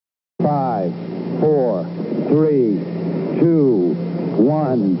5, 4, 3, 2,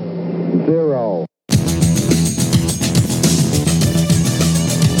 1, 0.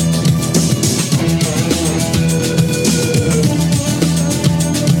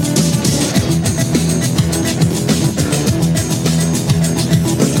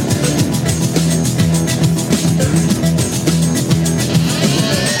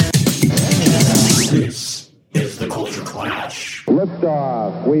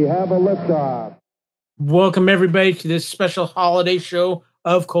 Liftoff. We have a liftoff. Welcome, everybody, to this special holiday show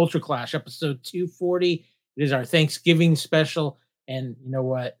of Culture Clash, episode 240. It is our Thanksgiving special, and you know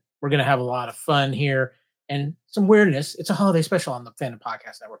what? We're going to have a lot of fun here and some weirdness. It's a holiday special on the Fandom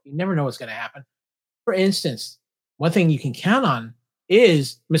Podcast Network. You never know what's going to happen. For instance, one thing you can count on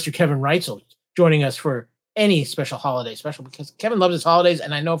is Mr. Kevin Reitzel joining us for any special holiday special, because Kevin loves his holidays,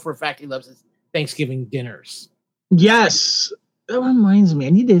 and I know for a fact he loves his Thanksgiving dinners. Yes. That reminds me, I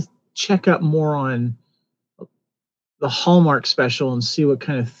need to check up more on the Hallmark special and see what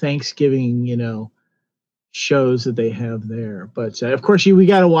kind of Thanksgiving, shows that they have there. But of course, we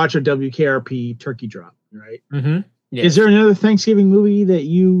got to watch our WKRP turkey drop, right? Mm-hmm. Yes. Is there another Thanksgiving movie that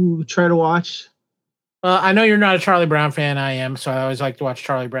you try to watch? I know you're not a Charlie Brown fan. I am, so I always like to watch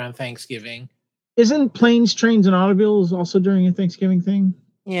Charlie Brown Thanksgiving. Isn't Planes, Trains, and Automobiles also during a Thanksgiving thing?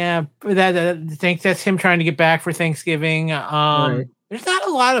 Yeah, but I think that's him trying to get back for Thanksgiving. Right. There's not a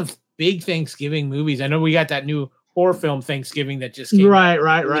lot of big Thanksgiving movies. I know we got that new horror film Thanksgiving that just came out.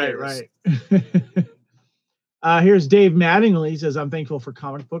 Right. Here's Dave Mattingly. He says, I'm thankful for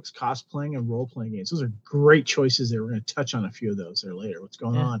comic books, cosplaying, and role-playing games. Those are great choices there. We're going to touch on a few of those there later. What's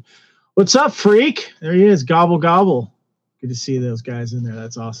going on? What's up, freak? There he is. Gobble, gobble. Good to see those guys in there.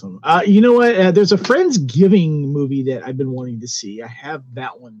 That's awesome. You know what? There's a Friendsgiving movie that I've been wanting to see. I have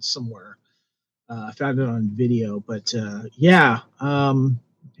that one somewhere. I found it on video. But,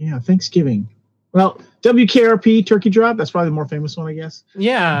 Thanksgiving. Well, WKRP Turkey Drop. That's probably the more famous one, I guess.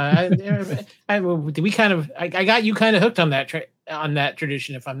 Yeah. I got you kind of hooked on that on that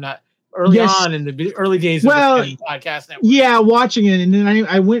tradition, if I'm not on in the early days of the podcast network. Yeah, watching it, and then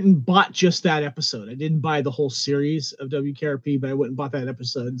I went and bought just that episode. I didn't buy the whole series of WKRP, but I went and bought that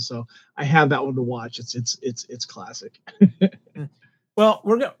episode, so I have that one to watch. It's classic. Well,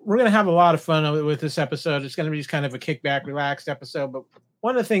 we're gonna have a lot of fun with this episode. It's gonna be just kind of a kickback, relaxed episode. But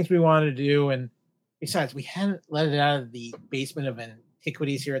one of the things we want to do, and besides, we hadn't let it out of the basement of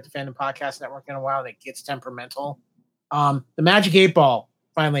antiquities here at the Fandom Podcast Network in a while, and it gets temperamental. The Magic 8 Ball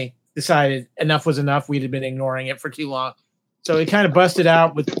finally decided enough was enough. We'd been ignoring it for too long. So it kind of busted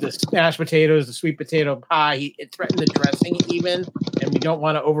out with the mashed potatoes, the sweet potato pie. It threatened the dressing even, and we don't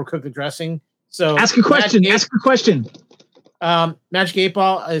want to overcook the dressing. So ask a question. Magic 8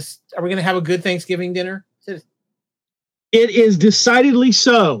 Ball are we going to have a good Thanksgiving dinner? It is decidedly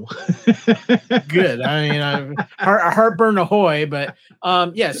so. Good. I mean, heartburn ahoy, but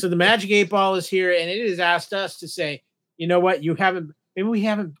so the Magic 8 Ball is here, and it has asked us to say, you know what, maybe we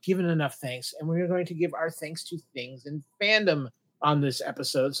haven't given enough thanks, and we're going to give our thanks to things in fandom on this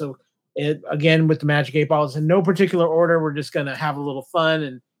episode. So, again, with the Magic 8 Balls, in no particular order, we're just going to have a little fun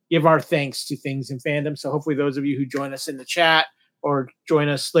and give our thanks to things in fandom. So hopefully those of you who join us in the chat or join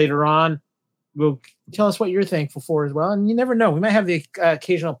us later on will tell us what you're thankful for as well. And you never know. We might have the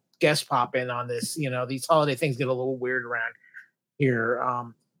occasional guest pop in on this. These holiday things get a little weird around here.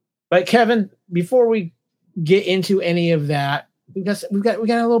 But, Kevin, before we get into any of that, we've got a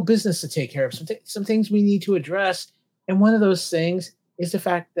little business to take care of. Some things we need to address, and one of those things is the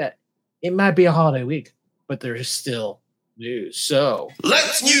fact that it might be a holiday week, but there is still news. So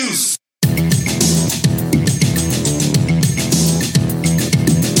let's news.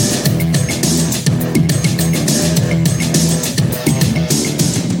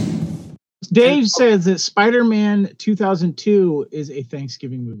 Dave says that Spider-Man 2002 is a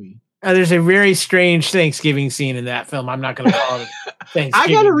Thanksgiving movie. There's a very strange Thanksgiving scene in that film. I'm not going to call it Thanksgiving. I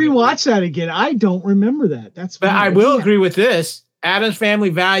got to rewatch that again. I don't remember that. But I will agree with this. Addams Family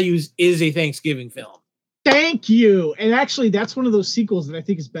Values is a Thanksgiving film. Thank you. And actually, that's one of those sequels that I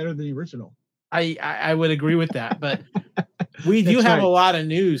think is better than the original. I would agree with that. But we do have a lot of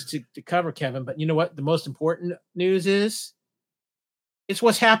news to cover, Kevin. But you know what? The most important news is it's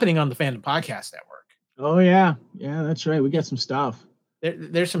what's happening on the Fandom Podcast Network. Oh, yeah. Yeah, that's right. We got some stuff.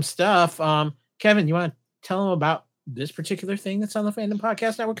 There's some stuff. Kevin, you want to tell them about this particular thing that's on the Fandom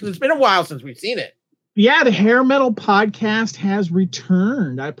Podcast Network? Because it's been a while since we've seen it. Yeah, the Hair Metal Podcast has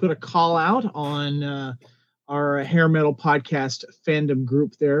returned. I put a call out on our Hair Metal Podcast fandom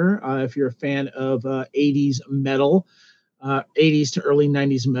group there. If you're a fan of 80s metal, 80s to early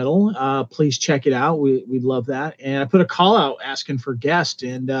 90s metal. Please check it out. We'd love that. And I put a call out asking for guests,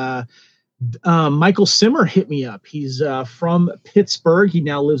 and Michael Simmer hit me up. He's from Pittsburgh. He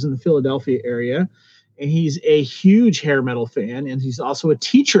now lives in the Philadelphia area, and he's a huge hair metal fan, and he's also a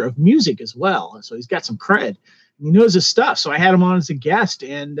teacher of music as well. And so he's got some cred, and he knows his stuff. So I had him on as a guest,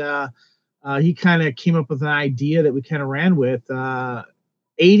 and he kind of came up with an idea that we kind of ran with.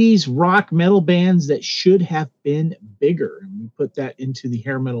 80s rock metal bands that should have been bigger. And we put that into the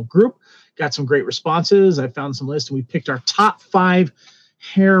hair metal group, got some great responses. I found some lists, and we picked our top 5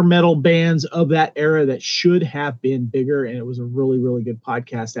 hair metal bands of that era that should have been bigger. And it was a really, really good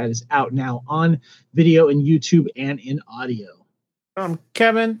podcast that is out now on video and YouTube and in audio.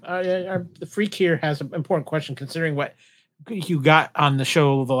 Kevin, the freak here has an important question considering what you got on the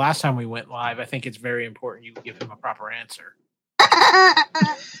show the last time we went live. I think it's very important you give him a proper answer.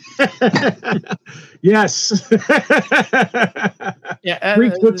 Yes. Yeah,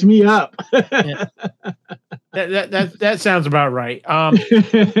 freak hooked me up. Yeah. That sounds about right.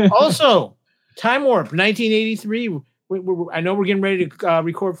 Also, Time Warp 1983. I know we're getting ready to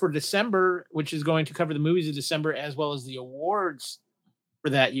record for December, which is going to cover the movies of December as well as the awards for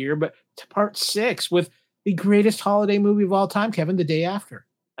that year. But to part 6 with the greatest holiday movie of all time, Kevin, The Day After.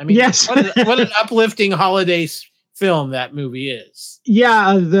 I mean, yes. what an uplifting holiday film that movie is.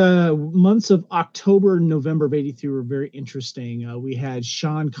 Yeah, the months of October and November of 83 were very interesting. We had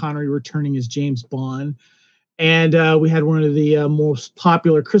Sean Connery returning as James Bond, and we had one of the most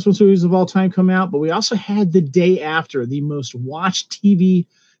popular Christmas movies of all time come out, but we also had The Day After, the most watched TV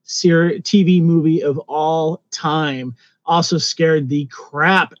movie of all time. Also scared the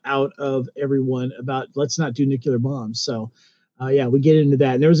crap out of everyone about let's not do nuclear bombs. So yeah, we get into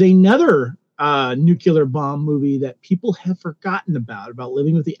that. And there was another nuclear bomb movie that people have forgotten about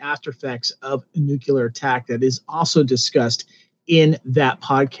living with the after effects of a nuclear attack that is also discussed in that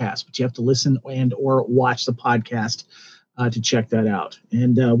podcast, but you have to listen and or watch the podcast to check that out.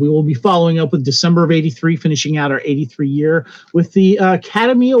 And we will be following up with December of 83, finishing out our 83 year with the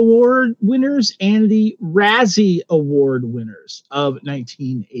Academy Award winners and the Razzie Award winners of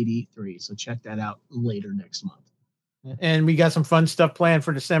 1983. So check that out later next month. And we got some fun stuff planned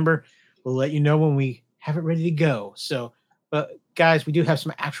for December. We'll let you know when we have it ready to go. So, but guys, we do have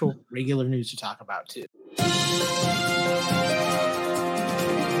some actual regular news to talk about too.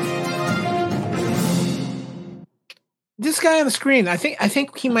 This guy on the screen, I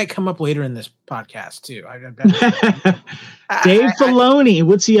think he might come up later in this podcast too. Dave Filoni,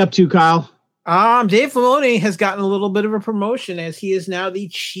 what's he up to, Kyle? Dave Filoni has gotten a little bit of a promotion as he is now the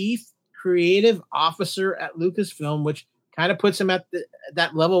chief creative officer at Lucasfilm, which kind of puts him at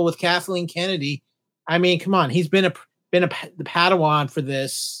that level with Kathleen Kennedy. I mean, come on, he's been the Padawan for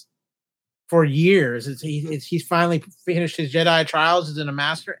this for years. He's finally finished his Jedi trials. Is the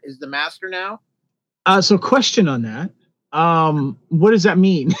master now. So, question on that: what does that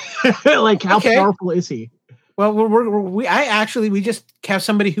mean? Like, how powerful is he? Well, we just have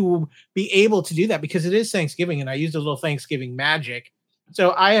somebody who will be able to do that because it is Thanksgiving, and I used a little Thanksgiving magic.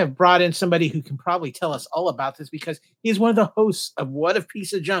 So I have brought in somebody who can probably tell us all about this because he's one of the hosts of What a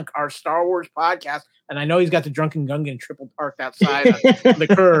Piece of Junk, our Star Wars podcast. And I know he's got the Drunken Gungan triple parked outside on the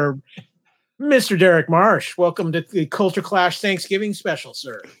curb. Mr. Derek Marsh, welcome to the Culture Clash Thanksgiving special,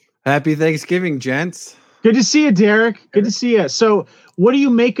 sir. Happy Thanksgiving, gents. Good to see you, Derek. Good to see you. So what do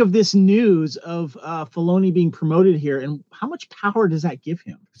you make of this news of Filoni being promoted here, and how much power does that give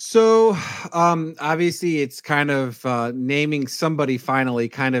him? So obviously it's kind of naming somebody finally,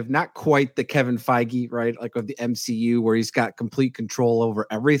 kind of not quite the Kevin Feige, right? Like of the MCU where he's got complete control over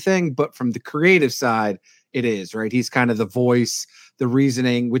everything, but from the creative side, it is, right? He's kind of the voice, the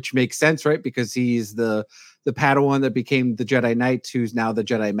reasoning, which makes sense, right? Because he's the Padawan that became the Jedi Knight, who's now the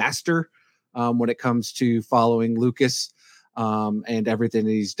Jedi Master when it comes to following Lucas and everything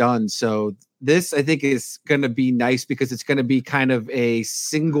that he's done. So this, I think, is going to be nice because it's going to be kind of a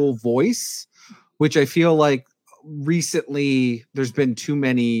single voice, which I feel like recently there's been too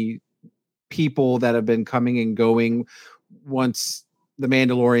many people that have been coming and going once The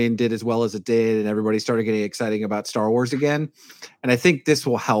Mandalorian did as well as it did, and everybody started getting exciting about Star Wars again. And I think this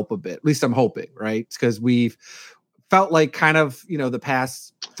will help a bit. At least I'm hoping, right? Because we've felt like kind of, the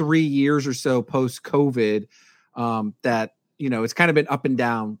past 3 years or so post-COVID that, it's kind of been up and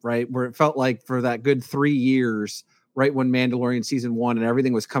down, right? Where it felt like for that good 3 years, right when Mandalorian season 1 and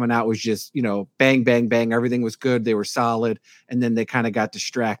everything was coming out was just, bang, bang, bang. Everything was good. They were solid. And then they kind of got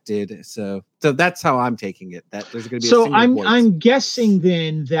distracted. So that's how I'm taking it. That there's going to be I'm guessing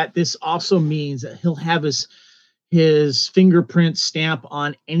then that this also means that he'll have his fingerprint stamp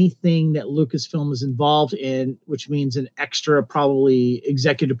on anything that Lucasfilm is involved in, which means an extra probably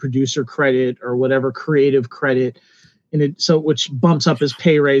executive producer credit or whatever creative credit, which bumps up his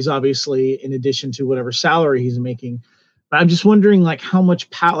pay raise, obviously, in addition to whatever salary he's making. But I'm just wondering, like, how much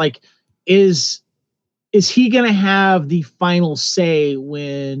power, like, is he going to have the final say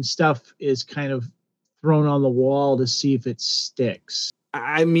when stuff is kind of thrown on the wall to see if it sticks?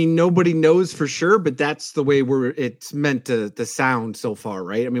 I mean, nobody knows for sure, but that's the way it's meant to sound so far,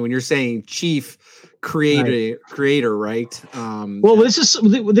 right? I mean, when you're saying chief creator, right? Well, this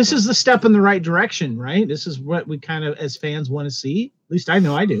is the step in the right direction, right? This is what we kind of, as fans, want to see. At least I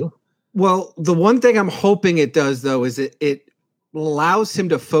know I do. Well, the one thing I'm hoping it does, though, is it allows him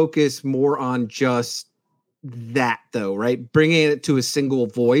to focus more on just that, though, right? Bringing it to a single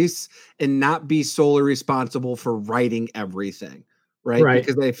voice and not be solely responsible for writing everything. Right.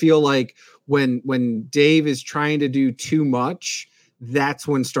 Because I feel like when Dave is trying to do too much, that's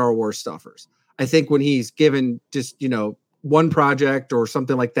when Star Wars suffers. I think when he's given just, one project or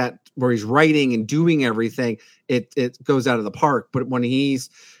something like that, where he's writing and doing everything, it goes out of the park. But when he's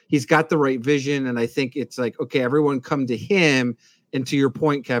got the right vision, and I think it's like, okay, everyone come to him. And to your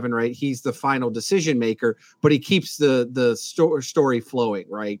point, Kevin, right? He's the final decision maker, but he keeps the story flowing,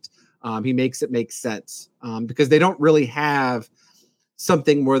 right? He makes it make sense because they don't really have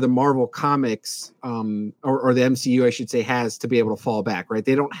something where the Marvel comics or the MCU, I should say, has to be able to fall back, right?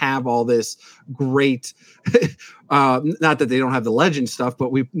 They don't have all this great, not that they don't have the legend stuff,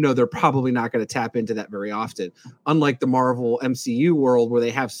 but we know they're probably not going to tap into that very often. Unlike the Marvel MCU world where they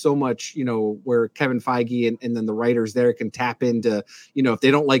have so much, where Kevin Feige and then the writers there can tap into, if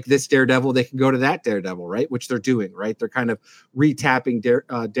they don't like this Daredevil, they can go to that Daredevil, right? Which they're doing, right? They're kind of retapping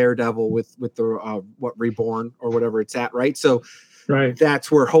Daredevil with the, Reborn or whatever it's at, right? So, right.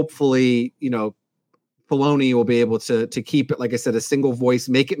 That's where hopefully, Filoni will be able to keep it, like I said, a single voice,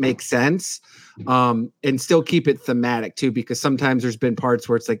 make it make sense, and still keep it thematic too, because sometimes there's been parts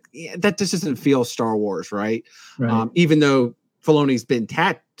where it's like, that just doesn't feel Star Wars, right? Even though Filoni's been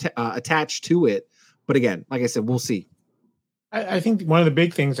attached to it. But again, like I said, we'll see. I think one of the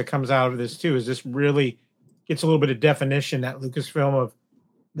big things that comes out of this too is this really gets a little bit of definition, that Lucasfilm of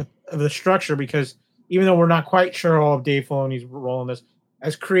the structure, because even though we're not quite sure all of Dave Filoni's role in this,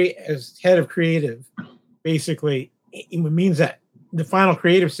 as head of creative, basically, it means that the final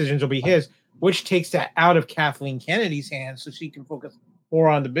creative decisions will be his, which takes that out of Kathleen Kennedy's hands, so she can focus more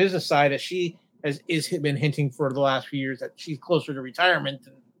on the business side, as she has been hinting for the last few years that she's closer to retirement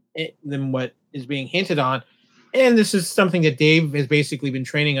than what is being hinted on. And this is something that Dave has basically been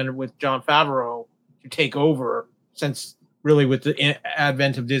training under with Jon Favreau to take over since really with the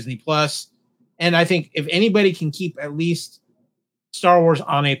advent of Disney Plus. And I think if anybody can keep at least Star Wars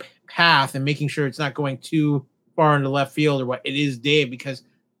on a path and making sure it's not going too far into left field or what, it is Dave, because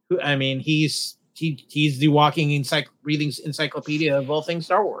I mean he's the walking breathing encyclopedia of all things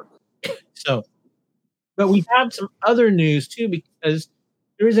Star Wars. So, but we have some other news too, because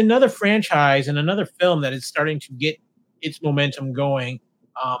there is another franchise and another film that is starting to get its momentum going.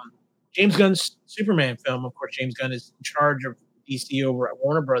 James Gunn's Superman film. Of course, James Gunn is in charge of DC over at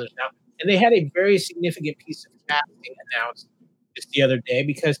Warner Brothers now. And they had a very significant piece of casting announced just the other day,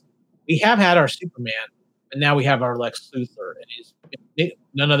 because we have had our Superman, and now we have our Lex Luthor. And it's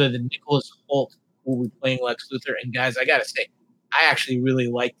none other than Nicholas Hoult who will be playing Lex Luthor. And guys, I got to say, I actually really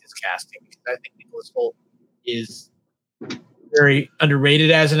like this casting, because I think Nicholas Hoult is very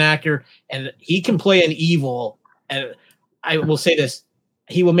underrated as an actor, and he can play an evil. And I will say this,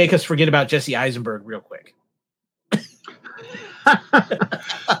 he will make us forget about Jesse Eisenberg real quick.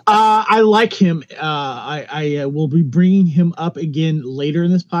 I like him. I will be bringing him up again later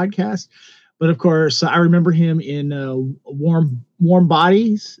in this podcast. But of course, I remember him in Warm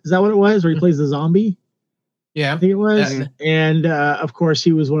Bodies. Is that what it was? Where he plays the zombie? Yeah, I think it was. Yeah. And of course,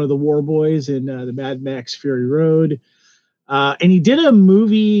 he was one of the war boys in the Mad Max Fury Road. And he did a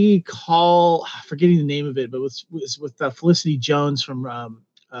movie called, forgetting the name of it, but was with Felicity Jones from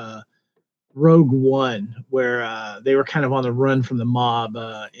Rogue One, where they were kind of on the run from the mob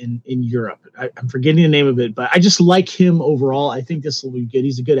in Europe. I'm forgetting the name of it, but I just like him overall. I think this will be good.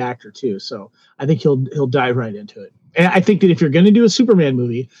 He's a good actor too, so I think he'll dive right into it. And I think that if you're going to do a Superman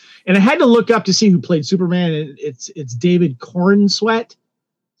movie, and I had to look up to see who played Superman, and it's David Cornsweet.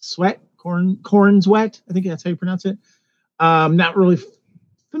 Cornsweet. I think that's how you pronounce it. Not really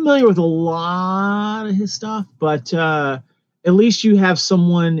familiar with a lot of his stuff, but at least you have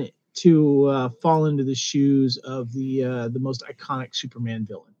someone to fall into the shoes of the most iconic Superman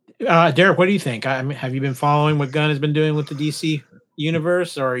villain. Derek, what do you think? I mean, have you been following what Gunn has been doing with the DC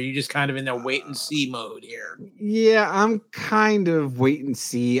universe, or are you just kind of in a wait and see mode here? Yeah, I'm kind of wait and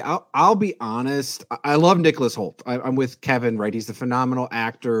see. I'll be honest. I love Nicholas Hoult. I'm with Kevin, right? He's a phenomenal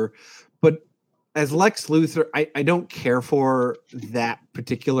actor, but as Lex Luthor, I don't care for that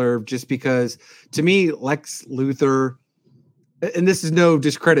particular, just because to me, Lex Luthor, and this is no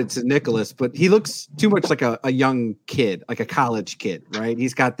discredit to Nicholas, but he looks too much like a young kid, like a college kid, right?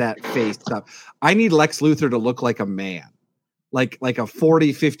 He's got that face stuff. I need Lex Luthor to look like a man, like a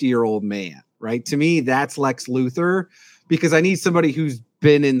 40, 50-year-old man, right? To me, that's Lex Luthor, because I need somebody who's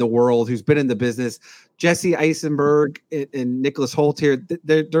been in the world, who's been in the business. Jesse Eisenberg and Nicholas Hoult here,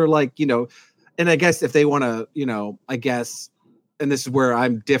 they're like, and I guess if they want to, and this is where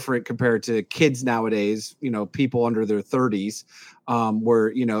I'm different compared to kids nowadays, people under their 30s, where,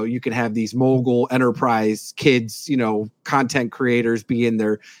 you can have these mogul enterprise kids, content creators be in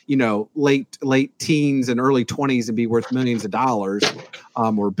their, late teens and early 20s and be worth millions of dollars,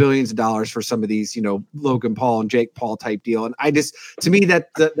 or billions of dollars for some of these, Logan Paul and Jake Paul type deal. And to me,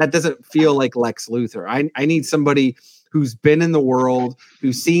 that doesn't feel like Lex Luthor. I need somebody who's been in the world,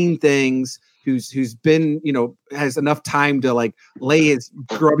 who's seen things, who's been, has enough time to like lay his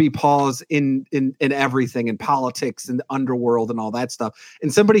grubby paws in everything, in politics and the underworld and all that stuff.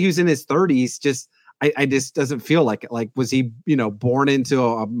 And somebody who's in his 30s, I just doesn't feel like it. Like, was he, born into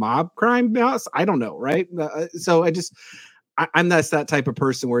a mob crime house? I don't know. Right. So I'm not that type of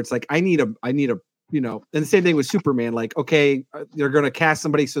person where it's like, I need a, and the same thing with Superman, like, okay, they're going to cast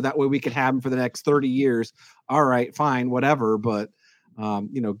somebody so that way we can have him for the next 30 years. All right, fine, whatever. But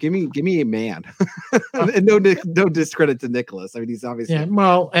give me a man. And no discredit to Nicholas. I mean, he's obviously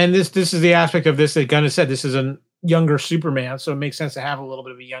and this is the aspect of this that Gunnar said. This is a younger Superman, so it makes sense to have a little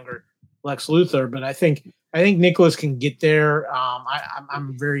bit of a younger Lex Luthor. But I think Nicholas can get there.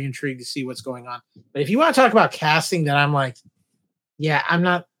 I'm very intrigued to see what's going on. But if you want to talk about casting, then I'm like, yeah, I'm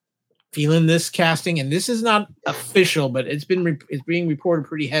not feeling this casting, and this is not official, but it's being reported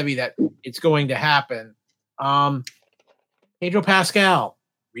pretty heavy that it's going to happen. Pedro Pascal,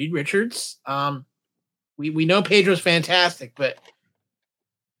 Reed Richards. We know Pedro's fantastic, but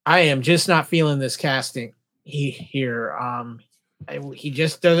I am just not feeling this casting here. He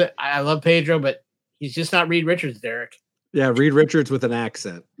just doesn't. I love Pedro, but he's just not Reed Richards, Derek. Yeah, Reed Richards with an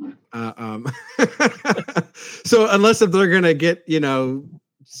accent. So unless if they're gonna get,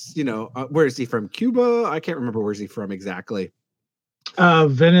 where is he from? Cuba? I can't remember where's he from exactly.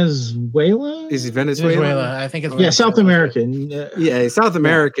 Venezuela. Is he Venezuela? I think it's South American. Yeah, South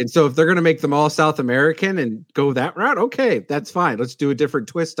American. So if they're going to make them all South American and go that route, okay, that's fine. Let's do a different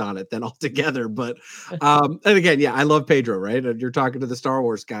twist on it then altogether. But and again, yeah, I love Pedro, right? And you're talking to the Star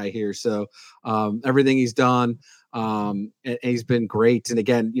Wars guy here, so everything he's done, and he's been great. And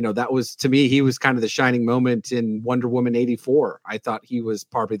again, that was, to me, he was kind of the shining moment in Wonder Woman 84. I thought he was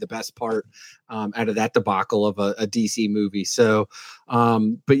probably the best part out of that debacle of a DC movie. So,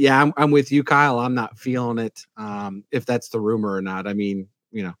 but yeah, I'm with you, Kyle. I'm not feeling it. If that's the rumor or not. I mean,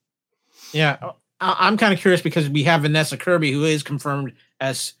 Yeah, I'm kind of curious because we have Vanessa Kirby, who is confirmed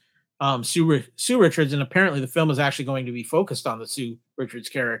as Sue Richards, and apparently the film is actually going to be focused on the Sue Richards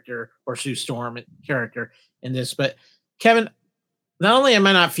character, or Sue Storm character in this. But Kevin, not only am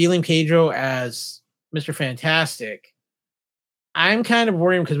I not feeling Pedro as Mr. Fantastic, I'm kind of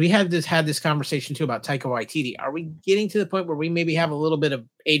worried because we had this conversation too about Taika Waititi. Are we getting to the point where we maybe have a little bit of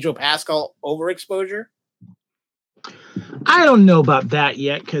Pedro Pascal overexposure? I don't know about that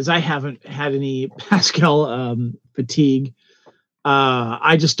yet, because I haven't had any Pascal fatigue.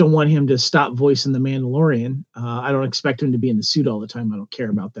 I just don't want him to stop voicing the Mandalorian. I don't expect him to be in the suit all the time. I don't care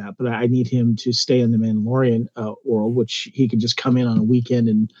about that, but I need him to stay in the Mandalorian world, which he can just come in on a weekend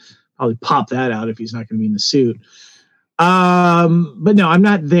and probably pop that out if he's not going to be in the suit. But no, I'm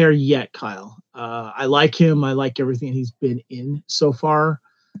not there yet, Kyle. I like him. I like everything he's been in so far.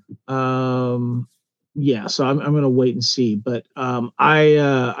 Yeah, so I'm going to wait and see. But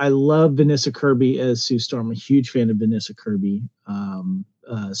I love Vanessa Kirby as Sue Storm. I'm a huge fan of Vanessa Kirby.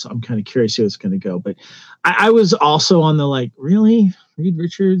 So I'm kind of curious how it's going to go. But I was also on the really? Reed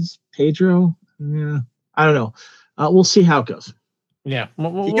Richards, Pedro? Yeah, I don't know. We'll see how it goes. Yeah.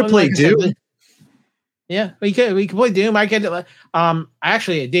 He can play Doom. Yeah, we could play Doom. I get it.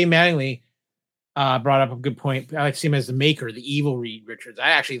 Actually, Dave Mattingly brought up a good point. I like to see him as the maker, the evil Reed Richards. I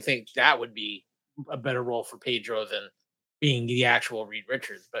actually think that would be a better role for Pedro than being the actual Reed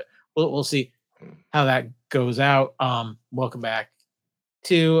Richards, but we'll see how that goes out. Welcome back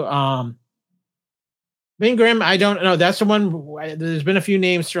to Ben Grimm. I don't know. That's the one. There's been a few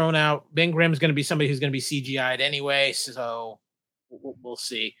names thrown out. Ben Grimm is going to be somebody who's going to be CGI'd anyway, so we'll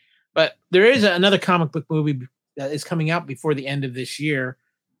see. But there is another comic book movie that is coming out before the end of this year.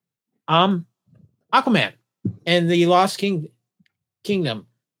 Aquaman and the Lost Kingdom.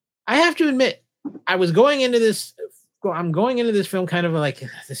 I have to admit, I was going into this. I'm going into this film kind of like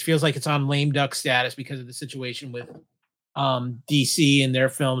this feels like it's on lame duck status because of the situation with DC and their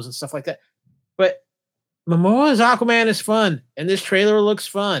films and stuff like that. But Momoa's Aquaman is fun, and this trailer looks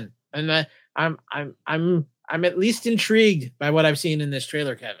fun, and I'm at least intrigued by what I've seen in this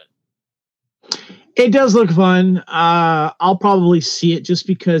trailer, Kevin. It does look fun. I'll probably see it just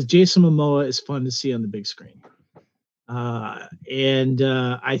because Jason Momoa is fun to see on the big screen. And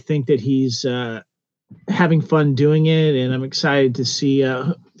I think that he's having fun doing it, and I'm excited to see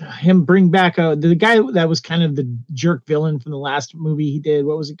him bring back the guy that was kind of the jerk villain from the last movie he did.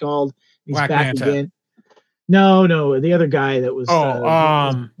 What was it called? He's Black back Manta. again. No, the other guy that was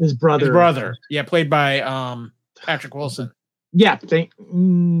his brother. His brother, yeah, played by Patrick Wilson. Yeah,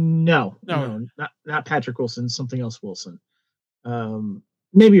 no, not Patrick Wilson, something else Wilson.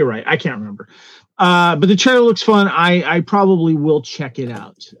 Maybe you're right. I can't remember. But the trailer looks fun. I probably will check it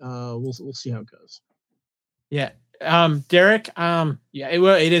out. We'll see how it goes. Yeah. Derek,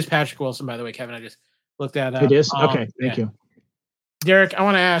 it is Patrick Wilson, by the way, Kevin. I just looked that up. It is? Okay, thank you. Derek, I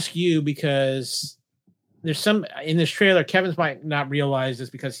want to ask you because there's some in this trailer, Kevin's might not realize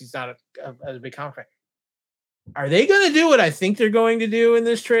this because he's not a big comic fan. Are they going to do what I think they're going to do in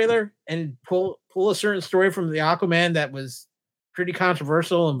this trailer and pull a certain story from the Aquaman that was pretty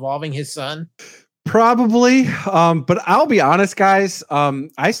controversial involving his son? Probably. But I'll be honest, guys.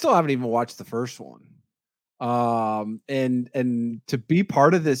 I still haven't even watched the first one. And to be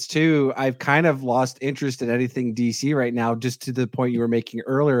part of this too, I've kind of lost interest in anything DC right now, just to the point you were making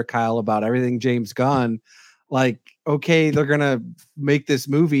earlier, Kyle, about everything James Gunn. Like, okay, they're going to make this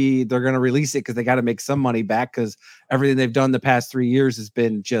movie. They're going to release it because they got to make some money back because everything they've done the past 3 years has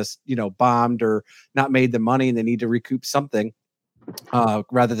been just, bombed or not made the money, and they need to recoup something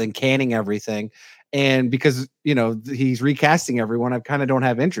rather than canning everything. And because, he's recasting everyone, I kind of don't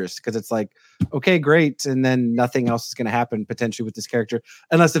have interest because it's like, okay, great. And then nothing else is going to happen potentially with this character,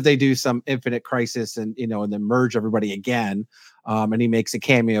 unless if they do some Infinite Crisis and, and then merge everybody again. And he makes a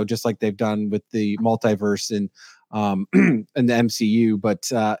cameo just like they've done with the multiverse and in the MCU. But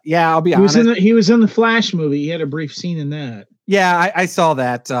I'll be honest. He was in the Flash movie. He had a brief scene in that. Yeah, I saw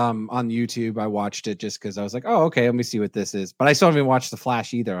that on YouTube. I watched it just because I was like, oh, okay, let me see what this is. But I still haven't even watched The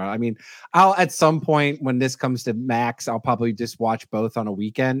Flash either. I mean, I'll at some point when this comes to Max, I'll probably just watch both on a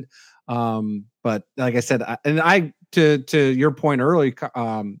weekend. But like I said, to your point earlier,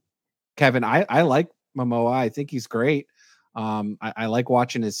 Kevin, I like Momoa. I think he's great. I like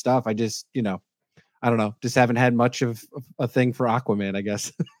watching his stuff. I just, I don't know, just haven't had much of a thing for Aquaman, I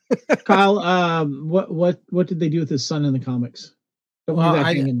guess. Kyle, what did they do with his son in the comics? Don't leave that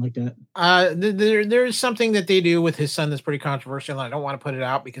hanging like that. There's something that they do with his son that's pretty controversial, and I don't want to put it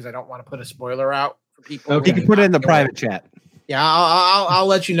out because I don't want to put a spoiler out for people. Okay, you can put it in the private chat. Yeah, I'll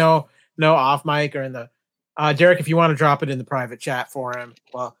let you know off mic or in the Derek, if you want to drop it in the private chat for him.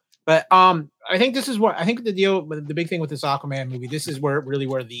 Well, but I think this is what I think the big thing with this Aquaman movie. This is where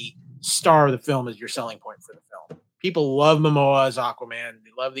the star of the film is your selling point for the film. People love Momoa as Aquaman.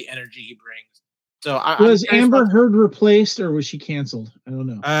 They love the energy he brings. So was Amber Heard replaced or was she canceled? I don't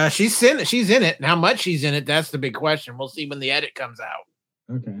know. She's in it. She's in it. And how much she's in it? That's the big question. We'll see when the edit comes out.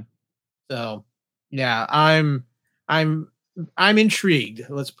 Okay. So, yeah, I'm intrigued.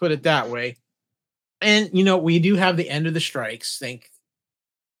 Let's put it that way. And we do have the end of the strikes,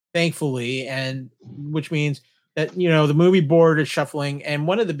 thankfully, and which means that the movie board is shuffling. And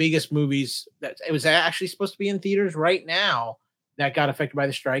one of the biggest movies that it was actually supposed to be in theaters right now that got affected by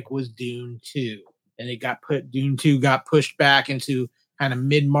the strike was Dune 2. And Dune 2 got pushed back into kind of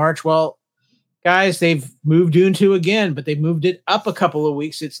mid-March. Well, guys, they've moved Dune 2 again, but they've moved it up a couple of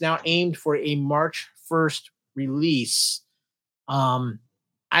weeks. It's now aimed for a March 1st release. I'm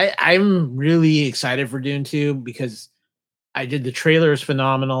really excited for Dune 2 because the trailer is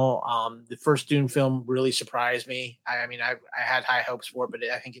phenomenal. The first Dune film really surprised me. I had high hopes for it, but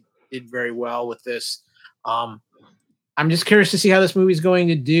I think it did very well with this. I'm just curious to see how this movie is going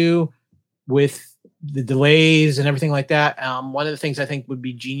to do with the delays and everything like that. One of the things I think would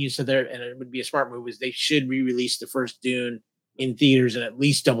be genius of there, and it would be a smart move, is they should re-release the first Dune in theaters and at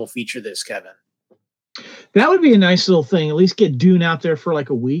least double feature this, Kevin. That would be a nice little thing. At least get Dune out there for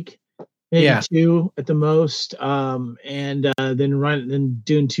like a week, maybe 2 at the most, and then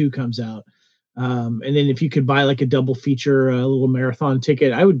Dune 2 comes out. And then if you could buy like a double feature, a little marathon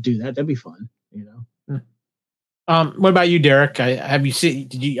ticket, I would do that. That'd be fun, What about you, Derek? Have you seen?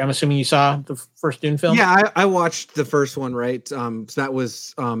 I'm assuming you saw the first Dune film. Yeah, I watched the first one, right? So that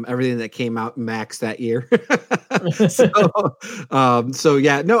was everything that came out Max that year. So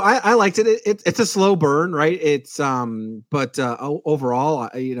yeah, no, I liked it. It's a slow burn, right? It's but overall,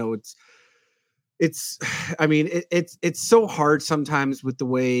 it's I mean it's so hard sometimes with the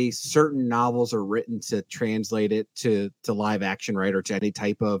way certain novels are written to translate it to live action, right, or to any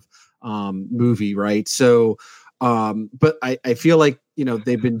type of movie, right? So but I feel like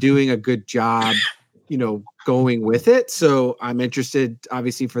they've been doing a good job going with it, so I'm interested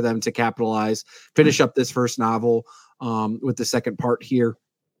obviously for them to finish up this first novel with the second part here.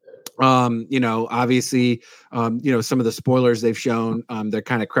 Obviously, some of the spoilers they've shown, they're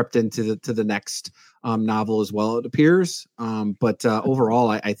kind of crept into the next novel as well, it appears. But overall,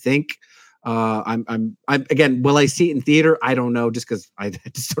 I think I'm again, will I see it in theater? I don't know, just because I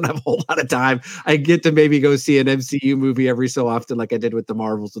just don't have a whole lot of time. I get to maybe go see an MCU movie every so often, like I did with the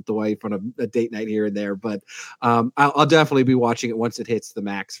Marvels with the wife on a date night here and there. But I'll definitely be watching it once it hits the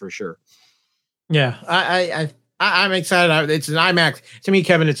Max for sure. Yeah, I'm excited. It's an IMAX. To me,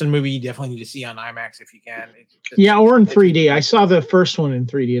 Kevin, it's a movie you definitely need to see on IMAX if you can. Yeah, or in 3D. I saw the first one in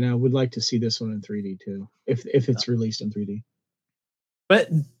 3D, and I would like to see this one in 3D too, if it's released in 3D. But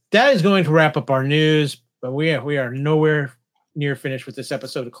that is going to wrap up our news. But we are nowhere near finished with this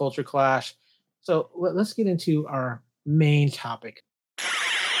episode of Culture Clash. So let's get into our main topic.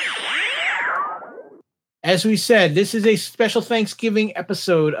 As we said, this is a special Thanksgiving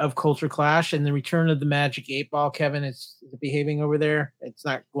episode of Culture Clash and the return of the Magic 8-Ball. Kevin, is it behaving over there? It's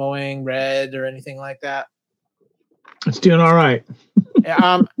not glowing red or anything like that? It's doing all right.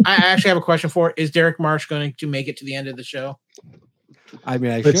 I actually have a question for it. Is Derek Marsh going to make it to the end of the show? I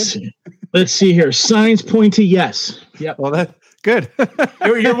mean, Let's see here. Signs point to yes. Yep. Well, that's good.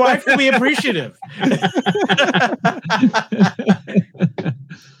 Your wife will be appreciative.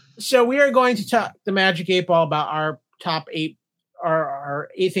 So we are going to talk the Magic 8-Ball about our top 8, our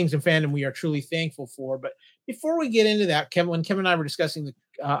 8 things in fandom we are truly thankful for. But before we get into that, when Kevin and I were discussing the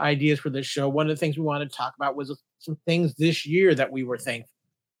ideas for this show, one of the things we wanted to talk about was some things this year that we were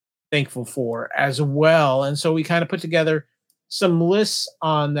thankful for as well. And so we kind of put together some lists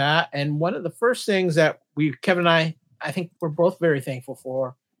on that. And one of the first things that Kevin and I think we're both very thankful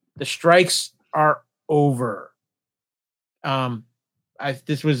for, the strikes are over.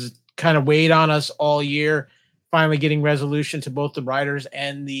 This was kind of weighed on us all year, finally getting resolution to both the writers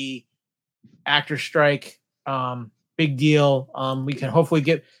and the actor strike. Big deal. We can hopefully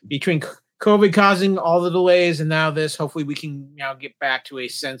get between COVID causing all the delays and now this, hopefully we can now get back to a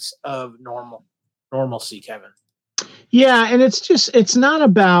sense of normalcy, Kevin. Yeah, and it's not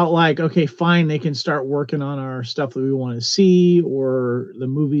about like, okay, fine, they can start working on our stuff that we want to see, or the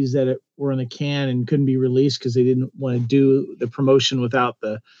movies that were in the can and couldn't be released because they didn't want to do the promotion without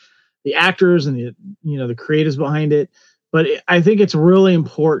the actors and the creatives behind it. But I think it's really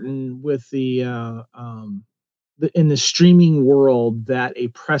important with in the streaming world that a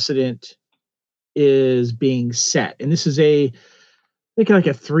precedent is being set, and this is like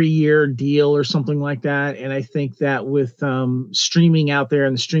a 3-year deal or something like that. And I think that with streaming out there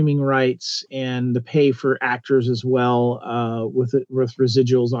and the streaming rights and the pay for actors as well, with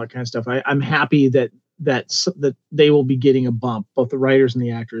residuals, all that kind of stuff, I'm happy that they will be getting a bump, both the writers and the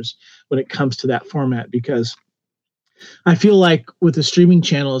actors, when it comes to that format, because I feel like with the streaming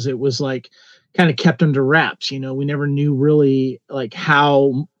channels, it was like kind of kept under wraps. We never knew really like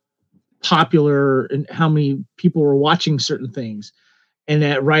how popular and how many people were watching certain things. And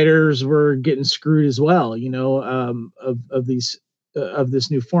that writers were getting screwed as well, of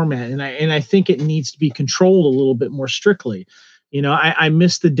this new format. And I think it needs to be controlled a little bit more strictly. I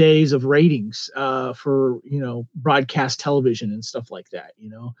miss the days of ratings for broadcast television and stuff like that. We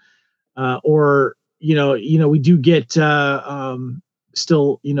do get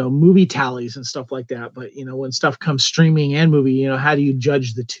still movie tallies and stuff like that. But when stuff comes streaming and movie, how do you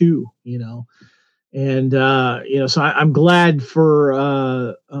judge the two? And so I'm glad for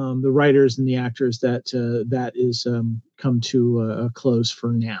the writers and the actors that is come to a close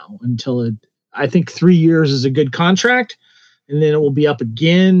for now until I think 3 years is a good contract, and then it will be up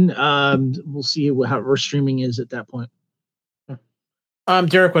again. We'll see how streaming is at that point.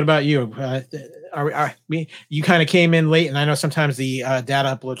 Derek, what about you? You kind of came in late, and I know sometimes the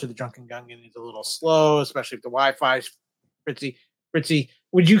data upload to the Drunken Gungan is a little slow, especially if the Wi-Fi is Fritzy.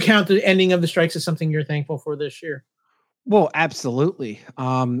 Would you count the ending of the strikes as something you're thankful for this year? Well, absolutely.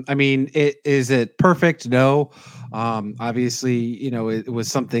 I mean, is it perfect? No. Obviously, it was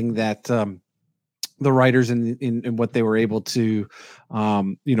something that the writers in what they were able to,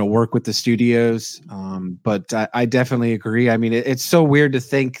 work with the studios. But I definitely agree. I mean, it's so weird to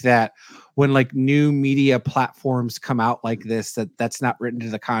think that when like new media platforms come out like this, that's not written to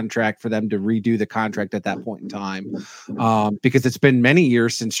the contract for them to redo the contract at that point in time. Because it's been many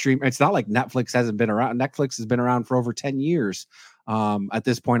years since stream. It's not like Netflix hasn't been around. Netflix has been around for over 10 years at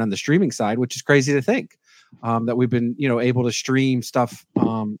this point on the streaming side, which is crazy to think. That we've been, able to stream stuff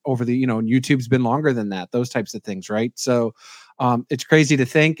over the, and YouTube's been longer than that, those types of things, right? So it's crazy to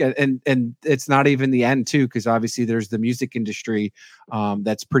think, and it's not even the end too, because obviously there's the music industry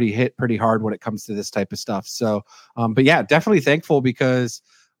that's pretty hard when it comes to this type of stuff. So, but yeah, definitely thankful, because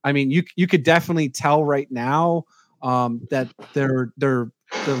I mean, you could definitely tell right now that the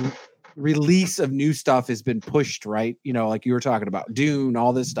release of new stuff has been pushed, right? Like you were talking about Dune,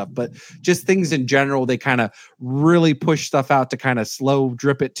 all this stuff, but just things in general, they kind of really push stuff out to kind of slow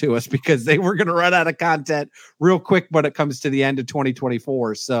drip it to us, because they were going to run out of content real quick when it comes to the end of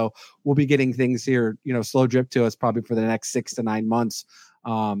 2024. So we'll be getting things here, slow drip to us probably for the next 6 to 9 months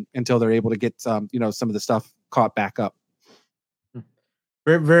until they're able to get some of the stuff caught back up.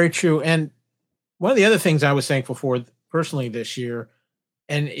 Very, very true. And one of the other things I was thankful for personally this year,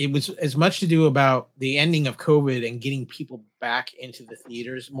 and it was as much to do about the ending of COVID and getting people back into the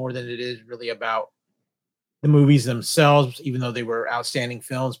theaters more than it is really about the movies themselves, even though they were outstanding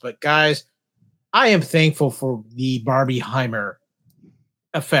films. But guys, I am thankful for the Barbieheimer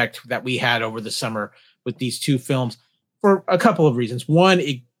effect that we had over the summer with these two films for a couple of reasons. One,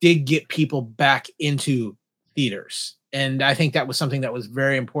 it did get people back into theaters. And I think that was something that was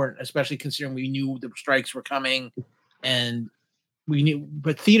very important, especially considering we knew the strikes were coming, and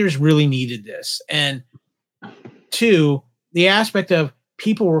but theaters really needed this. And two, the aspect of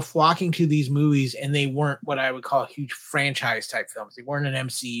people were flocking to these movies, and they weren't what I would call huge franchise type films. They weren't an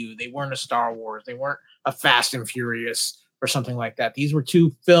MCU. They weren't a Star Wars. They weren't a Fast and Furious or something like that. These were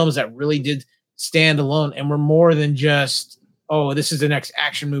two films that really did stand alone and were more than just, oh, this is the next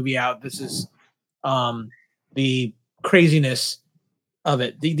action movie out. This is the craziness of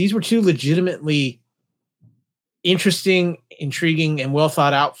it. These were two legitimately interesting, intriguing, and well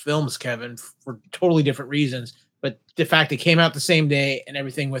thought out films, Kevin, for totally different reasons. But the fact it came out the same day and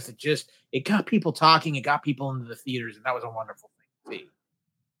everything with it, it got people talking, it got people into the theaters, and that was a wonderful thing to see.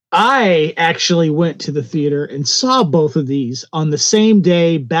 I actually went to the theater and saw both of these on the same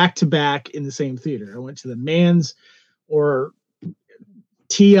day, back to back in the same theater. I went to the Mann's, or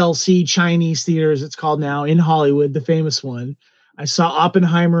TLC Chinese Theater, as it's called now, in Hollywood, the famous one. I saw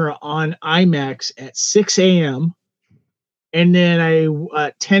Oppenheimer on IMAX at 6 a.m. And then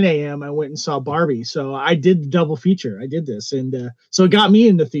at 10 a.m. I went and saw Barbie. So I did the double feature. I did this. And so it got me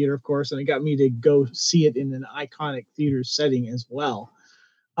in the theater, of course, and it got me to go see it in an iconic theater setting as well.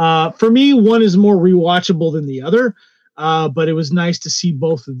 For me, one is more rewatchable than the other, but it was nice to see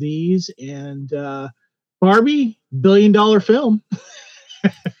both of these. And Barbie, $1 billion film.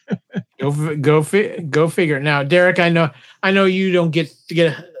 Go figure. Now, Derek, I know you don't get to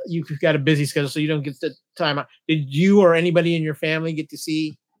get. You've got a busy schedule, so you don't get the time out. Did you or anybody in your family get to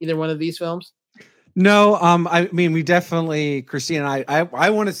see either one of these films? No, I mean, we definitely, Christina and I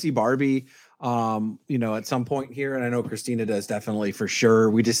want to see Barbie, at some point here. And I know Christina does, definitely, for sure.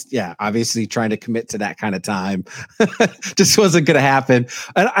 We just, obviously trying to commit to that kind of time just wasn't going to happen.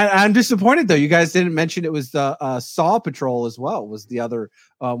 And I'm disappointed, though. You guys didn't mention it was the Saw Patrol as well, was the other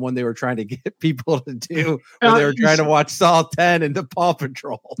one they were trying to get people to do, where they were trying to watch Saw 10 and the Paw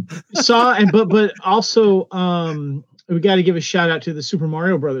Patrol. But also, we got to give a shout out to the Super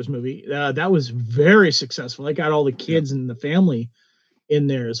Mario Brothers movie. That was very successful. I got all the kids and the family in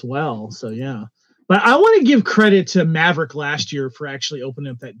there as well. So yeah, but I want to give credit to Maverick last year for actually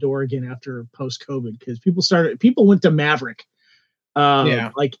opening up that door again after post COVID, because people went to Maverick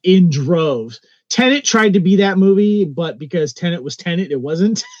like in droves. Tenet tried to be that movie, but because Tenet was Tenet, it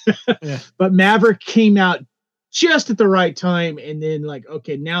wasn't. But Maverick came out just at the right time, and then like,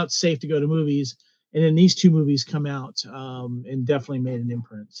 okay, now it's safe to go to movies. And then these two movies come out and definitely made an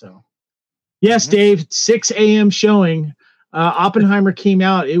imprint. So yes, Dave, 6 a.m. showing. Oppenheimer came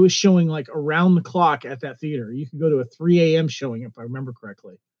out. It was showing like around the clock at that theater. You could go to a 3 a.m. showing if I remember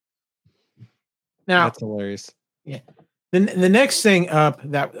correctly. Now that's hilarious. Yeah. The next thing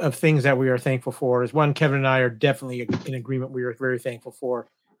of things that we are thankful for is one, Kevin and I are definitely in agreement. We are very thankful for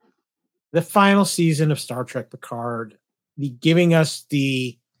the final season of Star Trek Picard, giving us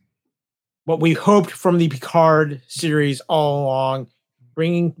what we hoped from the Picard series all along,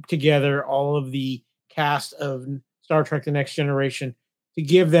 bringing together all of the cast of Star Trek The Next Generation to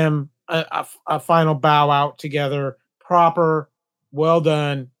give them a final bow out together, proper, well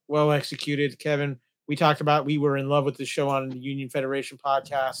done, well executed. Kevin, we talked about, we were in love with the show on the Union Federation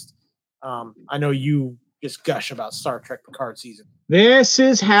podcast. I know you just gush about Star Trek Picard season. This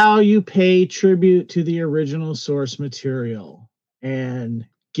is how you pay tribute to the original source material and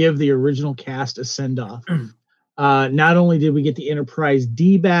give the original cast a send-off. Not only did we get the Enterprise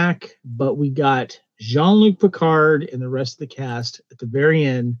D back, but we got Jean-Luc Picard and the rest of the cast at the very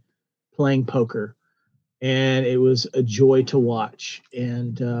end playing poker. And it was a joy to watch.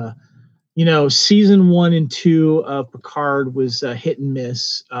 And, season 1 and 2 of Picard was hit and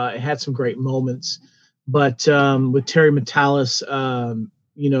miss. It had some great moments. But with Terry Matalas,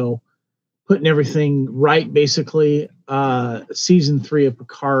 putting everything right, basically, season 3 of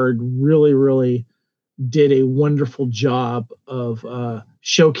Picard really, really did a wonderful job of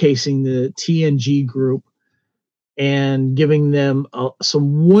showcasing the TNG group and giving them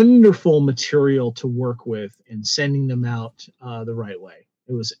some wonderful material to work with and sending them out the right way.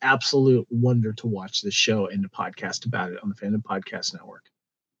 It was absolute wonder to watch this show and the podcast about it on the Fandom Podcast Network.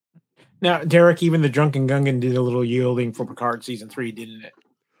 Now, Derek, even the Drunken Gungan did a little yielding for Picard season 3, didn't it?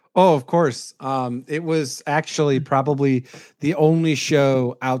 Oh, of course. It was actually probably the only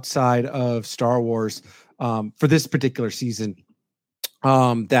show outside of Star Wars for this particular season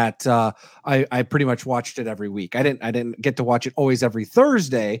that I pretty much watched it every week. I didn't get to watch it always every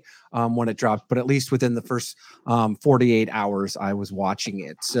Thursday when it dropped, but at least within the first 48 hours, I was watching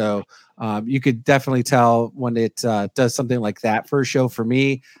it. So you could definitely tell when it does something like that for a show. For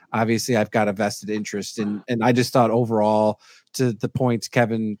me, obviously, I've got a vested interest in, and I just thought overall, to the points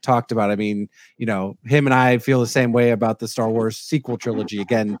Kevin talked about, I mean, him and I feel the same way about the Star Wars sequel trilogy.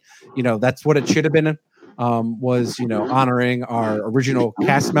 Again, that's what it should have been. Was honoring our original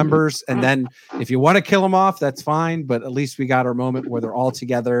cast members, and then if you want to kill them off, that's fine, but at least we got our moment where they're all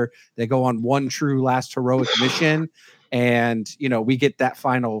together, they go on one true last heroic mission, and we get that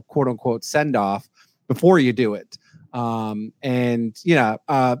final quote unquote send off before you do it. There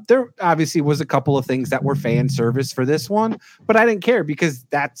obviously was a couple of things that were fan service for this one, but I didn't care because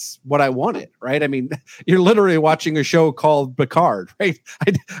that's what I wanted, right? I mean, you're literally watching a show called Picard, right?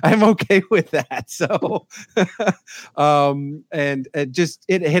 I'm okay with that. So, and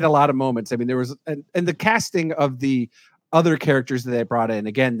it hit a lot of moments. I mean, there was, and the casting of the other characters that they brought in,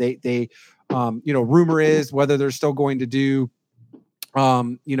 again, they rumor is whether they're still going to do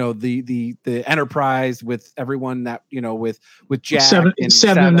the Enterprise with everyone that with Jack seven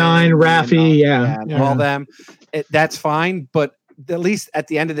and 9, Raffi, and all them. That's fine, but at least at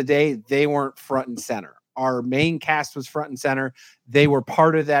the end of the day, they weren't front and center. Our main cast was front and center. They were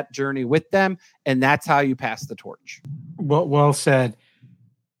part of that journey with them, and that's how you pass the torch. Well said.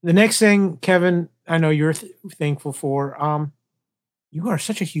 The next thing, Kevin, I know you're thankful for. You are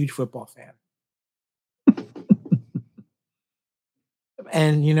such a huge football fan.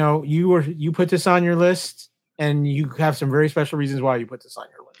 And you put this on your list, and you have some very special reasons why you put this on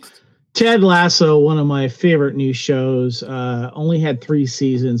your list. Ted Lasso, one of my favorite new shows, only had 3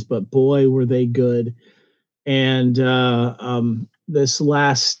 seasons, but boy, were they good. And this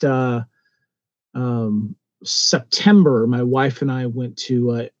last September, my wife and I went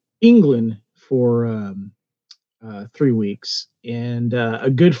to England for 3 weeks. And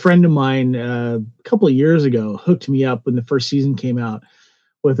a good friend of mine a couple of years ago hooked me up when the first season came out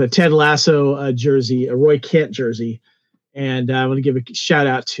with a Ted Lasso jersey, a Roy Kent jersey. And I want to give a shout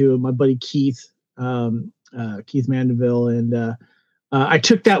out to my buddy Keith Mandeville. And I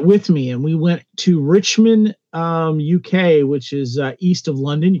took that with me, and we went to Richmond, UK, which is east of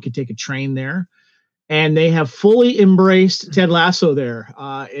London. You could take a train there. And they have fully embraced Ted Lasso there.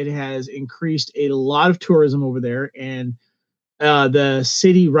 It has increased a lot of tourism over there. And the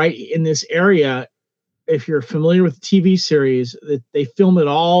city right in this area, if you're familiar with the TV series, they film it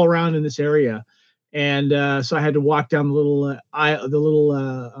all around in this area. And so I had to walk down the little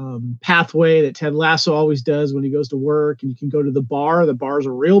pathway that Ted Lasso always does when he goes to work. And you can go to the bar. The bar's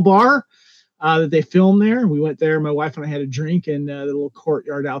a real bar that they film there. We went there. My wife and I had a drink in the little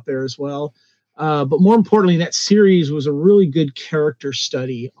courtyard out there as well. But more importantly, that series was a really good character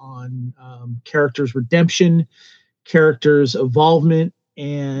study on characters' redemption, characters' involvement,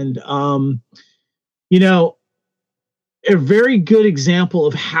 and a very good example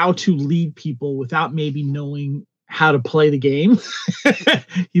of how to lead people without maybe knowing how to play the game.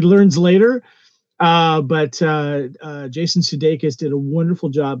 He learns later. But Jason Sudeikis did a wonderful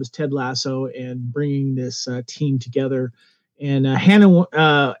job as Ted Lasso and bringing this team together. And Hannah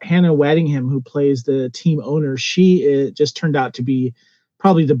Waddingham, who plays the team owner, she just turned out to be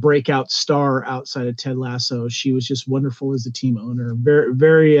probably the breakout star outside of Ted Lasso. She was just wonderful as the team owner. Very,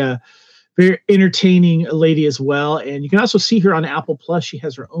 very, very entertaining lady as well. And you can also see her on Apple Plus. She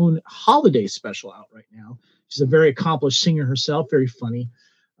has her own holiday special out right now. She's a very accomplished singer herself, very funny.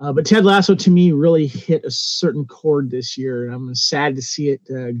 But Ted Lasso to me really hit a certain chord this year, and I'm sad to see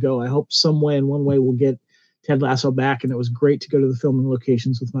it go. I hope some way in one way we'll get Ted Lasso back, and it was great to go to the filming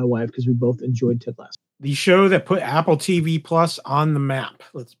locations with my wife because we both enjoyed Ted Lasso. The show that put Apple TV Plus on the map.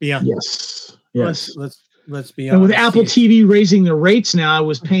 Let's be honest. Yes. Let's be honest. And with Apple TV raising their rates now, I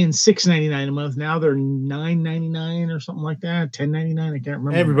was paying $6.99 a month. Now they're $9.99 or something like that. $10.99. I can't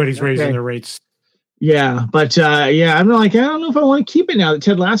remember. Everybody's raising their rates. Yeah, but I'm like, I don't know if I want to keep it now that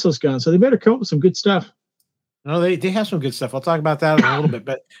Ted Lasso's gone. So they better come up with some good stuff. No, they have some good stuff. I'll talk about that in a little bit.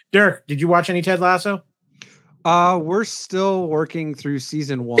 But Derek, did you watch any Ted Lasso? We're still working through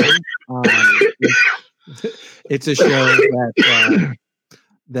season 1. It's a show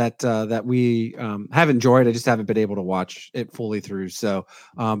that we have enjoyed. I just haven't been able to watch it fully through. So,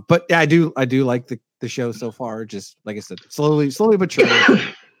 but yeah, I do like the show so far. Just like I said, slowly but surely.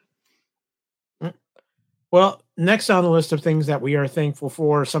 Well, next on the list of things that we are thankful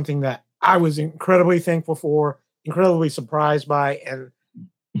for, something that I was incredibly thankful for, incredibly surprised by, and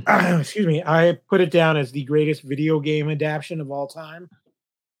excuse me, I put it down as the greatest video game adaptation of all time,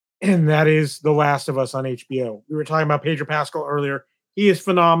 and that is The Last of Us on HBO. We were talking about Pedro Pascal earlier. He is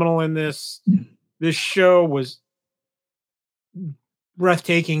phenomenal in this. This show was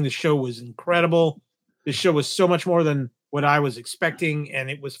breathtaking. The show was incredible. This show was so much more than what I was expecting, and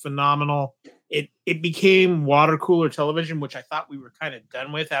it was phenomenal. It became water cooler television, which I thought we were kind of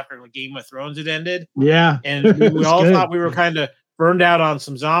done with after the Game of Thrones had ended. Yeah. And we all thought we were kind of burned out on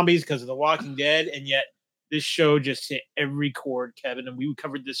some zombies because of The Walking Dead, and yet this show just hit every chord, Kevin. And we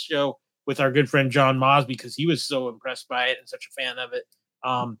covered this show with our good friend John Moss because he was so impressed by it and such a fan of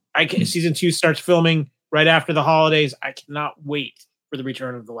it. Season 2 starts filming right after the holidays. I cannot wait for the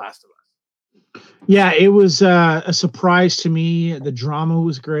return of The Last of Us. Yeah, it was a surprise to me. The drama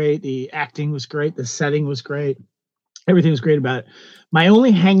was great. The acting was great. The setting was great. Everything was great about it. My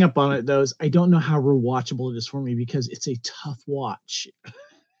only hang up on it, though, is I don't know how rewatchable it is for me because it's a tough watch.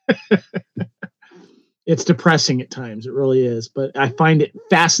 It's depressing at times. It really is. But I find it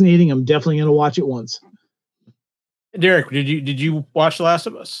fascinating. I'm definitely going to watch it once. Derek, did you watch The Last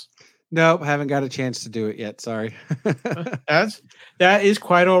of Us? Nope, haven't got a chance to do it yet. Sorry. That is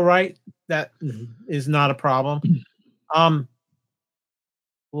quite all right. That is not a problem.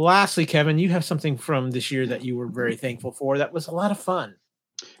 Lastly, Kevin, you have something from this year that you were very thankful for. That was a lot of fun.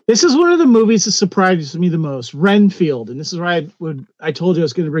 This is one of the movies that surprised me the most, Renfield. And this is where I told you I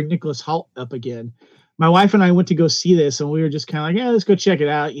was going to bring Nicholas Hoult up again. My wife and I went to go see this, and we were just kind of like, yeah, let's go check it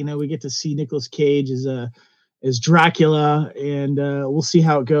out. You know, we get to see Nicolas Cage as Dracula, and we'll see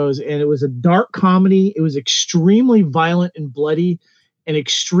how it goes. And it was a dark comedy. It was extremely violent and bloody and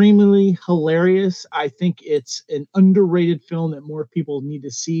extremely hilarious. I think it's an underrated film that more people need to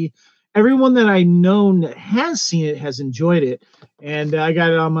see. Everyone that I know that has seen it has enjoyed it. And I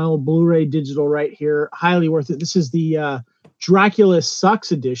got it on my old Blu-ray digital right here. Highly worth it. This is the Dracula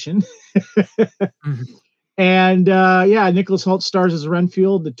Sucks edition. Mm-hmm. And Nicholas Hoult stars as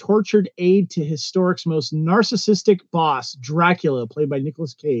Renfield, the tortured aide to historic's most narcissistic boss, Dracula, played by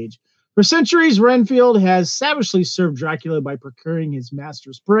Nicolas Cage. For centuries, Renfield has savagely served Dracula by procuring his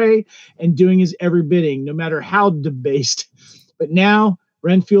master's prey and doing his every bidding, no matter how debased. But now,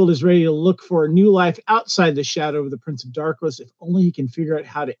 Renfield is ready to look for a new life outside the shadow of the Prince of Darkness, if only he can figure out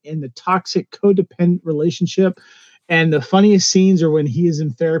how to end the toxic, codependent relationship. And the funniest scenes are when he is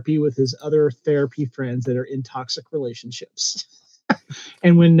in therapy with his other therapy friends that are in toxic relationships.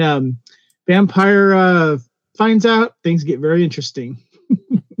 And when Vampire finds out, things get very interesting.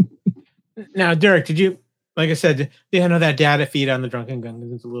 Now, Derek, did you, like I said, they know that data feed on the Drunken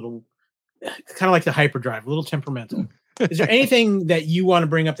Gun is a little, kind of like the hyperdrive, a little temperamental. Is there anything that you want to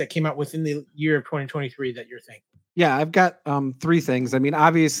bring up that came out within the year of 2023 that you're thinking? Yeah, I've got 3 things. I mean,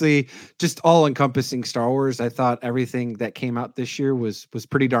 obviously, just all encompassing Star Wars. I thought everything that came out this year was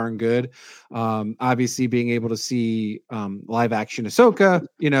pretty darn good. Obviously, being able to see live action Ahsoka,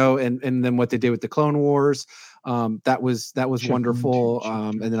 and then what they did with the Clone Wars, that was wonderful.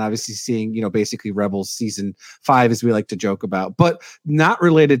 And then obviously seeing basically Rebels season 5, as we like to joke about, but not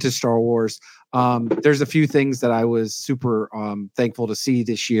related to Star Wars. There's a few things that I was super thankful to see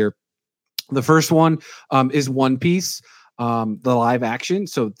this year. The first one is One Piece. the live action.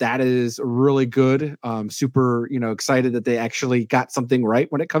 So that is really good. Super, excited that they actually got something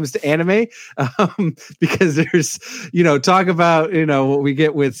right when it comes to anime, because there's, talk about, what we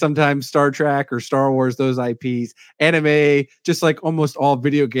get with sometimes Star Trek or Star Wars, those IPs. Anime, just like almost all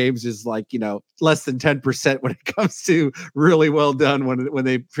video games, is like, less than 10% when it comes to really well done when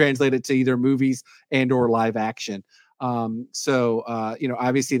they translate it to either movies and or live action.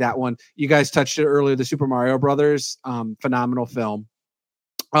 Obviously that one, you guys touched it earlier, the Super Mario Brothers, phenomenal film.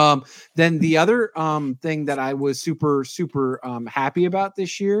 Then the other thing that I was super happy about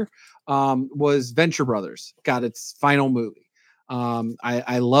this year was Venture Brothers got its final movie.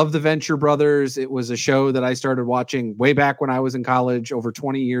 I love the Venture Brothers. It was a show that I started watching way back when I was in college over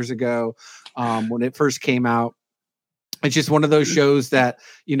 20 years ago, when it first came out. It's just one of those shows that,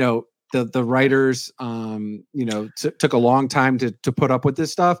 the writers, took a long time to put up with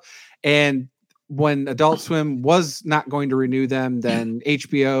this stuff. And when Adult Swim was not going to renew them, then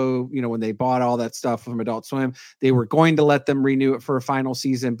HBO, when they bought all that stuff from Adult Swim, they were going to let them renew it for a final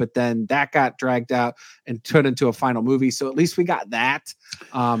season, but then that got dragged out and turned into a final movie. So at least we got that.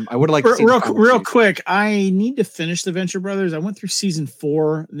 I would like to see real quick. I need to finish the Venture Brothers. I went through season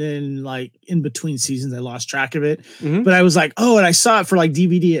 4, then like in between seasons, I lost track of it. Mm-hmm. But I was like, and I saw it for like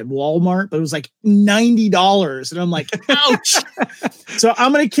DVD at Walmart, but it was like $90, and I'm like, ouch. So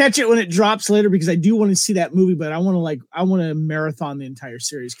I'm gonna catch it when it drops later, because I do want to see that movie, but I want to marathon the entire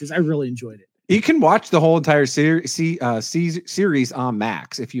series because I really enjoyed it. You can watch the whole entire series on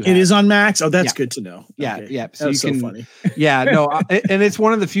Max if you have. It is on Max. Oh, that's good to know. Yeah, okay. yeah. So you can. So funny. Yeah, no, and it's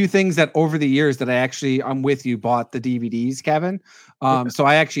one of the few things that over the years that I'm with you, bought the DVDs, Kevin. So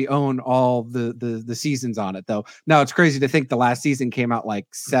I actually own all the seasons on it, though. Now it's crazy to think the last season came out like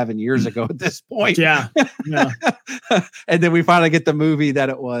 7 years ago at this point. Yeah. And then we finally get the movie that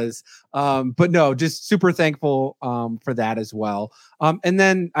it was. But no, just super thankful for that as well. And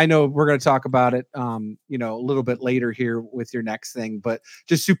then I know we're going to talk about it, a little bit later here with your next thing, but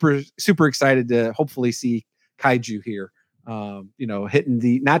just super excited to hopefully see Kaiju here, hitting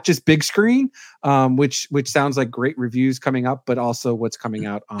the, not just big screen, which sounds like great reviews coming up, but also what's coming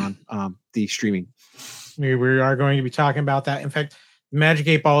out on the streaming. We are going to be talking about that. In fact, Magic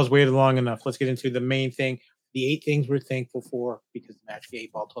 8 Ball has waited long enough. Let's get into the main thing, the 8 things we're thankful for, because Magic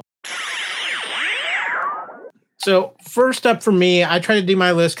 8 Ball told. So first up for me, I try to do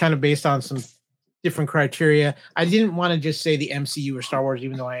my list kind of based on some different criteria. I didn't want to just say the MCU or Star Wars,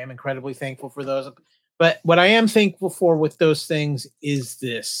 even though I am incredibly thankful for those. But what I am thankful for with those things is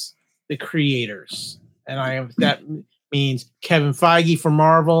the creators. And that means Kevin Feige for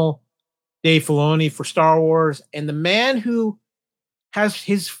Marvel, Dave Filoni for Star Wars, and the man who has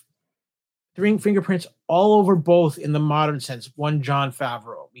his fingerprints all over both in the modern sense, one Jon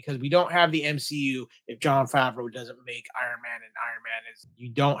Favreau, because we don't have the MCU if Jon Favreau doesn't make Iron Man, and Iron Man you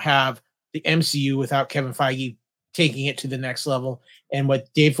don't have the MCU without Kevin Feige taking it to the next level. And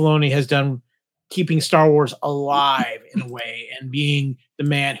what Dave Filoni has done, keeping Star Wars alive in a way, and being the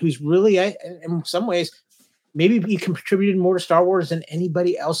man who's really, in some ways, maybe he contributed more to Star Wars than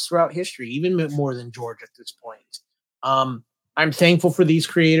anybody else throughout history, even more than George at this point. I'm thankful for these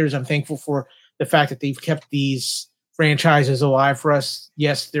creators. I'm thankful for the fact that they've kept these franchises alive for us.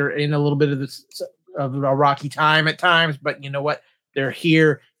 Yes, they're in a little bit of a rocky time at times, but you know what? They're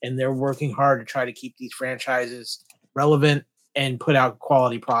here and they're working hard to try to keep these franchises relevant and put out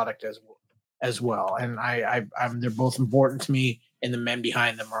quality product as well. And they're both important to me, and the men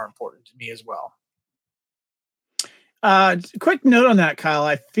behind them are important to me as well. Quick note on that, Kyle.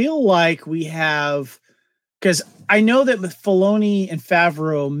 I feel like we have, because I know that with Filoni and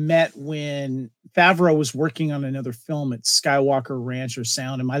Favreau met when Favreau was working on another film at Skywalker Ranch or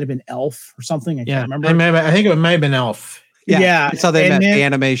Sound. It might have been Elf or something. I can't remember. I think it might have been Elf. Yeah. That's how they met, the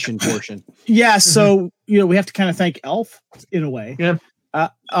animation portion. Yeah. So, we have to kind of thank Elf in a way. Yeah.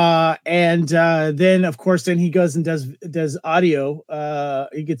 Then of course, then he goes and does audio.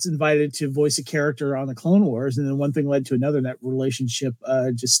 He gets invited to voice a character on the Clone Wars, and then one thing led to another, and that relationship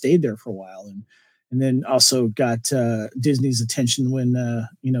just stayed there for a while. And then also got Disney's attention when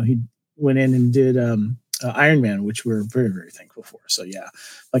he went in and did Iron Man, which we're very, very thankful for. So yeah,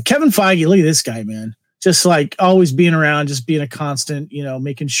 like Kevin Feige, look at this guy, man. Just like always being around, just being a constant,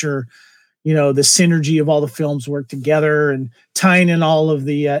 making sure, the synergy of all the films work together, and tying in all of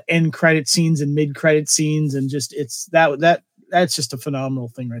the end credit scenes and mid credit scenes, and just that's just a phenomenal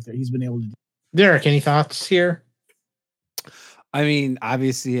thing right there. He's been able to do. Derek, any thoughts here? I mean,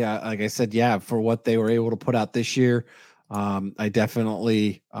 obviously, like I said, yeah, for what they were able to put out this year, I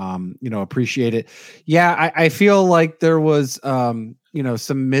definitely, appreciate it. Yeah, I feel like there was,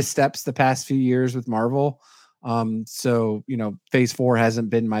 some missteps the past few years with Marvel. So, phase 4 hasn't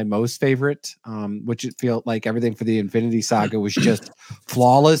been my most favorite, which it felt like everything for the Infinity Saga was just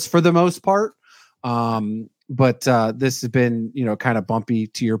flawless for the most part. But this has been, kind of bumpy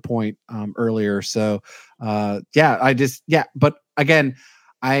to your point earlier. So, but again,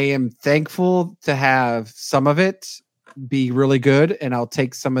 I am thankful to have some of it be really good, and I'll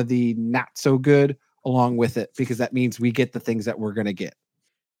take some of the not so good along with it, because that means we get the things that we're going to get.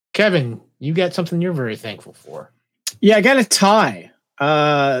 Kevin, you got something you're very thankful for. Yeah, I got a tie.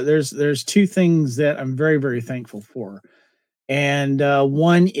 There's two things that I'm very, very thankful for. And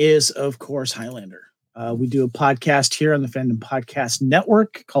one is, of course, Highlander. We do a podcast here on the Fandom Podcast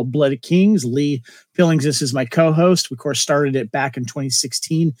Network called Blood of Kings. Lee Fillings is my co-host. We, of course, started it back in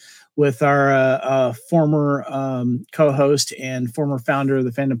 2016 with our former co-host and former founder of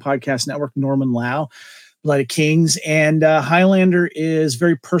the Fandom Podcast Network, Norman Lau. Blood of Kings, and Highlander is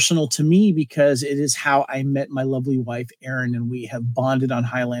very personal to me because it is how I met my lovely wife, Erin, and we have bonded on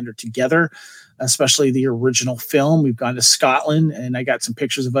Highlander together, especially the original film. We've gone to Scotland, and I got some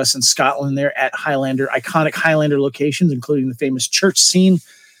pictures of us in Scotland there at iconic Highlander locations, including the famous church scene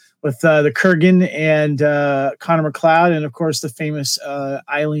with the Kurgan and Connor McLeod, and of course the famous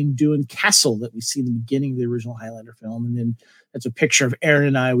Eileen Doohan Castle that we see in the beginning of the original Highlander film. And then that's a picture of Aaron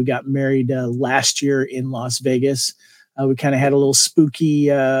and I. We got married last year in Las Vegas. We kind of had a little spooky,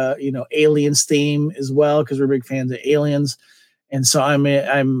 aliens theme as well, because we're big fans of aliens. And so I'm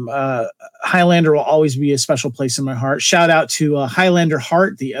Highlander will always be a special place in my heart. Shout out to Highlander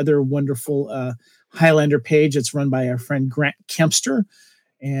Heart, the other wonderful Highlander page that's run by our friend Grant Kempster.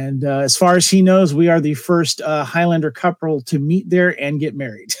 And as far as he knows, we are the first Highlander couple to meet there and get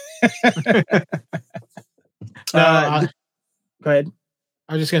married. Go ahead.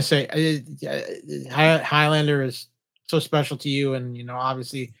 I was just going to say, Highlander is so special to you, and,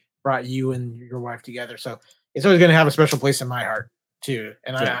 obviously brought you and your wife together. So it's always going to have a special place in my heart, too.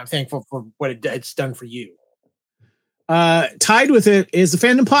 And I'm thankful for what it's done for you. Tied with it is the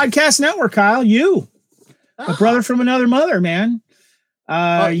Fandom Podcast Network, Kyle. You, a brother from another mother, man.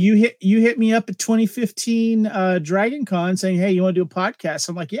 You hit me up at 2015 Dragon Con saying, hey, you want to do a podcast?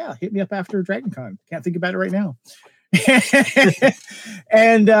 I'm like, yeah, hit me up after Dragon Con. Can't think about it right now.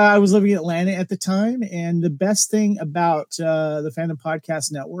 And I was living in Atlanta at the time. And the best thing about the Fandom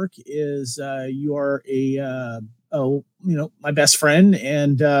Podcast Network is you are my best friend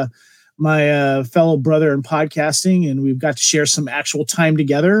and my fellow brother in podcasting. And we've got to share some actual time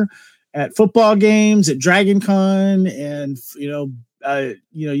together at football games, at Dragon Con, and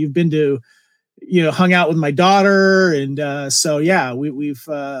you've been to, hung out with my daughter, and so yeah, we've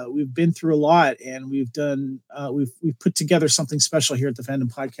been through a lot, and we've we've put together something special here at the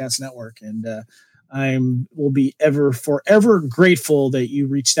Fandom Podcast Network, and will be forever grateful that you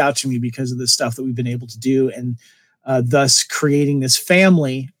reached out to me because of the stuff that we've been able to do, and thus creating this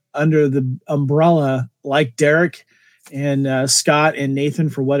family under the umbrella, like Derek and Scott and Nathan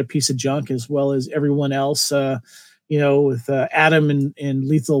for What a Piece of Junk, as well as everyone else. With Adam and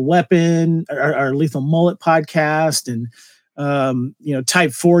Lethal Weapon, our Lethal Mullet podcast, and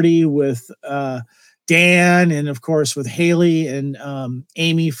Type 40 with Dan, and of course with Haley and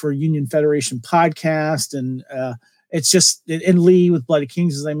Amy for Union Federation podcast, and it's just, and Lee with Blood of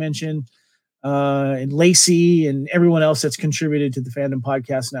Kings, as I mentioned, and Lacey and everyone else that's contributed to the Fandom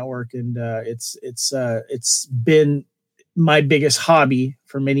Podcast Network, and it's been my biggest hobby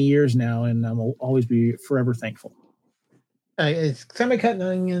for many years now, and I will always be forever thankful. It's semi-cutting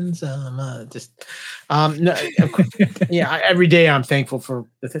onions. Every day I'm thankful for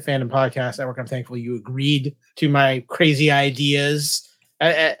the Fandom Podcast Network. I'm thankful you agreed to my crazy ideas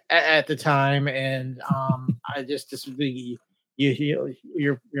at the time, and I just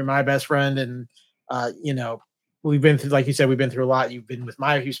you're my best friend, and we've been through, like you said, we've been through a lot. You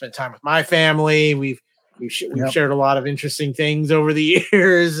spent time with my family. We've shared a lot of interesting things over the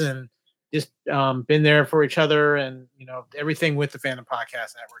years, and just been there for each other, and everything with the Fandom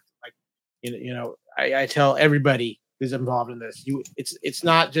Podcast Network. Like I tell everybody who's involved in this, it's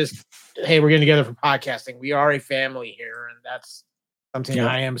not just, hey, we're getting together for podcasting. We are a family here, and that's something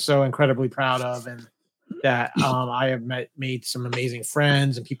I am so incredibly proud of, and that I have made some amazing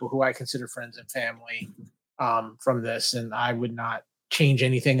friends and people who I consider friends and family from this, and I would not change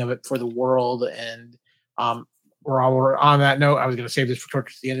anything of it for the world. And we're on that note. I was going to save this for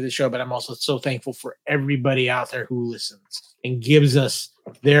towards the end of the show, but I'm also so thankful for everybody out there who listens and gives us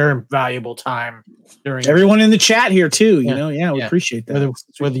their valuable time during everyone in the chat here too. We appreciate that.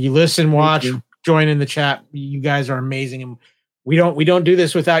 Whether you listen, watch, join in the chat, you guys are amazing, and we don't do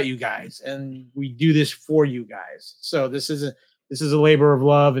this without you guys, and we do this for you guys. So this is a labor of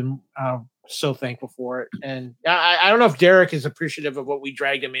love, and so thankful for it. And I don't know if Derek is appreciative of what we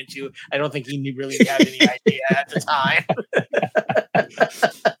dragged him into. I don't think he really had any idea at the time.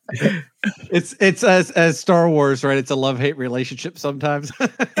 It's as Star Wars, right? It's a love-hate relationship sometimes.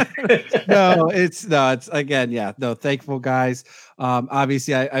 It's again, yeah, no, thankful guys.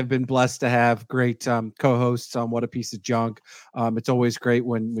 Obviously I've been blessed to have great co-hosts on What a Piece of Junk. It's always great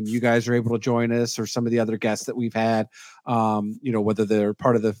when you guys are able to join us, or some of the other guests that we've had, whether they're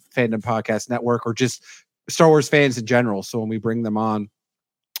part of the Fandom Podcast Network or just Star Wars fans in general. So when we bring them on,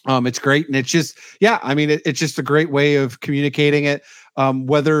 it's great. And it's just, it's just a great way of communicating it.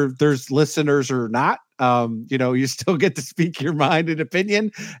 Whether there's listeners or not, you still get to speak your mind and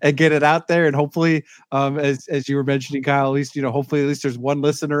opinion and get it out there. And hopefully, as you were mentioning, Kyle, at least, hopefully at least there's one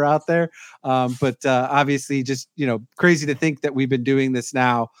listener out there. But obviously just, crazy to think that we've been doing this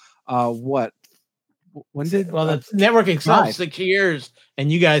now. The network itself 6 years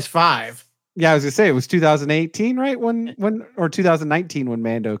and you guys 5. Yeah, I was gonna say it was 2018, right? When or 2019 when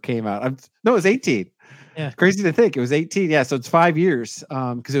Mando came out. No, it was 18. Yeah, crazy to think it was 18. Yeah, so it's 5 years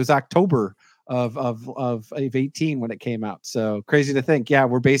because it was October of 18 when it came out. So crazy to think. Yeah,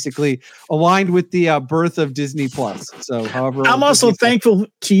 we're basically aligned with the birth of Disney Plus. So, however, I'm also thankful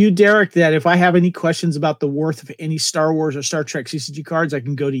to you, Derek, that if I have any questions about the worth of any Star Wars or Star Trek CCG cards, I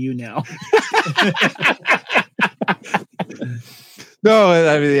can go to you now. No,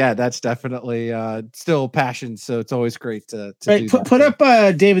 I mean, yeah, that's definitely still passion. So it's always great to right, put up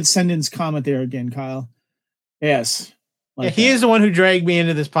David Sendin's comment there again, Kyle. Yes. He is the one who dragged me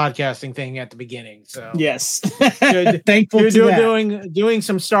into this podcasting thing at the beginning. So yes, thankful you're doing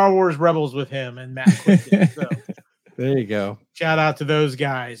some Star Wars Rebels with him and Matt Clifton, so there you go. Shout out to those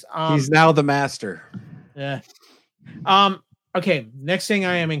guys. He's now the master. Yeah. Okay. Next thing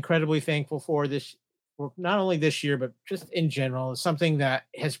I am incredibly thankful for not only this year, but just in general, is something that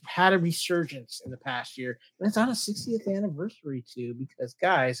has had a resurgence in the past year. And it's on a 60th anniversary too, because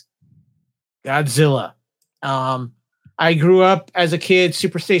guys, Godzilla. I grew up as a kid,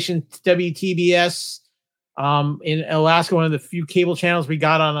 Superstation WTBS in Alaska, one of the few cable channels we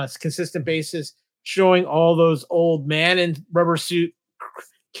got on a consistent basis, showing all those old man in rubber suit,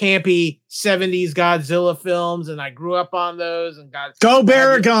 campy 70s Godzilla films, and I grew up on those. And Go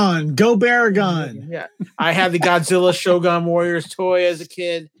Baragon. Yeah, I had the Godzilla Shogun Warriors toy as a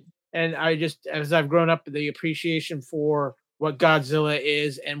kid, and as I've grown up, the appreciation for what Godzilla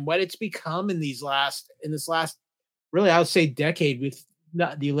is and what it's become in this last really, I would say decade, with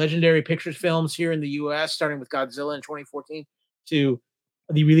the Legendary Pictures films here in the U.S., starting with Godzilla in 2014 to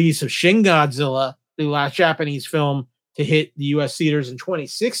the release of Shin Godzilla, the last Japanese film to hit the U.S. theaters in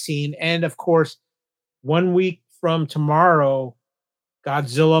 2016. And of course, 1 week from tomorrow,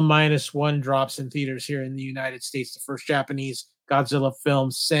 Godzilla -1 drops in theaters here in the United States, the first Japanese Godzilla film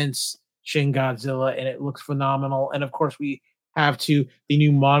since Shin Godzilla, and it looks phenomenal. And of course, we have the new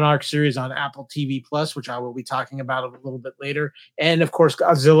Monarch series on Apple TV Plus, which I will be talking about a little bit later. And of course,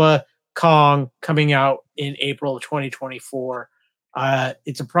 Godzilla Kong coming out in April of 2024.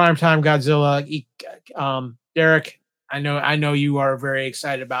 It's a primetime Godzilla. Derek, I know you are very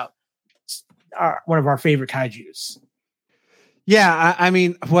excited about one of our favorite kaijus. Yeah, I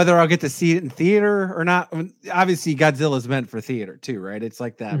mean, whether I'll get to see it in theater or not, obviously Godzilla is meant for theater too, right? It's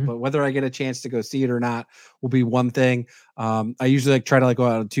like that. Mm-hmm. But whether I get a chance to go see it or not will be one thing. I usually try to go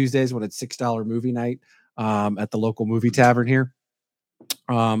out on Tuesdays when it's $6 movie night at the local movie tavern here.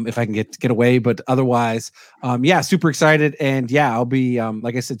 If I can get away, but otherwise, super excited. And yeah, I'll be,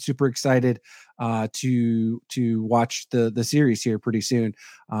 like I said, super excited to watch the series here pretty soon.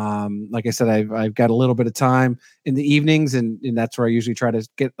 Like I said, I've got a little bit of time in the evenings, and that's where I usually try to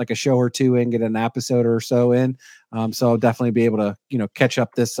get like a show or two in, get an episode or so in. So I'll definitely be able to, catch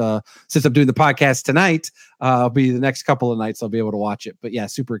up this, since I'm doing the podcast tonight, I'll be the next couple of nights I'll be able to watch it, but yeah,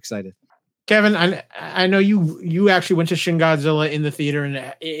 super excited. Kevin, I know you actually went to Shin Godzilla in the theater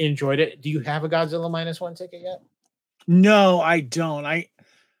and enjoyed it. Do you have a Godzilla -1 ticket yet? No, I don't.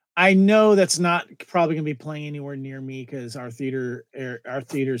 I know that's not probably going to be playing anywhere near me because our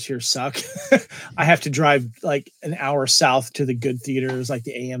theaters here suck. I have to drive like an hour south to the good theaters like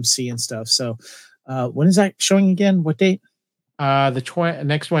the AMC and stuff. So when is that showing again? What date?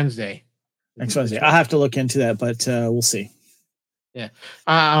 Next Wednesday. Next Wednesday. I'll have to look into that, but we'll see. Yeah.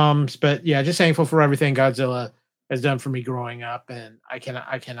 But yeah, just thankful for everything Godzilla has done for me growing up, and I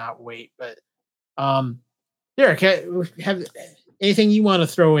cannot wait. But Derek, have anything you want to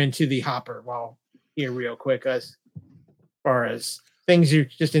throw into the hopper while here real quick as far as things you're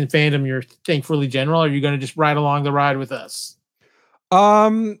just in fandom you're thankfully general, or are you going to just ride along the ride with us?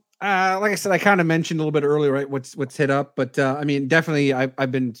 Like I said, I kind of mentioned a little bit earlier, right? What's hit up, but I mean, definitely,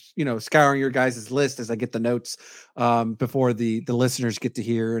 I've been scouring your guys' list as I get the notes before the listeners get to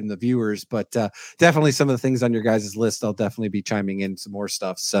hear and the viewers. But definitely, some of the things on your guys' list, I'll definitely be chiming in some more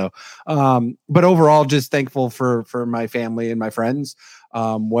stuff. So, but overall, just thankful for my family and my friends,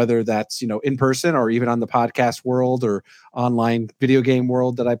 whether that's in person or even on the podcast world or online video game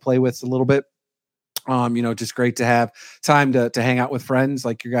world that I play with a little bit. Just great to have time to hang out with friends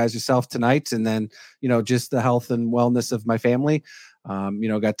like your guys yourself tonight. And then, just the health and wellness of my family.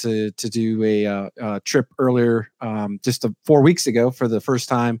 Got to do a trip earlier, just 4 weeks ago for the first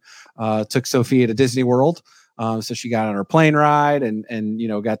time, took Sophia to Disney World. So she got on her plane ride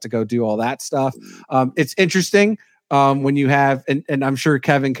and got to go do all that stuff. It's interesting when you have, and I'm sure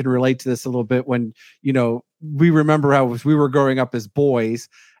Kevin can relate to this a little bit when, we remember how we were growing up as boys.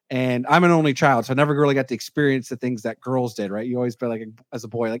 And I'm an only child, so I never really got to experience the things that girls did, right? You always be like, as a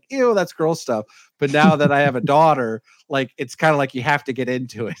boy, like, ew, that's girl stuff. But now that I have a daughter, like, it's kind of like you have to get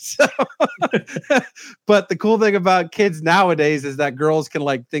into it. So but the cool thing about kids nowadays is that girls can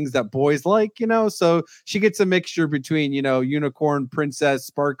like things that boys like, so she gets a mixture between, unicorn, princess,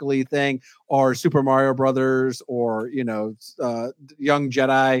 sparkly thing, or Super Mario Brothers, or, Young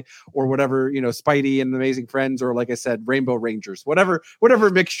Jedi, or whatever, Spidey and Amazing Friends, or like I said, Rainbow Rangers, whatever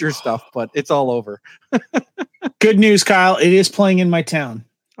mixture stuff, but it's all over. Good news, Kyle. It is playing in my town.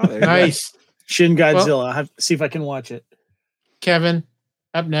 Oh, there you Nice. Shin Godzilla. I have to see if I can watch it. Kevin,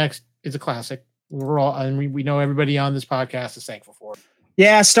 up next is a classic. We're all, and we know everybody on this podcast is thankful for it.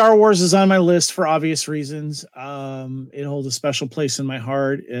 Yeah, Star Wars is on my list for obvious reasons. It holds a special place in my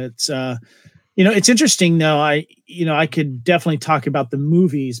heart. It's it's interesting though. I could definitely talk about the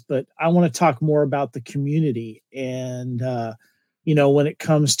movies, but I want to talk more about the community. And when it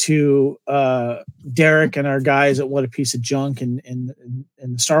comes to Derek and our guys at What a Piece of Junk and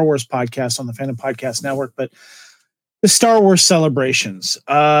the Star Wars podcast on the Fandom Podcast Network, but the Star Wars celebrations,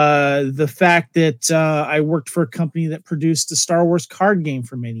 the fact that I worked for a company that produced the Star Wars card game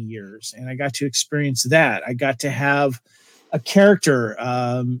for many years, and I got to experience that. I got to have a character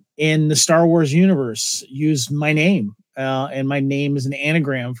in the Star Wars universe use my name, and my name is an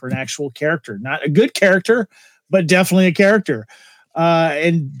anagram for an actual character, not a good character, but definitely a character.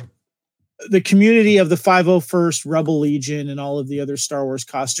 And the community of the 501st Rebel Legion and all of the other Star Wars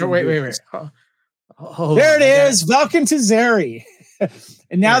costumes. Wait. There it is, Valken Tazeri.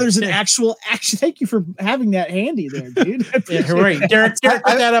 And now there's an actual action. Thank you for having that handy there, dude. Yeah, right. Derek, put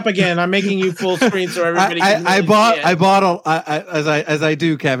that up again. I'm making you full screen so everybody can I bought as I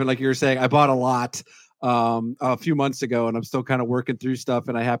do, Kevin, like you were saying, I bought a lot a few months ago, and I'm still kind of working through stuff,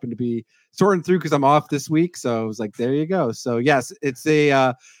 and I happen to be sorting through because I'm off this week. So I was like, there you go. So yes, it's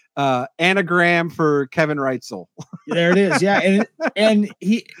a anagram for Kevin Reitzel. There it is. Yeah. And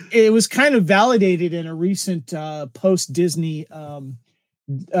it was kind of validated in a recent post Disney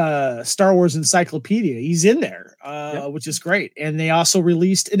Star Wars encyclopedia. He's in there, which is great. And they also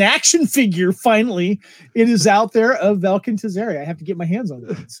released an action figure. Finally, it is out there of Valken Tazeri. I have to get my hands on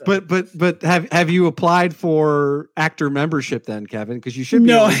it. So. But have you applied for actor membership then, Kevin? Because you should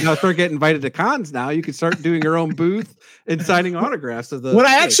be able to start getting invited to cons now. You could start doing your own booth and signing autographs of the. What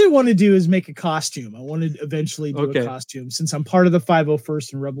I actually want to do is make a costume. I want to eventually do a costume since I'm part of the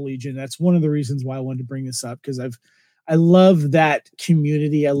 501st and Rebel Legion. That's one of the reasons why I wanted to bring this up, because I love that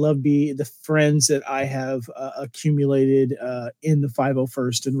community. I love the friends that I have accumulated in the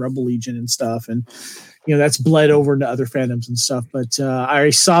 501st and Rebel Legion and stuff. And, that's bled over into other fandoms and stuff. But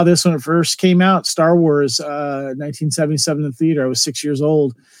I saw this when it first came out, Star Wars, 1977 in the theater. I was 6 years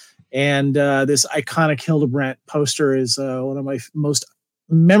old. And this iconic Hildebrandt poster is one of my most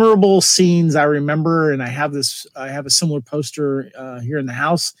memorable scenes I remember. And I have a similar poster here in the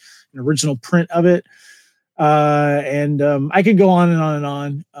house, an original print of it. And I could go on and on and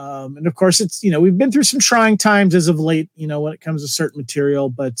on. And of course it's, we've been through some trying times as of late, when it comes to certain material,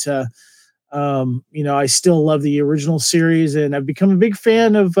 but, I still love the original series, and I've become a big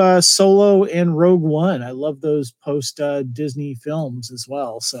fan of Solo and Rogue One. I love those post Disney films as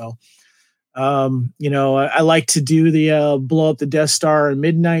well. So, I like to do the blow up the Death Star and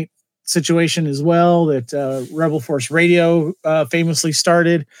midnight situation as well that Rebel Force Radio famously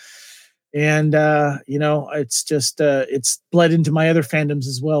started. And, it's just, it's bled into my other fandoms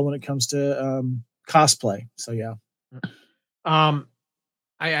as well when it comes to cosplay. So, yeah.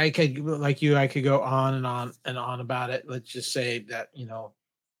 I could, like you, I could go on and on and on about it. Let's just say that,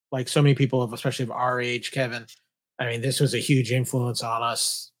 like so many people, especially of our age, Kevin, I mean, this was a huge influence on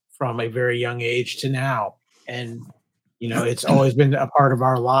us from a very young age to now. And, it's always been a part of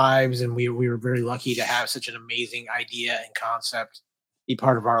our lives. And we were very lucky to have such an amazing idea and concept be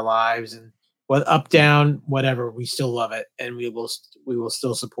part of our lives, and what up, down, whatever, we still love it, and we will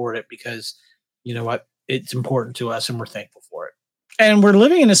still support it because you know what, it's important to us, and we're thankful for it. And we're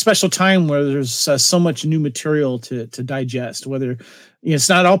living in a special time where there's so much new material to digest. Whether it's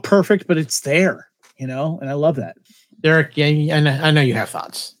not all perfect, but it's there, and I love that. Derek, yeah, I know you have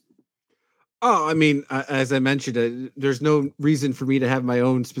thoughts. Oh, I mean, as I mentioned, there's no reason for me to have my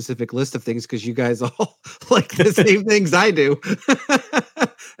own specific list of things because you guys all like the same things I do,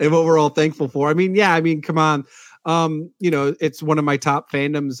 and what we're all thankful for. I mean, yeah, come on, it's one of my top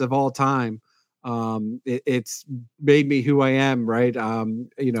fandoms of all time. It's made me who I am, right?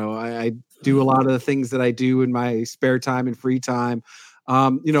 I do a lot of the things that I do in my spare time and free time.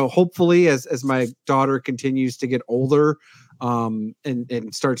 Hopefully, as my daughter continues to get older. And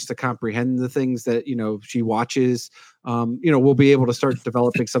starts to comprehend the things that she watches, we'll be able to start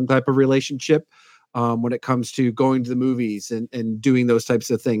developing some type of relationship when it comes to going to the movies and doing those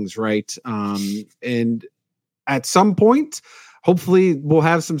types of things, right? And at some point, hopefully we'll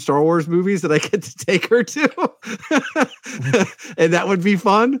have some Star Wars movies that I get to take her to, and that would be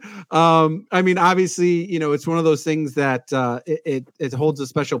fun. Obviously, it's one of those things that it holds a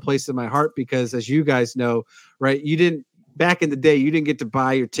special place in my heart because, as you guys know, right, back in the day, you didn't get to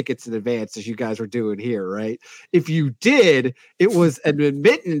buy your tickets in advance as you guys were doing here, right? If you did, it was an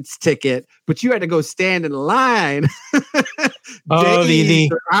admittance ticket, but you had to go stand in line days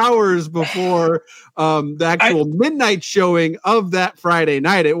or hours before the actual midnight showing of that Friday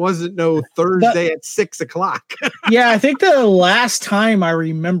night. It wasn't no Thursday at 6:00. Yeah, I think the last time I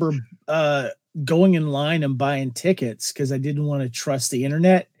remember going in line and buying tickets because I didn't want to trust the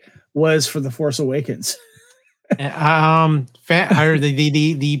internet was for The Force Awakens. The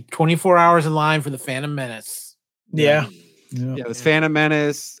 24 hours in line for the Phantom Menace. Yeah, it was Phantom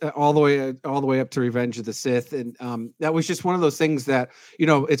Menace all the way up to Revenge of the Sith, and that was just one of those things that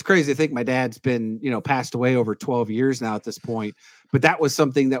it's crazy. I think my dad's been passed away over 12 years now at this point, but that was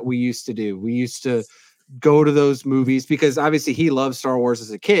something that we used to do. We used to go to those movies because obviously he loved Star Wars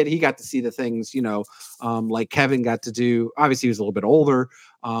as a kid. He got to see the things like Kevin got to do. Obviously he was a little bit older.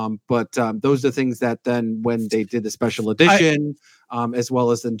 But those are the things that then when they did the special edition, as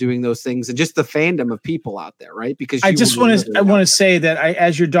well as them doing those things and just the fandom of people out there, right? Because I want to say that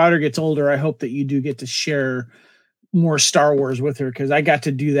as your daughter gets older, I hope that you do get to share more Star Wars with her, because I got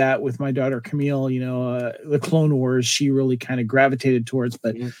to do that with my daughter Camille. The Clone Wars she really kind of gravitated towards,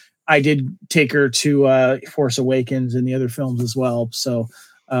 but I did take her to Force Awakens and the other films as well. So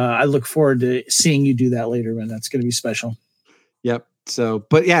I look forward to seeing you do that later, man. That's going to be special. Yep. So,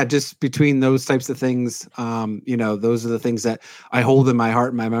 but yeah, just between those types of things, those are the things that I hold in my heart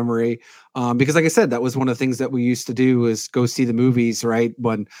and my memory. Because like I said, that was one of the things that we used to do was go see the movies, right?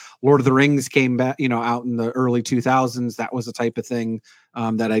 When Lord of the Rings came back, out in the early 2000s, that was the type of thing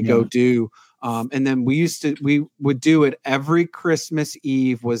that I go do. And then we would do it every Christmas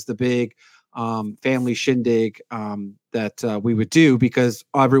Eve was the big family shindig that we would do because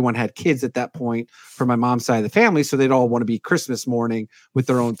everyone had kids at that point from my mom's side of the family. So they'd all want to be Christmas morning with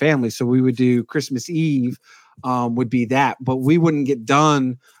their own family. So we would do Christmas Eve would be that, but we wouldn't get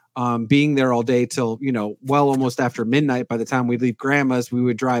done being there all day till, almost after midnight. By the time we leave grandma's, we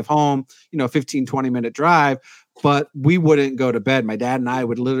would drive home, 15, 20-minute drive, but we wouldn't go to bed. My dad and I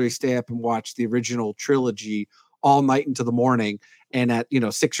would literally stay up and watch the original trilogy all night into the morning. And at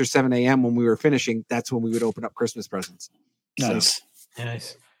 6 or 7 a.m. when we were finishing, that's when we would open up Christmas presents. Nice. So.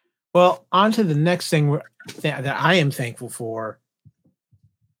 Nice. Well, on to the next thing that I am thankful for.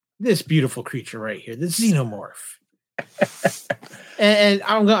 This beautiful creature right here, the xenomorph. and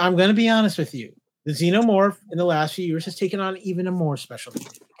I'm going to be honest with you. The xenomorph in the last few years has taken on even a more special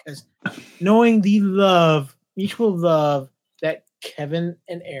meaning because knowing the mutual love that Kevin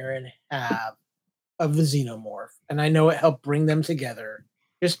and Aaron have of the xenomorph, and I know it helped bring them together,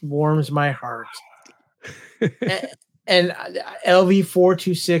 just warms my heart. and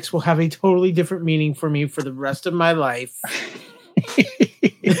LV426 will have a totally different meaning for me for the rest of my life.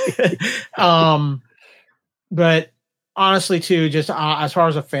 But honestly, too, just as far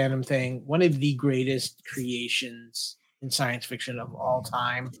as a fandom thing, one of the greatest creations in science fiction of all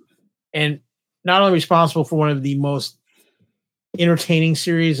time, and not only responsible for one of the most entertaining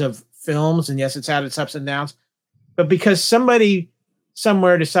series of films, and yes, it's had its ups and downs, but because somebody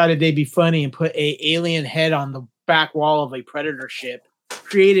somewhere decided they'd be funny and put a alien head on the back wall of a Predator ship,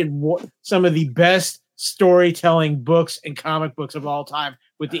 created some of the best storytelling books and comic books of all time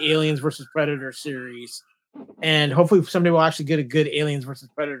with the Aliens versus Predator series. And hopefully someday we'll actually get a good Aliens versus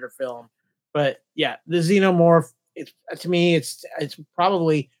Predator film. But yeah, the xenomorph, to me, it's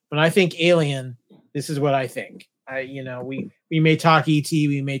probably, when I think alien, this is what I think. We may talk ET,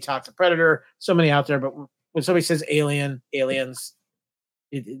 we may talk the Predator, so many out there, but when somebody says aliens,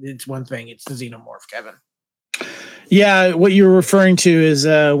 it's one thing. It's the xenomorph, Kevin. Yeah, what you're referring to is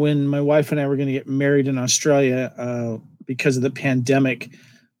when my wife and I were going to get married in Australia because of the pandemic,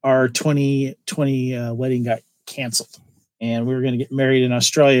 our 2020 wedding got canceled, and we were going to get married in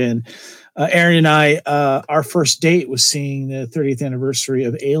Australia. And Aaron and I, our first date was seeing the 30th anniversary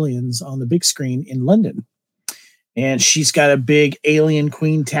of Aliens on the big screen in London. And she's got a big Alien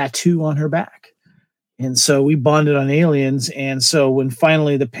Queen tattoo on her back. And so we bonded on Aliens. And so when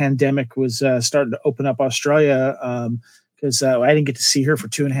finally the pandemic was starting to open up Australia, because I didn't get to see her for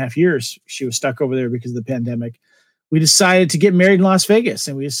 2.5 years. She was stuck over there because of the pandemic. We decided to get married in Las Vegas,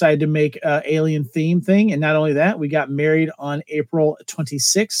 and we decided to make an alien theme thing. And not only that, we got married on April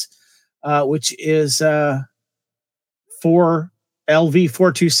 26th, which is for LV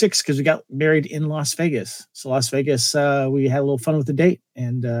 426, because we got married in Las Vegas. So Las Vegas, we had a little fun with the date.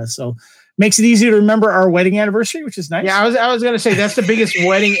 And so makes it easy to remember our wedding anniversary, which is nice. Yeah, I was going to say that's the biggest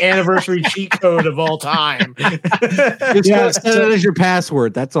wedding anniversary cheat code of all time. Set it as your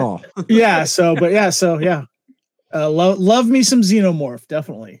password. That's all. Yeah. So yeah. Love me some Xenomorph.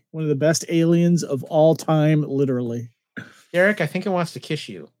 Definitely one of the best aliens of all time. Literally. Derek, I think it wants to kiss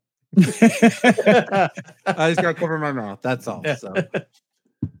you. I just got to cover my mouth. That's all. So. I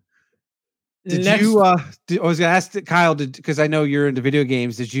was going to ask Kyle, because I know you're into video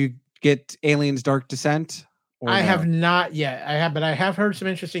games. Did you get Aliens Dark Descent? I have not yet. But I have heard some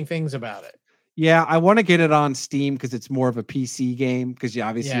interesting things about it. Yeah, I want to get it on Steam because it's more of a PC game. Because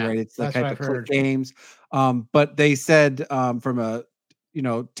right, it's the type of click games. But they said from a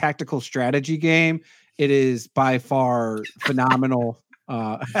tactical strategy game, it is by far phenomenal.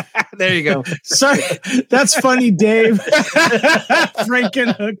 There you go. Sorry, that's funny, Dave.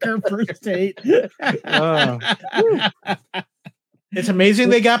 Frankenhooker first date. It's amazing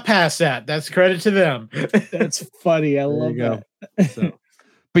they got past that. That's credit to them. That's funny. I love that. So.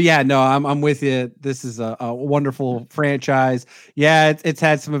 But yeah, no, I'm with you. This is a wonderful franchise. Yeah, it's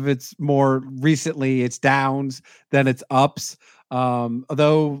had some of its more recently its downs than its ups.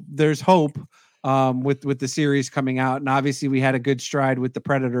 Although there's hope with the series coming out, and obviously we had a good stride with the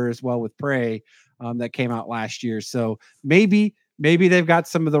Predator as well with Prey that came out last year. So maybe they've got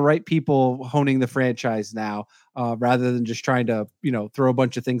some of the right people honing the franchise now, rather than just trying to throw a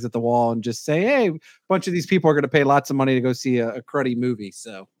bunch of things at the wall and just say, hey, a bunch of these people are going to pay lots of money to go see a cruddy movie.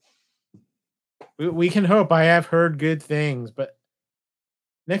 So we can hope. I have heard good things, but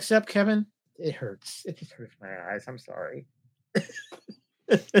next up, Kevin, it hurts. It just hurts my eyes. I'm sorry.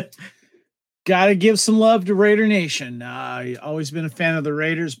 Got to give some love to Raider Nation. I always been a fan of the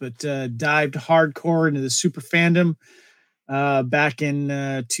Raiders, but dived hardcore into the super fandom back in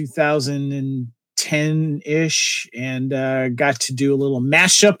 2010-ish, and got to do a little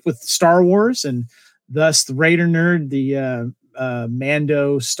mashup with Star Wars, and thus the Raider Nerd, the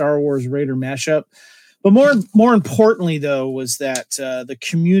Mando Star Wars Raider mashup. But more importantly, though, was that the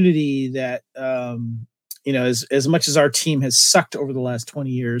community that as much as our team has sucked over the last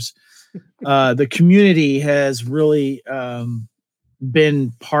 20 years, the community has really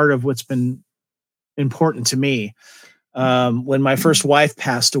been part of what's been important to me. When my first wife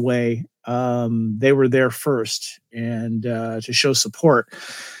passed away, they were there first and to show support.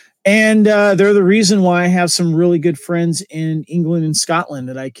 And they're the reason why I have some really good friends in England and Scotland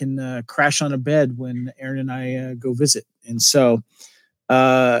that I can crash on a bed when Aaron and I go visit. And so,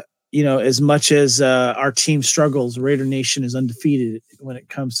 as much as our team struggles, Raider Nation is undefeated when it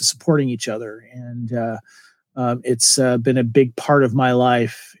comes to supporting each other. And it's been a big part of my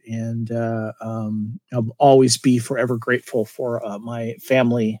life. And I'll always be forever grateful for my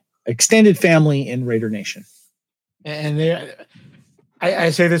family, extended family in Raider Nation. And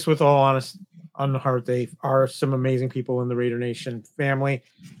I say this with all honesty on the heart. They are some amazing people in the Raider Nation family.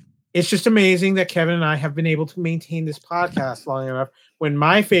 It's just amazing that Kevin and I have been able to maintain this podcast long enough when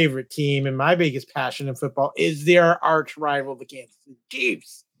my favorite team and my biggest passion in football is their arch rival, the Kansas City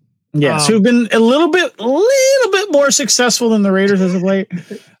Chiefs. Yes, who've been a little bit more successful than the Raiders as of late.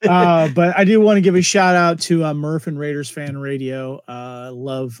 But I do want to give a shout out to Murph and Raiders Fan Radio.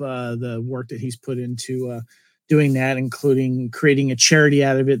 Love the work that he's put into doing that, including creating a charity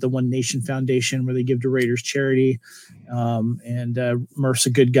out of it, the One Nation Foundation, where they give to Raiders charity. And Murph's a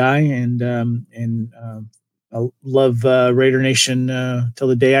good guy, and I love Raider Nation till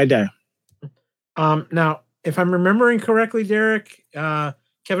the day I die. Now, if I'm remembering correctly, Derek,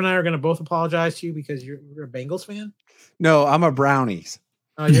 Kevin and I are going to both apologize to you because you're a Bengals fan. No, I'm a Brownies.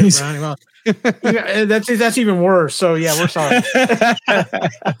 Oh, you're Brownie. Well, that's even worse. So yeah, we're sorry.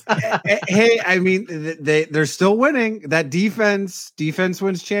 Hey, I mean, they're still winning. That defense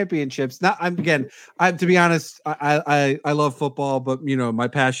wins championships. Not to be honest, I love football, but my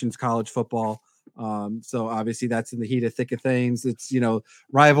passion's college football. So obviously that's in the heat of thick of things. It's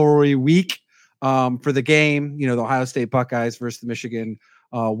rivalry week for the game. The Ohio State Buckeyes versus the Michigan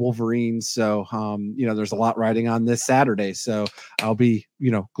Wolverines. So there's a lot riding on this Saturday. So I'll be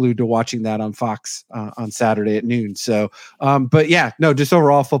glued to watching that on Fox on Saturday at noon. So but yeah, no, just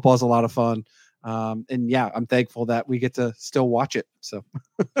overall football is a lot of fun. And yeah, I'm thankful that we get to still watch it. So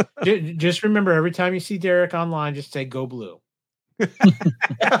just remember, every time you see Derek online, just say "Go Blue."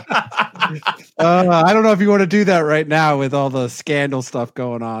 I don't know if you want to do that right now with all the scandal stuff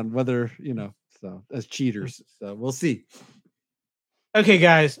going on, whether so as cheaters. So we'll see. Okay,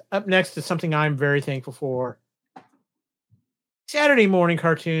 guys, up next is something I'm very thankful for. Saturday morning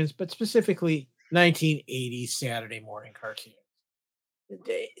cartoons, but specifically 1980s Saturday morning cartoons.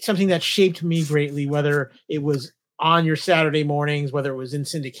 Something that shaped me greatly, whether it was on your Saturday mornings, whether it was in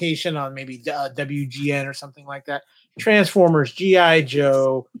syndication on maybe WGN or something like that. Transformers, G.I.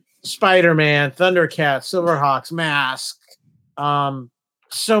 Joe, Spider-Man, Thundercats, Silverhawks, Mask,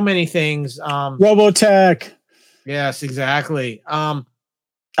 so many things. Robotech. Yes, exactly. I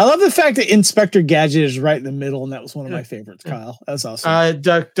love the fact that Inspector Gadget is right in the middle, and that was one of my favorites, Kyle. That's awesome.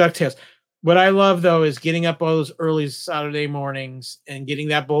 DuckTales. What I love, though, is getting up all those early Saturday mornings and getting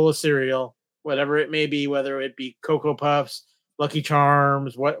that bowl of cereal, whatever it may be, whether it be Cocoa Puffs, Lucky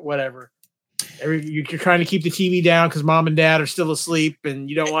Charms, whatever. You're trying to keep the TV down because mom and dad are still asleep, and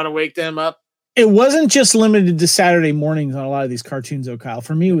you don't want to wake them up. It wasn't just limited to Saturday mornings on a lot of these cartoons, though, Kyle.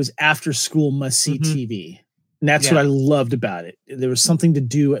 For me, it was after school must-see TV. And that's what I loved about it. There was something to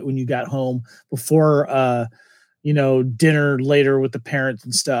do when you got home before, dinner later with the parents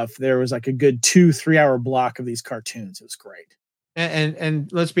and stuff. There was like a good 2-3 hour block of these cartoons. It was great. And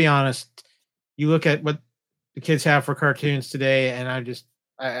let's be honest, you look at what the kids have for cartoons today, and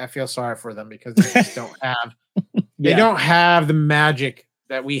I feel sorry for them because they just don't have they don't have the magic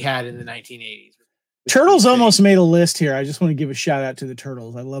that we had in the 1980s. Turtles almost made a list here. I just want to give a shout out to the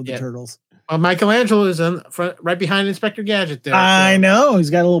Turtles. I love the Turtles. Well, Michelangelo is in front, right behind Inspector Gadget there. I know. He's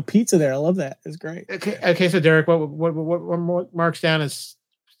got a little pizza there. I love that. It's great. Okay, so Derek, what marks down as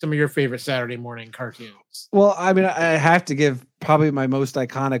some of your favorite Saturday morning cartoons? Well, I mean, I have to give probably my most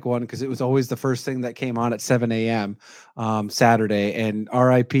iconic one because it was always the first thing that came on at 7 a.m. Saturday, and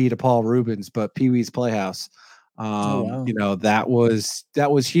RIP to Paul Rubens, but Pee-wee's Playhouse. That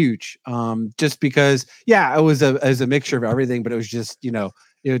was huge. Just because, it was a mixture of everything, but it was just,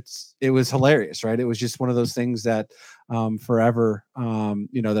 it was hilarious, right? It was just one of those things that forever,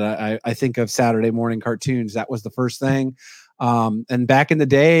 that I think of Saturday morning cartoons. That was the first thing. And back in the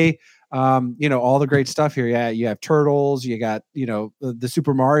day, all the great stuff here. Yeah, you have Turtles, you got, the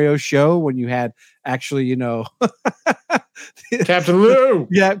Super Mario show when you had actually, Captain Lou.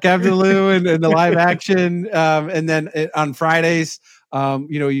 Yeah, Captain Lou and the live action. And then on Fridays,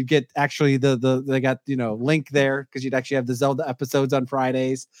 you get actually they got, Link there because you'd actually have the Zelda episodes on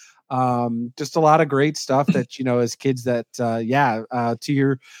Fridays. Just a lot of great stuff that, as kids that,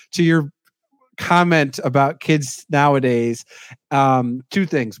 to your comment about kids nowadays, two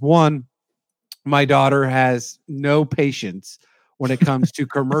things. One, my daughter has no patience when it comes to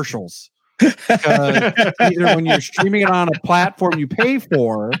commercials. Because either when you're streaming it on a platform you pay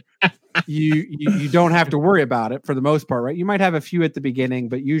for, you don't have to worry about it for the most part, right? You might have a few at the beginning,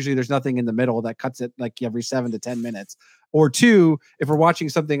 but usually there's nothing in the middle that cuts it like every 7 to 10 minutes. Or two, if we're watching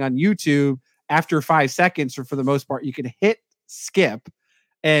something on YouTube, after 5 seconds, or for the most part, you can hit skip,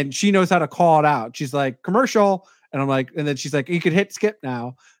 and she knows how to call it out. She's like, commercial. And I'm like, and then she's like, you could hit skip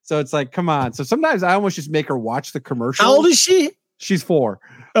now. So it's like, come on. So sometimes I almost just make her watch the commercial. How old is she? She's 4.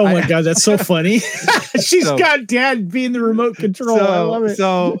 Oh my God, that's so funny. She's got dad being the remote control. I love it.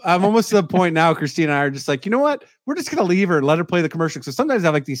 So I'm almost to the point now, Christina and I are just like, you know what? We're just going to leave her and let her play the commercial. So sometimes I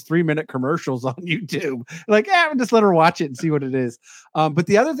have like these 3-minute commercials on YouTube. Like, we'll just let her watch it and see what it is. But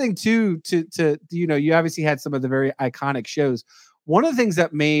the other thing too, you obviously had some of the very iconic shows. One of the things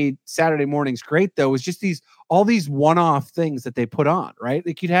that made Saturday mornings great, though, was just all these one-off things that they put on, right?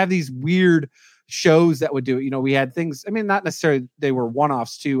 Like you'd have these weird shows that would do it. We had things, I mean, not necessarily they were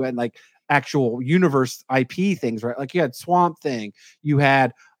one-offs too, and like actual universe IP things, right? Like you had Swamp Thing, you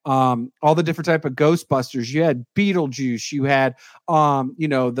had all the different type of Ghostbusters. You had Beetlejuice. You had, you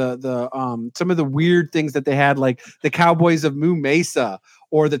know, some of the weird things that they had, like the Cowboys of Moo Mesa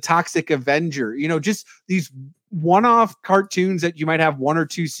or the Toxic Avenger, you know, just these one-off cartoons that you might have one or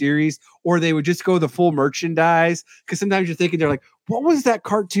two series, or they would just go the full merchandise. Because sometimes you're thinking, they're like, what was that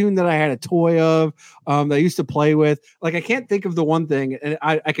cartoon that I had a toy of that I used to play with? Like, I can't think of the one thing, and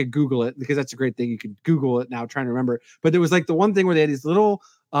I could Google it, because that's a great thing. You could Google it now, trying to remember it. But there was like the one thing where they had these little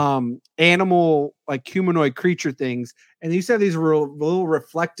animal, like humanoid creature things, and they used to have these little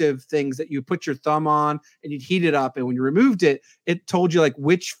reflective things that you put your thumb on and you'd heat it up, and when you removed it, it told you like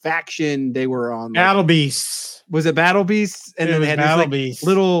which faction they were on. Battle Beasts. Was it Battle Beasts? And then they had Battle these Beasts.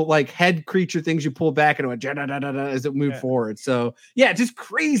 little like head creature things you pull back, and it went as it moved forward. So yeah, just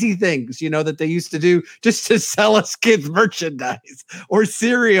crazy things, you know, that they used to do just to sell us kids merchandise or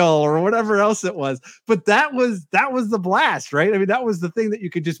cereal or whatever else it was. But that was the blast, right? I mean, that was the thing that you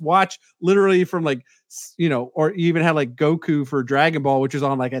could just watch literally from like, you know, or you even had like Goku for Dragon Ball, which was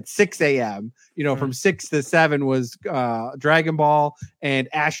on like at 6 a.m. You know, from 6 to 7 was Dragon Ball and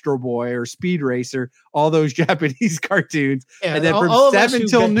Astro Boy or Speed Racer, all those Japanese cartoons. Yeah, and then from 7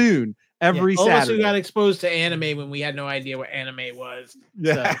 till noon every all Saturday. of us who got exposed to anime when we had no idea what anime was.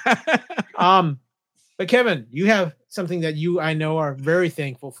 Yeah. So. But Kevin, you have something that I know are very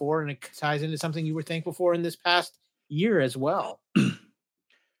thankful for, and it ties into something you were thankful for in this past year as well.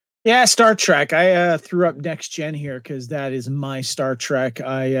 Yeah, Star Trek. I threw up Next Gen here because that is my Star Trek.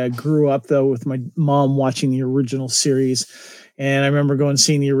 I grew up, though, with my mom watching the original series. And I remember going and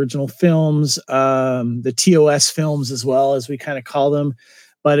seeing the original films, the TOS films as well, as we kind of call them.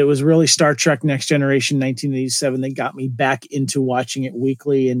 But it was really Star Trek Next Generation 1987 that got me back into watching it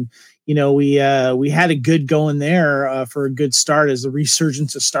weekly. And, you know, we had a good going there for a good start as the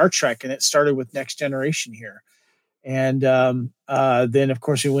resurgence of Star Trek. And it started with Next Generation here. And then, of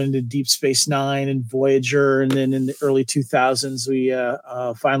course, we went into Deep Space Nine and Voyager. And then in the early 2000s, we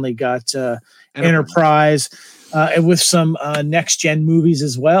finally got Enterprise and with some next-gen movies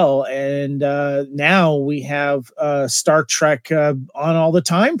as well. And now we have Star Trek on all the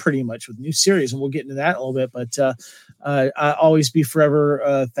time, pretty much, with new series. And we'll get into that a little bit. But I always be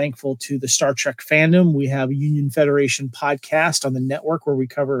forever thankful to the Star Trek fandom. We have a Union Federation podcast on the network where we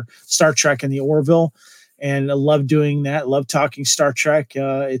cover Star Trek and the Orville. And I love doing that. Love talking Star Trek.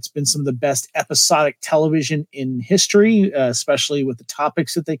 It's been some of the best episodic television in history, especially with the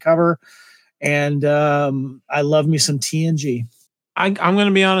topics that they cover. And I love me some TNG. I'm going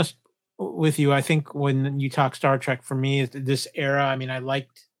to be honest with you. I think when you talk Star Trek, for me, this era, I mean, I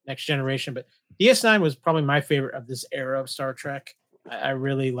liked Next Generation, but DS9 was probably my favorite of this era of Star Trek. I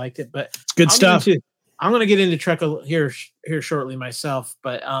really liked it. But it's good stuff. I'm going to get into Trek here shortly myself.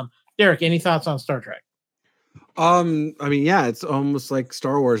 But Derek, any thoughts on Star Trek? I mean, yeah, it's almost like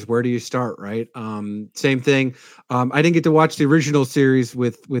Star Wars. Where do you start, right? Same thing. I didn't get to watch the original series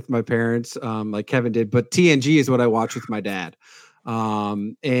with my parents, like Kevin did, but TNG is what I watched with my dad.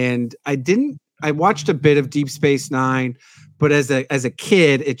 And I watched a bit of Deep Space Nine, but as a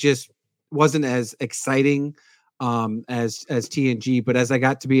kid, it just wasn't as exciting as TNG. But as I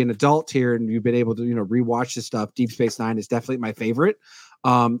got to be an adult here and you've been able to, you know, rewatch this stuff, Deep Space Nine is definitely my favorite.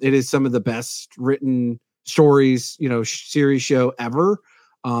 It is some of the best written stories, you know, series show ever,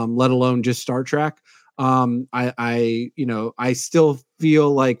 let alone just Star Trek. I still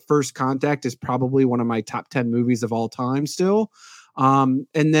feel like First Contact is probably one of my top 10 movies of all time still. And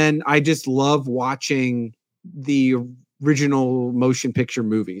then I just love watching the original motion picture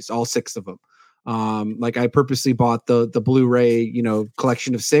movies, all 6 of them. Like I purposely bought the Blu-ray, you know,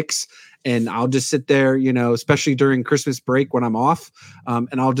 collection of 6, and I'll just sit there, you know, especially during Christmas break when I'm off,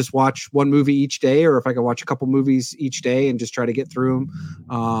 and I'll just watch one movie each day, or if I can watch a couple movies each day and just try to get through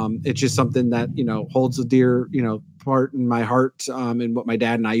them. It's just something that, you know, holds a dear, you know, part in my heart, and what my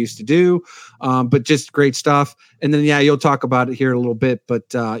dad and I used to do, but just great stuff. And then, yeah, you'll talk about it here a little bit, but,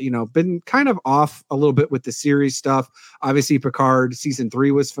 you know, been kind of off a little bit with the series stuff. Obviously Picard season 3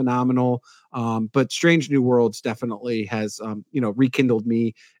 was phenomenal. But Strange New Worlds definitely has, you know, rekindled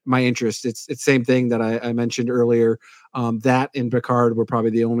my interest. It's same thing that I mentioned earlier. That and Picard were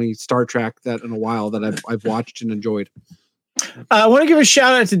probably the only Star Trek that in a while that I've watched and enjoyed. I want to give a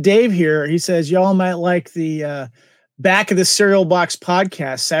shout out to Dave here. He says y'all might like the Back of the Cereal Box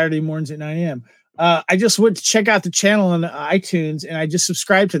podcast Saturday mornings at 9 a.m. I just went to check out the channel on iTunes and I just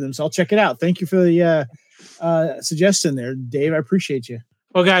subscribed to them, so I'll check it out. Thank you for the suggestion there, Dave. I appreciate you.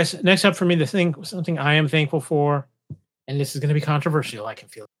 Well, guys, next up for me, something I am thankful for, and this is going to be controversial, I can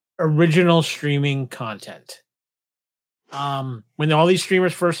feel. Original streaming content. When all these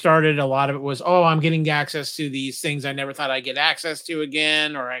streamers first started, a lot of it was, oh, I'm getting access to these things I never thought I'd get access to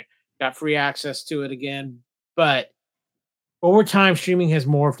again, or I got free access to it again. But over time, streaming has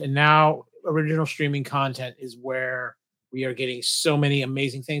morphed, and now original streaming content is where we are getting so many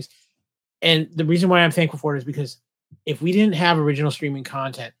amazing things. And the reason why I'm thankful for it is because if we didn't have original streaming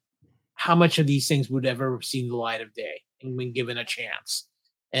content, how much of these things would ever have seen the light of day and been given a chance?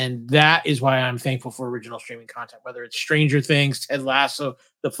 And that is why I'm thankful for original streaming content, whether it's Stranger Things, Ted Lasso,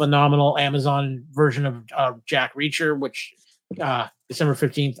 the phenomenal Amazon version of Jack Reacher, which December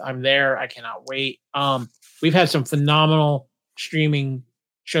 15th, I'm there. I cannot wait. We've had some phenomenal streaming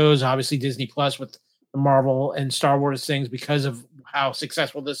shows, obviously Disney Plus with the Marvel and Star Wars things because of how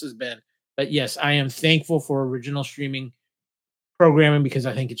successful this has been. But yes, I am thankful for original streaming programming because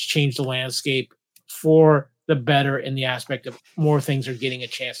I think it's changed the landscape for the better in the aspect of more things are getting a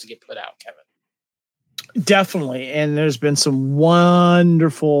chance to get put out, Kevin. Definitely. And there's been some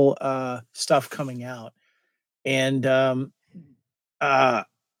wonderful stuff coming out. And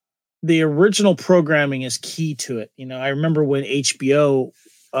the original programming is key to it. You know, I remember when HBO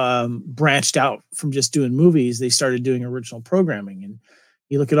branched out from just doing movies, they started doing original programming. And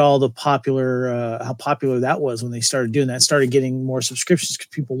you look at all the popular, how popular that was when they started doing that, started getting more subscriptions because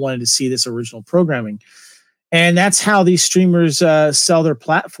people wanted to see this original programming. And that's how these streamers sell their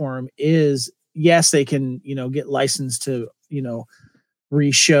platform is, yes, they can, you know, get licensed to, you know,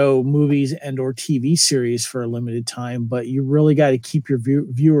 re-show movies and or TV series for a limited time, but you really got to keep your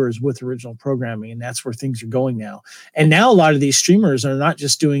viewers with original programming. And that's where things are going now. And now a lot of these streamers are not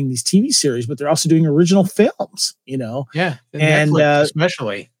just doing these TV series, but they're also doing original films, you know? Yeah. And Netflix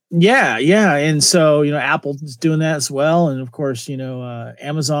especially. Yeah. And so, you know, Apple's doing that as well. And of course, you know,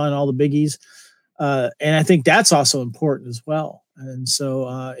 Amazon, all the biggies. And I think that's also important as well. And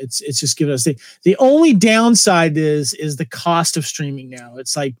so it's just giving us the only downside is the cost of streaming now.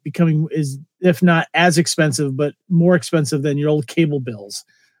 It's like becoming is if not as expensive, but more expensive than your old cable bills.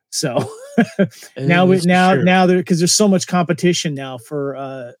 So now there because there's so much competition now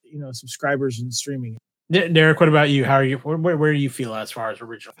for you know, subscribers and streaming. Derek, what about you? How are you? Where do you feel as far as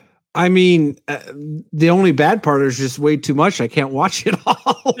original? I mean, the only bad part is just way too much. I can't watch it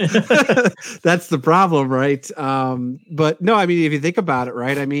all. That's the problem, right? But no, I mean, if you think about it,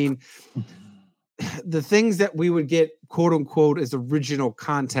 right? I mean, the things that we would get, quote unquote, as original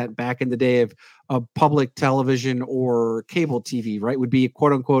content back in the day of public television or cable TV, right, would be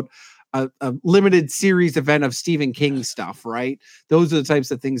quote unquote a limited series event of Stephen King stuff, right? Those are the types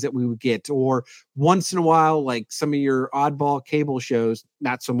of things that we would get. Or once in a while, like some of your oddball cable shows,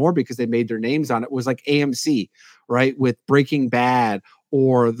 not so more because they made their names on it, was like AMC, right? With Breaking Bad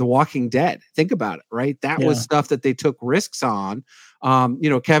or The Walking Dead. Think about it, right? That was stuff that they took risks on. You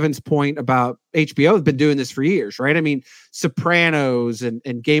know, Kevin's point about HBO has been doing this for years, right? I mean, Sopranos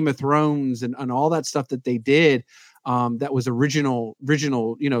and Game of Thrones and all that stuff that they did. That was original,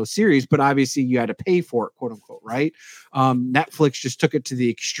 you know, series, but obviously you had to pay for it, quote unquote, right? Netflix just took it to the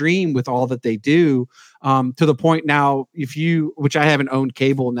extreme with all that they do, to the point now, which I haven't owned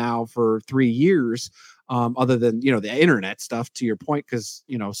cable now for 3 years, other than, you know, the internet stuff, to your point, because,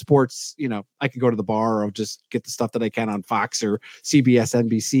 you know, sports, you know, I can go to the bar or just get the stuff that I can on Fox or CBS,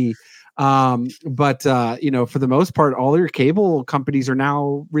 NBC. But you know, for the most part, all your cable companies are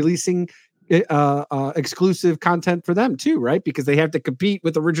now releasing exclusive content for them too, right? Because they have to compete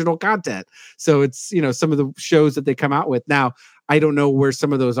with original content. So it's, you know, some of the shows that they come out with now, I don't know where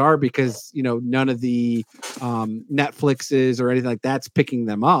some of those are because, you know, none of the Netflixes or anything like that's picking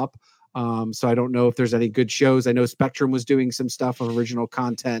them up. So I don't know if there's any good shows. I know Spectrum was doing some stuff of original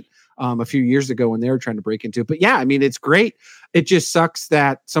content a few years ago when they were trying to break into it. But yeah, I mean, it's great. It just sucks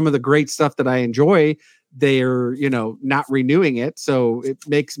that some of the great stuff that I enjoy, they're, you know, not renewing it. So it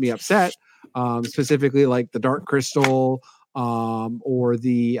makes me upset. Specifically like the Dark Crystal or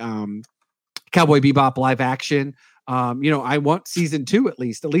the Cowboy Bebop live action. You know, I want season 2 at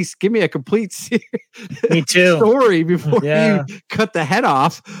least. At least give me a complete me too. story before you cut the head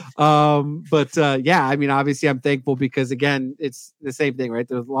off. But yeah, I mean, obviously I'm thankful because again, it's the same thing, right?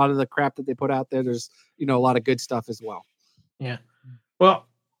 There's a lot of the crap that they put out there. There's, you know, a lot of good stuff as well. Yeah. Well,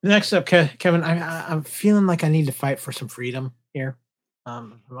 next up, Kevin, I'm feeling like I need to fight for some freedom here.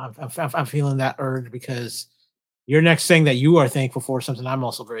 I'm feeling that urge because your next thing that you are thankful for, something I'm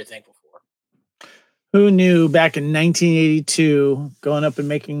also very thankful for. Who knew back in 1982, going up and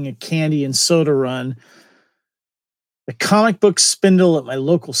making a candy and soda run, the comic book spindle at my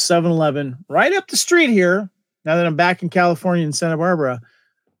local 7-Eleven, right up the street here, now that I'm back in California in Santa Barbara,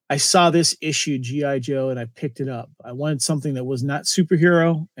 I saw this issue, G.I. Joe, and I picked it up. I wanted something that was not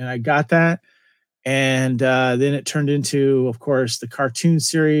superhero, and I got that. And then it turned into, of course, the cartoon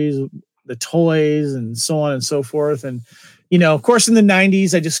series, the toys, and so on and so forth. And, of course, in the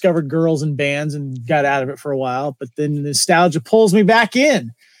 90s, I discovered girls and bands and got out of it for a while. But then nostalgia pulls me back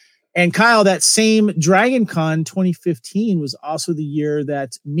in. And Kyle, that same Dragon Con 2015 was also the year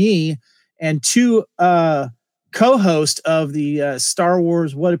that me and two co-host of the Star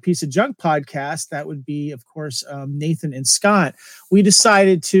Wars What a Piece of Junk podcast, that would be, of course, Nathan and Scott, we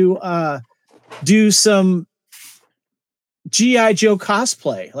decided to do some G.I. Joe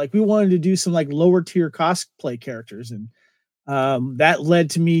cosplay. Like, we wanted to do some like lower tier cosplay characters. And that led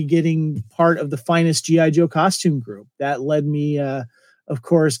to me getting part of the finest G.I. Joe costume group. That led me, of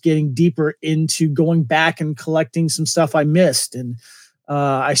course, getting deeper into going back and collecting some stuff I missed. And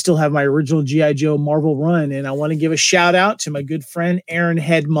I still have my original G.I. Joe Marvel run. And I want to give a shout out to my good friend, Aaron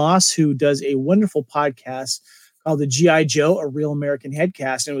Head Moss, who does a wonderful podcast called the G.I. Joe, A Real American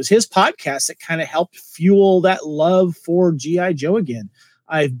Headcast. And it was his podcast that kind of helped fuel that love for G.I. Joe again.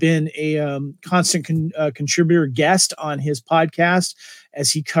 I've been a constant contributor guest on his podcast as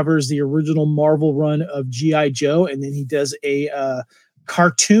he covers the original Marvel run of G.I. Joe. And then he does a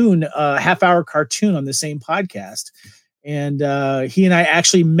cartoon, half-hour cartoon on the same podcast. And he and I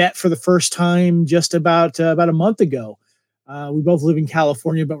actually met for the first time just about a month ago. We both live in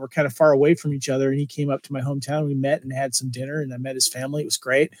California, but we're kind of far away from each other. And he came up to my hometown. We met and had some dinner, and I met his family. It was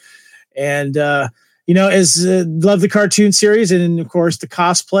great. And, love the cartoon series. And of course, the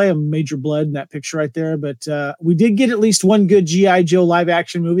cosplay. I'm Major Blood in that picture right there. But we did get at least one good G.I. Joe live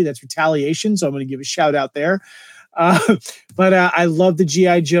action movie. That's Retaliation. So I'm going to give a shout out there. But I love the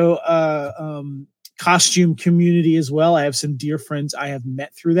G.I. Joe costume community as well. I have some dear friends I have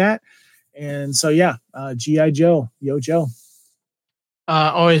met through that. And so, G.I. Joe, Yo Joe.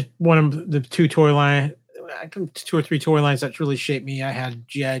 Always one of the two or three toy lines that really shaped me. I had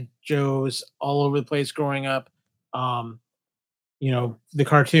G.I. Joes all over the place growing up. The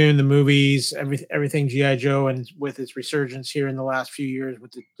cartoon, the movies, everything G.I. Joe, and with its resurgence here in the last few years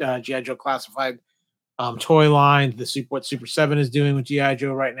with the G.I. Joe Classified toy line, what Super 7 is doing with G.I.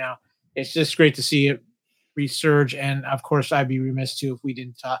 Joe right now. It's just great to see it resurge. And of course, I'd be remiss too if we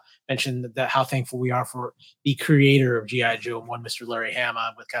didn't mention that how thankful we are for the creator of G.I. Joe, one Mr. Larry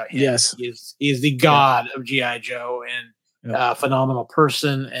Hama. Without him, yes, he is the god of G.I. Joe, and a phenomenal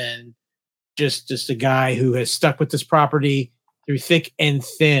person, and just a guy who has stuck with this property through thick and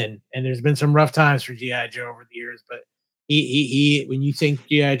thin. And there's been some rough times for G.I. Joe over the years, but he when you think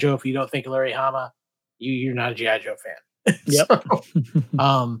G.I. Joe, if you don't think of Larry Hama, you're not a G.I. Joe fan. Yep.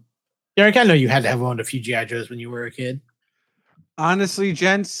 So, Derek, I know you had to have owned a few G.I. Joes when you were a kid. Honestly,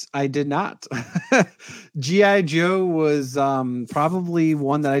 gents, I did not. G.I. Joe was probably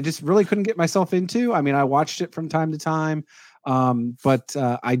one that I just really couldn't get myself into. I mean, I watched it from time to time, but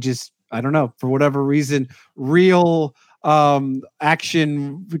I don't know, for whatever reason, real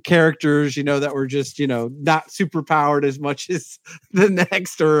action characters, that were just, not super powered as much as the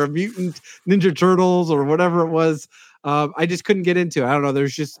next, or a mutant Ninja Turtles or whatever it was. I just couldn't get into it. I don't know.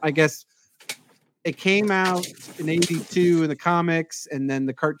 There's just, I guess it came out in 82 in the comics, and then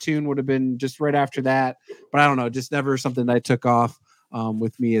the cartoon would have been just right after that. But I don't know, just never something that I took off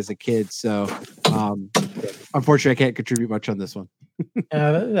with me as a kid. So unfortunately, I can't contribute much on this one.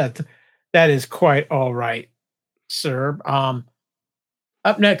 That is quite all right, sir.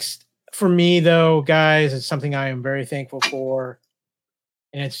 Up next for me, though, guys, it's something I am very thankful for.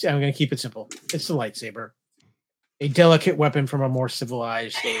 And I'm going to keep it simple. It's the lightsaber. A delicate weapon from a more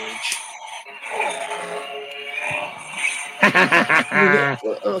civilized age.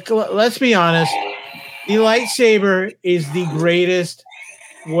 Let's be honest. The lightsaber is the greatest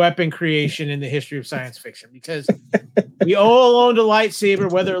weapon creation in the history of science fiction, because we all owned a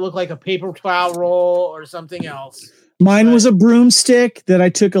lightsaber, whether it looked like a paper towel roll or something else. Mine was a broomstick that I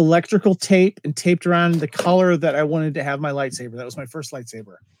took electrical tape and taped around the color that I wanted to have my lightsaber. That was my first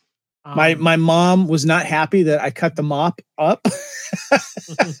lightsaber. My mom was not happy that I cut the mop up, but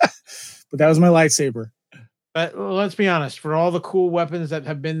that was my lightsaber. But let's be honest, for all the cool weapons that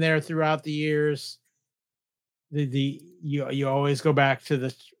have been there throughout the years, you always go back to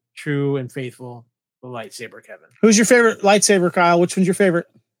the true and faithful the lightsaber, Kevin. Who's your favorite lightsaber, Kyle? Which one's your favorite?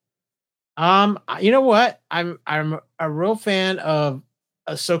 You know what? I'm a real fan of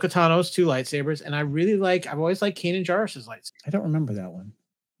Ahsoka Tano's two lightsabers, and I've always liked Kanan Jarrus's lightsaber. I don't remember that one.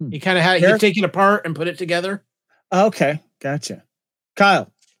 He kind of had you take it apart and put it together. Okay, gotcha.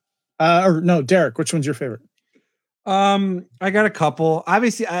 Kyle, Derek, which one's your favorite? I got a couple.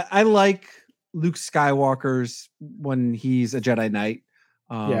 Obviously, I like Luke Skywalker's when he's a Jedi Knight.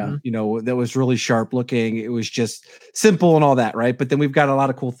 That was really sharp looking. It was just simple and all that, right? But then we've got a lot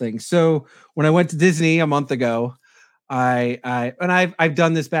of cool things. So when I went to Disney a month ago, I've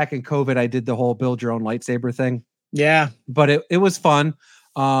done this back in COVID. I did the whole build your own lightsaber thing. Yeah, but it was fun.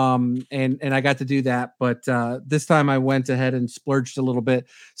 And I got to do that. But this time I went ahead and splurged a little bit.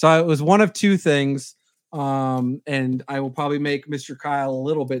 So it was one of two things. And I will probably make Mr. Kyle a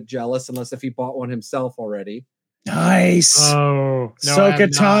little bit jealous, unless if he bought one himself already. Nice. Oh, no, Ahsoka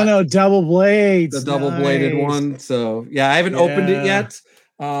Tano double blades. The double bladed one. So yeah, I haven't opened it yet.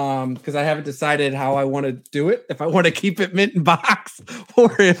 Because I haven't decided how I want to do it. If I want to keep it mint in box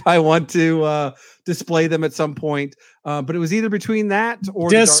or if I want to display them at some point. But it was either between that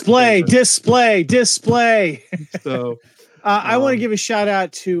or display. So I want to give a shout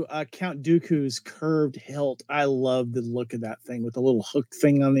out to Count Dooku's curved hilt. I love the look of that thing with the little hook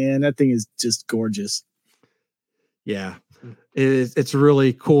thing on the end. That thing is just gorgeous. Yeah, it's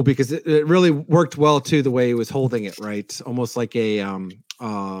really cool because it really worked well too, the way he was holding it, right? Almost like a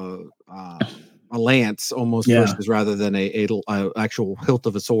lance almost versus rather than a actual hilt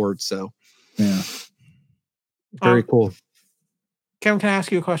of a sword. So yeah, very cool. Kevin, can I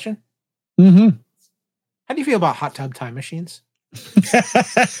ask you a question? Mm-hmm. How do you feel about hot tub time machines?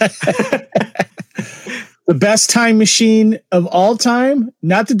 The best time machine of all time,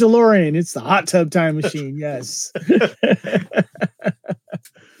 not the DeLorean, it's the hot tub time machine. Yes.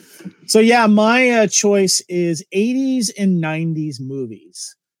 So yeah, my choice is 80s and 90s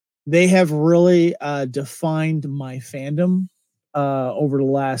movies. They have really defined my fandom over the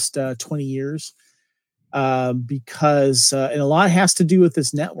last 20 years because and a lot has to do with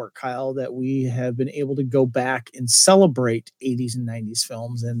this network, Kyle, that we have been able to go back and celebrate 80s and 90s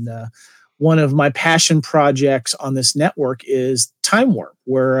films. And one of my passion projects on this network is Time Warp,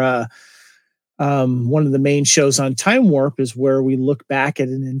 where one of the main shows on Time Warp is where we look back at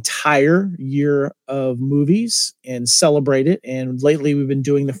an entire year of movies and celebrate it. And lately we've been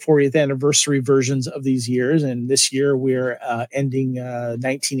doing the 40th anniversary versions of these years. And this year we're ending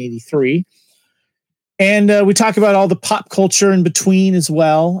 1983. And we talk about all the pop culture in between as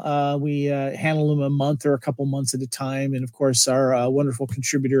well. We handle them a month or a couple months at a time. And of course, our wonderful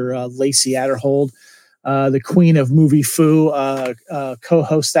contributor, Lacey Adderhold, the queen of movie foo,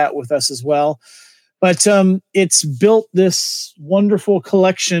 co-hosts that with us as well. But it's built this wonderful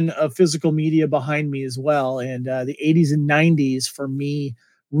collection of physical media behind me as well. And the 80s and 90s for me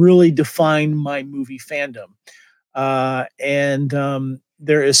really defined my movie fandom.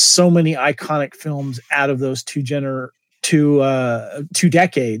 There is so many iconic films out of those two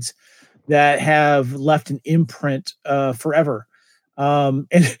decades that have left an imprint forever.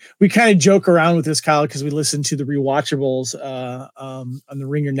 And we kind of joke around with this, Kyle, because we listen to the Rewatchables on the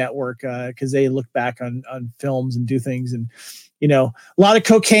Ringer Network because they look back on films and do things. And, you know, a lot of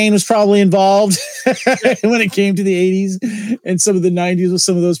cocaine was probably involved when it came to the 80s and some of the 90s with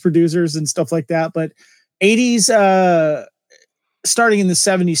some of those producers and stuff like that. But 80s, starting in the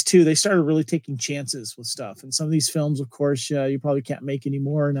 70s too, they started really taking chances with stuff. And some of these films, of course, you probably can't make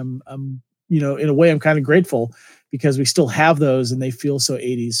anymore. And I'm, you know, in a way, I'm kind of grateful because we still have those and they feel so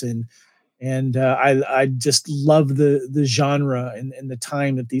 80s. And I just love the genre and the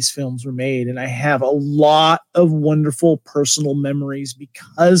time that these films were made. And I have a lot of wonderful personal memories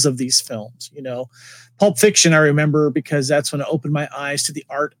because of these films. You know, Pulp Fiction, I remember because that's when it opened my eyes to the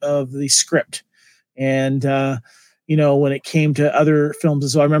art of the script. And, you know, when it came to other films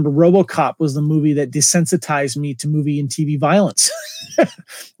as well, I remember RoboCop was the movie that desensitized me to movie and TV violence.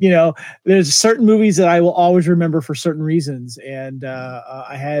 You know, there's certain movies that I will always remember for certain reasons. And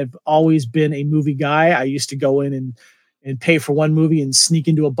I have always been a movie guy. I used to go in and pay for one movie and sneak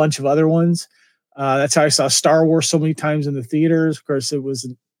into a bunch of other ones. That's how I saw Star Wars so many times in the theaters. Of course, it was,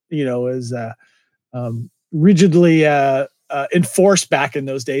 you know, as rigidly enforced back in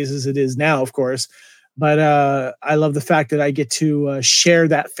those days as it is now, of course. But I love the fact that I get to share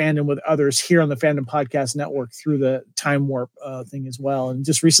that fandom with others here on the Fandom Podcast Network through the Time Warp thing as well. And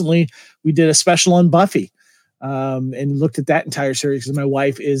just recently, we did a special on Buffy and looked at that entire series because my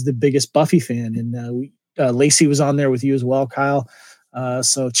wife is the biggest Buffy fan. And Lacey was on there with you as well, Kyle.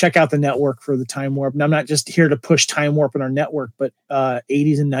 So check out the network for the Time Warp. And I'm not just here to push Time Warp in our network, but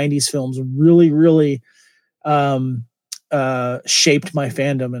 80s and 90s films really, really shaped my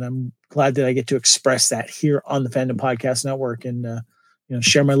fandom. And I'm glad that I get to express that here on the Fandom Podcast Network and you know,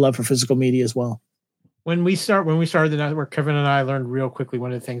 share my love for physical media as well. When we started the network, Kevin and I learned real quickly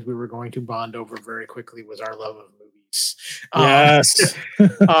one of the things we were going to bond over very quickly was our love of movies. Yes.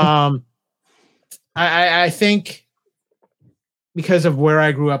 I think because of where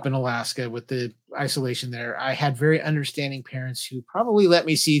I grew up in Alaska with the isolation there, I had very understanding parents who probably let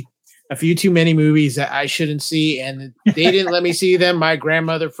me see a few too many movies that I shouldn't see, and they didn't let me see them. My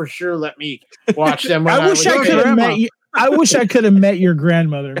grandmother for sure let me watch them when I wish I could have met you. I wish I could have met your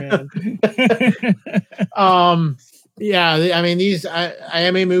grandmother, man. Yeah, I mean I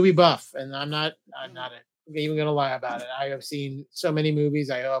am a movie buff, and I'm not even gonna lie about it. I have seen so many movies.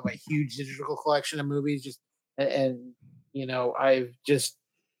 I have a huge digital collection of movies, just and I've just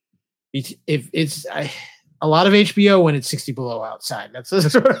if it's a lot of HBO when it's 60 below outside. That's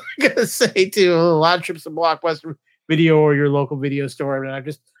what I'm gonna say too. A lot of trips to Blockbuster Video or your local video store,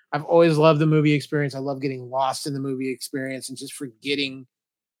 and I've always loved the movie experience. I love getting lost in the movie experience and just forgetting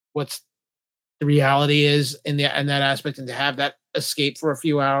what's the reality is in that aspect, and to have that escape for a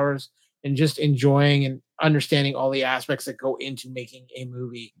few hours and just enjoying and understanding all the aspects that go into making a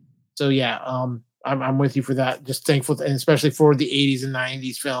movie. So yeah, I'm with you for that. Just thankful, and especially for the 80s and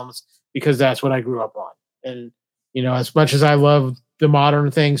 90s films, because that's what I grew up on. And as much as I love the modern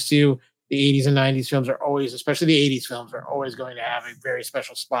things too, the 80s and 90s films are always, especially the 80s films, are always going to have a very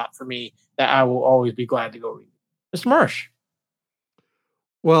special spot for me that I will always be glad to go read. Mr. Marsh.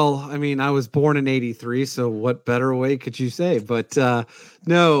 Well, I mean, I was born in '83, so what better way could you say? But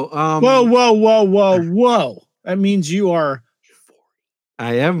no. Whoa! That means you are.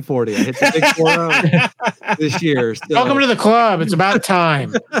 I am 40. I hit the big 40 this year. So. Welcome to the club. It's about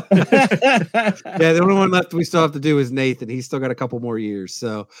time. Yeah, the only one left we still have to do is Nathan. He's still got a couple more years.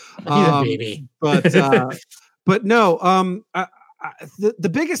 So he's a baby. But no. The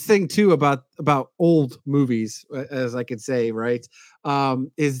biggest thing too about old movies, as I could say, right,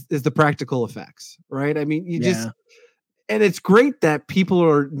 is the practical effects, right? I mean, and it's great that people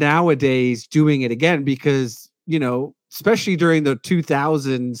are nowadays doing it again because especially during the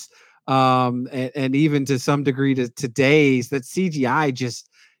 2000s, and even to some degree to today's, that CGI just.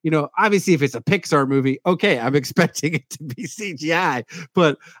 Obviously, if it's a Pixar movie, okay, I'm expecting it to be CGI.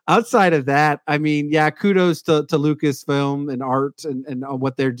 But outside of that, I mean, yeah, kudos to Lucasfilm and art and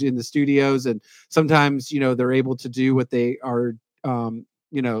what they're doing in the studios. And sometimes, they're able to do what they are,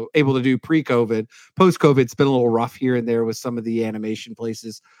 able to do pre-COVID. Post-COVID, it's been a little rough here and there with some of the animation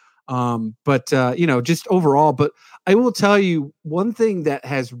places. But just overall. But I will tell you one thing that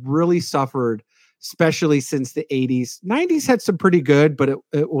has really suffered, especially since the 80s. 90s had some pretty good, but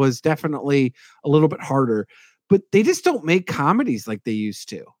it was definitely a little bit harder. But they just don't make comedies like they used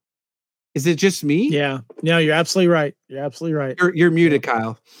to. Is it just me? Yeah. No, you're absolutely right. You're absolutely right. You're muted,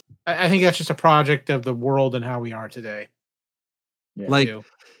 Kyle. I think that's just a project of the world and how we are today.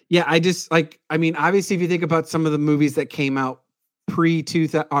 Yeah, I mean, obviously, if you think about some of the movies that came out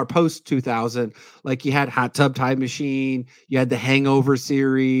pre-2000 or post-2000, like you had Hot Tub Time Machine, you had the Hangover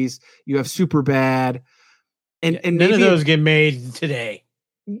series, you have Superbad, and none of those get made today.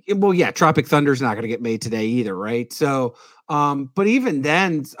 Well, yeah, Tropic Thunder is not going to get made today either, right? So, but even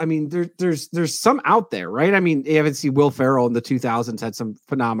then, I mean, there's some out there, right? I mean, you haven't seen Will Ferrell in the 2000s had some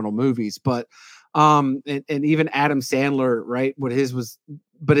phenomenal movies, but and even Adam Sandler, right? His was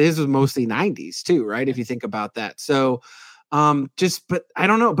mostly 90s too, right? If you think about that, so. But I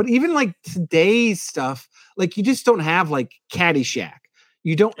don't know. But even like today's stuff, like you just don't have like Caddyshack.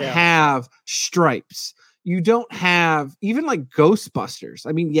 You don't have Stripes. You don't have even like Ghostbusters.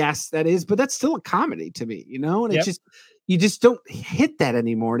 I mean, yes, that is, but that's still a comedy to me, and it's just, you just don't hit that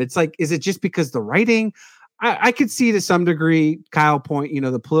anymore. And it's like, is it just because the writing? I could see to some degree, Kyle point,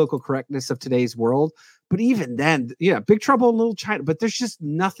 the political correctness of today's world. But even then, Big Trouble in Little China, but there's just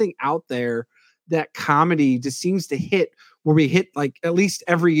nothing out there that comedy just seems to hit where we hit like at least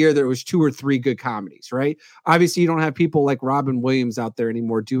every year there was 2 or 3 good comedies, right? Obviously you don't have people like Robin Williams out there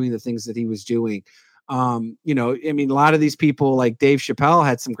anymore doing the things that he was doing. I mean, a lot of these people like Dave Chappelle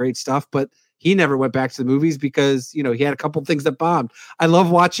had some great stuff, but he never went back to the movies because, he had a couple things that bombed. I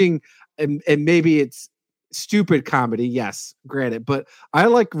love watching, and maybe it's stupid comedy. Yes, granted, but I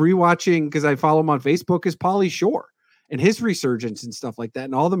like rewatching because I follow him on Facebook is Pauly Shore and his resurgence and stuff like that.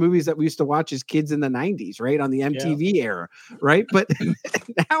 And all the movies that we used to watch as kids in the 90s, right? On the MTV era, right? But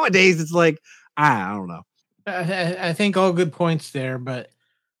nowadays it's like, I don't know. I think all good points there, but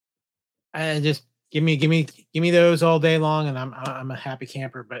I just give me those all day long and I'm a happy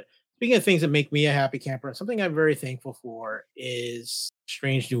camper. But speaking of things that make me a happy camper, something I'm very thankful for is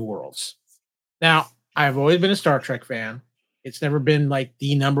Strange New Worlds. Now, I've always been a Star Trek fan. It's never been like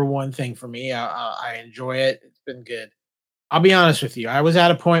the number one thing for me. I enjoy it. It's been good. I'll be honest with you. I was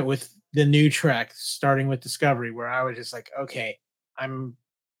at a point with the new Trek, starting with Discovery, where I was just like, okay, I'm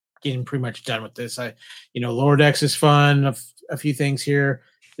getting pretty much done with this. Lower Decks is fun. A few things here.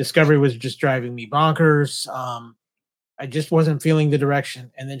 Discovery was just driving me bonkers. I just wasn't feeling the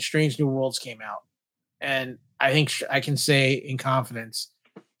direction. And then Strange New Worlds came out. And I think I can say in confidence,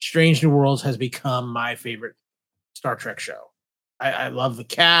 Strange New Worlds has become my favorite Star Trek show. I love the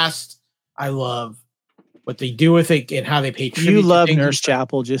cast. I love what they do with it and how they pay tribute. You love to Nurse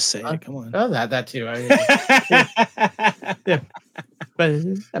Chapel. Just say it. Come on. Oh, that too.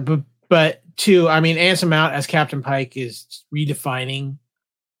 But too, I mean, Anson Mount as Captain Pike is redefining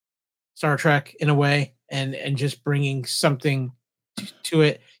Star Trek in a way, and just bringing something to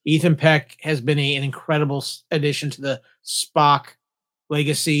it. Ethan Peck has been an incredible addition to the Spock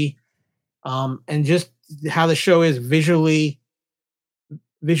legacy, and just how the show is visually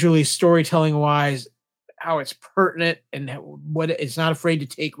storytelling wise, how it's pertinent and what it's not afraid to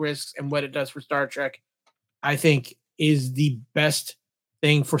take risks, and what it does for Star Trek, I think is the best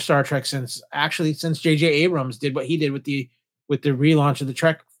thing for Star Trek since J.J. Abrams did what he did with the relaunch of the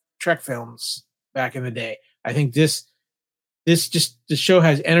Trek films back in the day. I think the show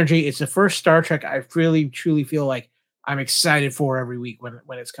has energy. It's the first Star Trek I really truly feel like I'm excited for every week when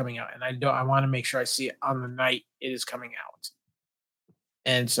it's coming out, and I want to make sure I see it on the night it is coming out.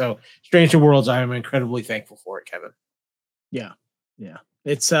 And so, Strange New Worlds, I am incredibly thankful for it, Kevin. Yeah.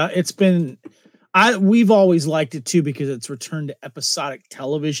 It's been. We've always liked it too because it's returned to episodic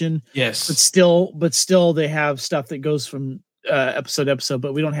television. Yes, but still, they have stuff that goes from episode to episode.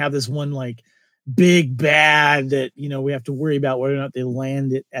 But we don't have this one like big bad that we have to worry about whether or not they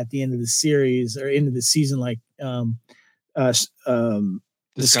land it at the end of the series or end of the season, like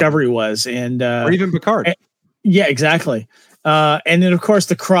Discovery was, and or even Picard. Yeah, exactly. And then of course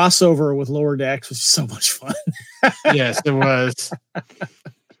the crossover with Lower Decks was so much fun. Yes, it was.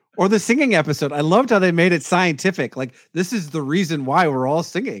 Or the singing episode. I loved how they made it scientific. Like, this is the reason why we're all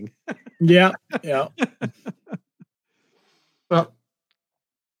singing. Yeah. Well,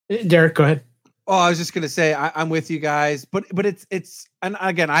 Derek, go ahead. Oh, I was just gonna say I'm with you guys, but it's and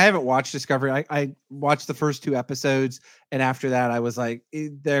again, I haven't watched Discovery. I watched the first 2 episodes, and after that, I was like,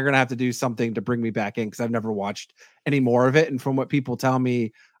 they're gonna have to do something to bring me back in because I've never watched any more of it. And from what people tell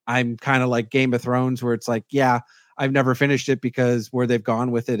me, I'm kind of like Game of Thrones, where it's like, yeah, I've never finished it because where they've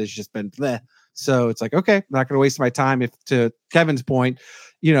gone with it has just been bleh. So it's like, okay, I'm not going to waste my time. If, to Kevin's point,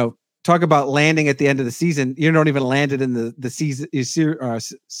 talk about landing at the end of the season, you don't even land it in the season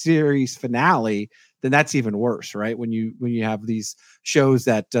series finale, then that's even worse, right? When you have these shows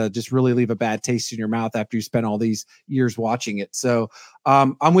that just really leave a bad taste in your mouth after you spend all these years watching it. So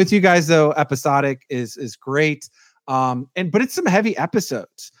I'm with you guys though. Episodic is great, but it's some heavy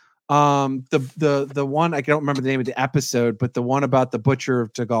episodes. The one, I don't remember the name of the episode, but the one about the Butcher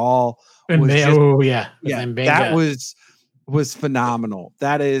of Tagal that was phenomenal.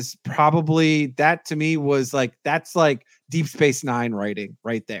 That is probably, that to me was like, that's like Deep Space Nine writing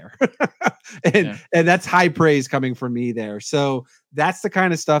right there. and that's high praise coming from me there. So that's the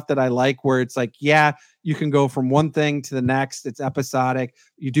kind of stuff that I like, where it's like, yeah, you can go from one thing to the next. It's episodic.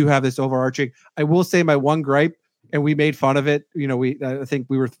 You do have this overarching. I will say my one gripe, and we made fun of it. I think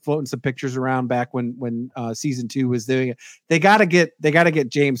we were floating some pictures around back when season 2 was doing it. They gotta get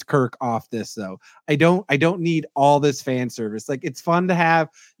James Kirk off this though. I don't need all this fan service. Like, it's fun to have,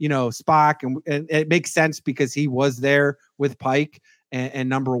 Spock, and it makes sense because he was there with Pike and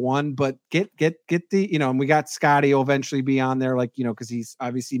number 1, but get the, and we got Scotty will eventually be on there, like, because he's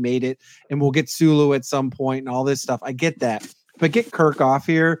obviously made it, and we'll get Sulu at some point and all this stuff. I get that, but get Kirk off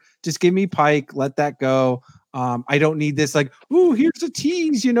here. Just give me Pike. Let that go. I don't need this like, ooh, here's a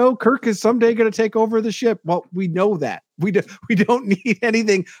tease, Kirk is someday going to take over the ship. Well, we know that. We don't need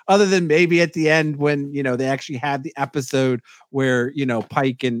anything other than maybe at the end when, they actually had the episode where,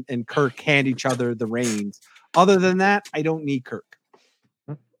 Pike and Kirk hand each other the reins. Other than that, I don't need Kirk.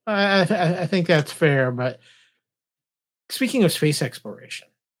 I think that's fair. But speaking of space exploration,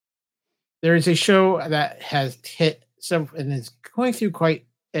 there is a show that has hit some and is going through quite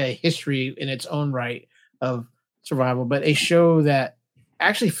a history in its own right of survival, but a show that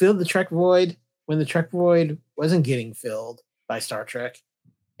actually filled the Trek void when the Trek void wasn't getting filled by Star Trek.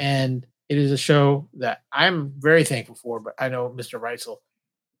 And it is a show that I'm very thankful for, but I know Mr. Reitzel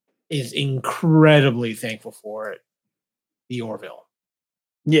is incredibly thankful for it. The Orville.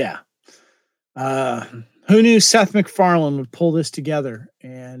 Yeah. Who knew Seth MacFarlane would pull this together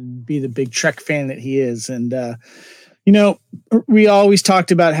and be the big Trek fan that he is? And, we always talked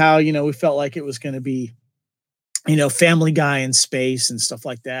about how, we felt like it was going to be, Family Guy in space and stuff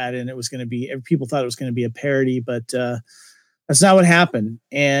like that. And it was going to be, people thought it was going to be a parody, but that's not what happened.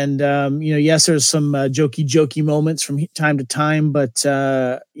 And, yes, there's some jokey moments from time to time, but,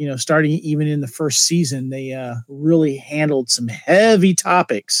 starting even in the first season, they really handled some heavy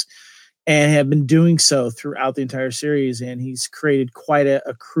topics and have been doing so throughout the entire series. And he's created quite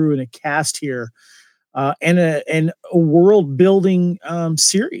a crew and a cast here, and a world building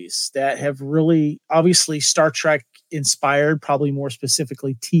series that have really obviously Star Trek inspired, probably more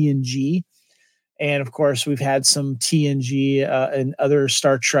specifically TNG. And of course, we've had some TNG and other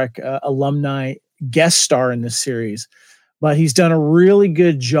Star Trek alumni guest star in this series. But he's done a really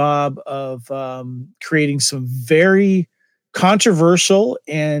good job of creating some very controversial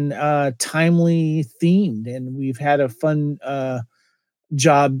and timely themed. And we've had a fun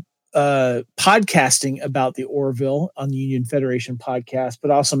job podcasting about the Orville on the Union Federation podcast,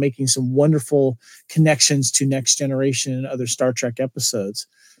 but also making some wonderful connections to Next Generation and other Star Trek episodes.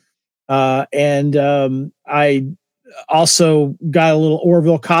 And I also got a little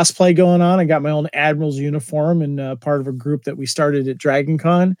Orville cosplay going on. I got my own Admiral's uniform and part of a group that we started at Dragon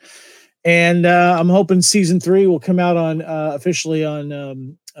Con. And I'm hoping season 3 will come out on officially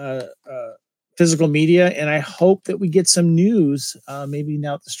on physical media. And I hope that we get some news, maybe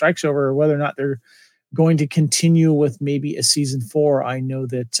now that the strike's over, or whether or not they're going to continue with maybe a season 4. I know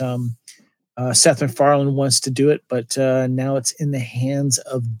that Seth MacFarlane wants to do it, but now it's in the hands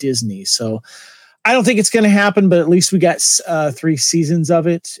of Disney. So I don't think it's going to happen, but at least we got 3 seasons of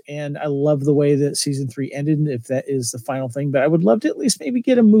it. And I love the way that season 3 ended, if that is the final thing. But I would love to at least maybe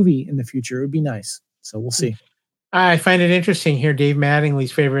get a movie in the future. It would be nice. So we'll see. I find it interesting here. Dave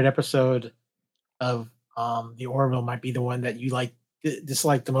Mattingly's favorite episode of the Orville might be the one that you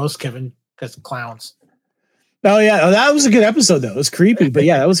dislike the most, Kevin, because of clowns. Oh yeah, that was a good episode though. It was creepy, but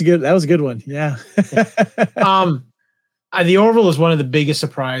yeah, that was a good one. Yeah. The Orville is one of the biggest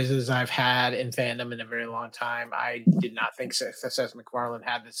surprises I've had in fandom in a very long time. I did not think Seth MacFarlane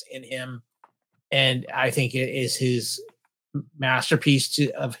had this in him, and I think it is his masterpiece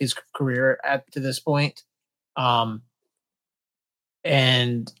of his career to this point.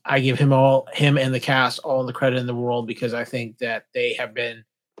 And I give him and the cast all the credit in the world, because I think that they have been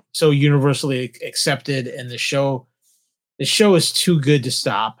so universally accepted, and the show is too good to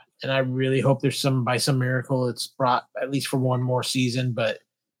stop. And I really hope there's by some miracle it's brought at least for one more season. But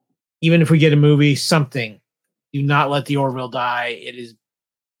even if we get a movie, something, do not let the Orville die. It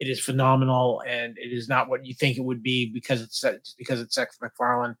is phenomenal, and it is not what you think it would be because it's Seth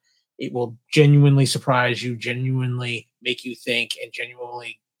MacFarlane. It will genuinely surprise you, genuinely make you think, and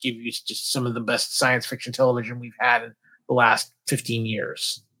genuinely give you just some of the best science fiction television we've had in the last 15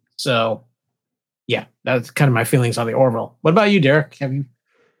 years. So, yeah, that's kind of my feelings on the Orville. What about you, Derek? Have you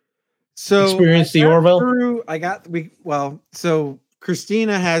experienced the Orville? So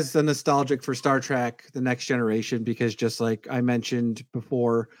Christina has the nostalgic for Star Trek, The Next Generation, because just like I mentioned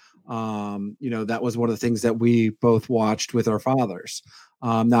before, that was one of the things that we both watched with our fathers.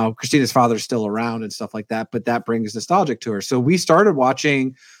 Now Christina's father's still around and stuff like that, but that brings nostalgic to her. So we started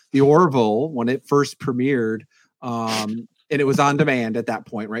watching the Orville when it first premiered. And it was on demand at that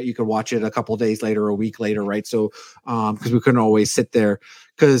point, right? You could watch it a couple of days later, a week later, right? So, because we couldn't always sit there,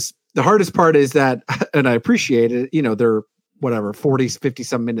 because the hardest part is that, and I appreciate it, they're 40, 50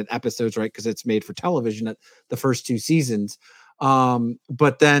 some minute episodes, right? Because it's made for television at the first 2 seasons.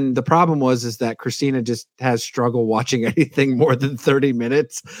 But then the problem is that Christina just has struggle watching anything more than 30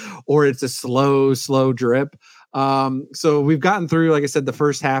 minutes, or it's a slow drip. So we've gotten through, like I said, the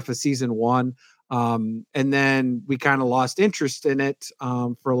first half of season 1. And then we kind of lost interest in it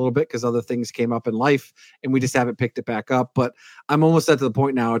for a little bit because other things came up in life, and we just haven't picked it back up. But I'm almost at the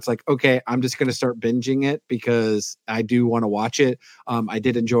point now. It's like, okay, I'm just going to start binging it because I do want to watch it. I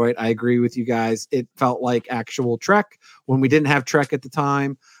did enjoy it. I agree with you guys. It felt like actual Trek when we didn't have Trek at the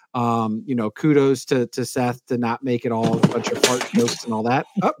time. Kudos to Seth to not make it all a bunch of fart jokes and all that.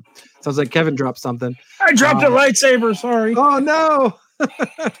 Oh, sounds like Kevin dropped something. I dropped a lightsaber. Sorry. Oh no.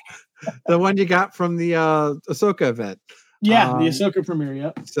 The one you got from the Ahsoka event. Yeah, the Ahsoka premiere,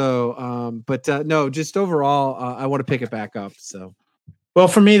 yeah. So, no, just overall, I want to pick it back up. So, well,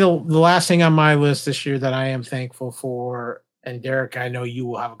 for me, the last thing on my list this year that I am thankful for, and Derek, I know you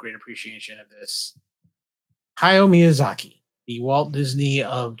will have a great appreciation of this, Hayao Miyazaki, the Walt Disney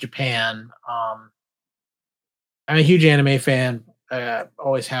of Japan. I'm a huge anime fan.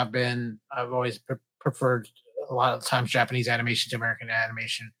 Always have been. I've always preferred a lot of times Japanese animation to American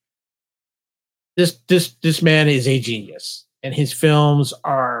animation. This man is a genius, and his films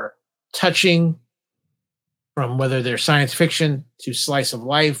are touching, from whether they're science fiction to slice of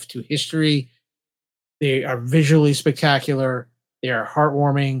life to history. They are visually spectacular. They are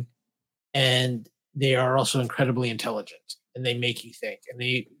heartwarming, and they are also incredibly intelligent, and they make you think. And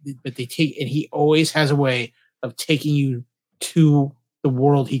he always has a way of taking you to the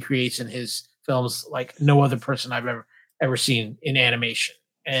world he creates in his films like no other person I've ever seen in animation.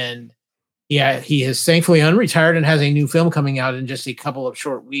 And Yeah, he is thankfully unretired and has a new film coming out in just a couple of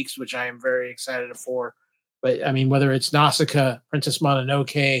short weeks, which I am very excited for. But I mean, whether it's Nausicaa, Princess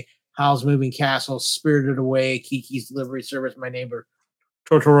Mononoke, Howl's Moving Castle, Spirited Away, Kiki's Delivery Service, My Neighbor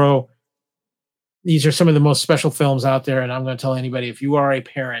Totoro, these are some of the most special films out there. And I'm going to tell anybody, if you are a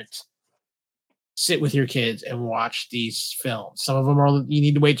parent, sit with your kids and watch these films. Some of them are, you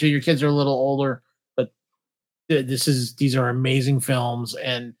need to wait till your kids are a little older, but these are amazing films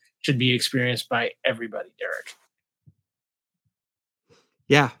and should be experienced by everybody, Derek.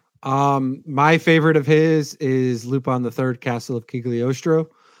 Yeah. My favorite of his is Lupin the Third, Castle of Cagliostro.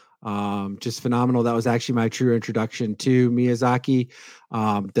 Just phenomenal. That was actually my true introduction to Miyazaki.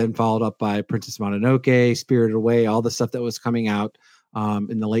 Then followed up by Princess Mononoke, Spirited Away, all the stuff that was coming out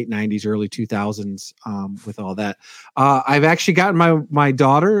in the late 90s, early 2000s with all that. I've actually gotten my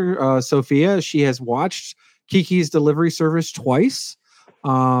daughter, Sophia, she has watched Kiki's Delivery Service twice.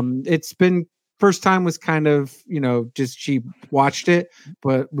 It's been, first time was kind of, just she watched it,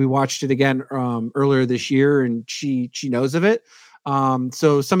 but we watched it again earlier this year, and she knows of it.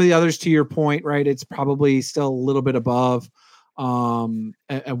 So some of the others, to your point, right, it's probably still a little bit above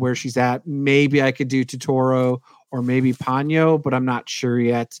at where she's at. Maybe I could do Totoro or maybe Ponyo, but I'm not sure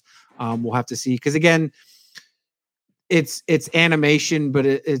yet. We'll have to see, because again, it's animation, but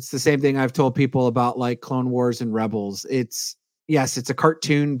it's the same thing I've told people about like Clone Wars and Rebels. It's a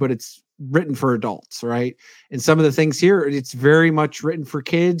cartoon, but it's written for adults, right? And some of the things here, it's very much written for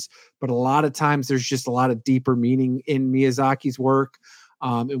kids, but a lot of times there's just a lot of deeper meaning in Miyazaki's work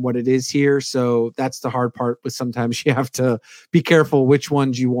and what it is here. So that's the hard part, but sometimes you have to be careful which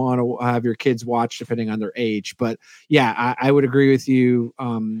ones you want to have your kids watch depending on their age. But yeah, I would agree with you.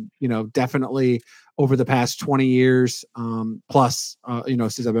 Definitely over the past 20 years plus,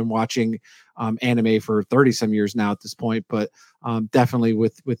 since I've been watching anime for 30 some years now at this point, but definitely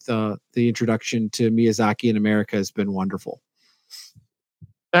with the introduction to Miyazaki in America has been wonderful.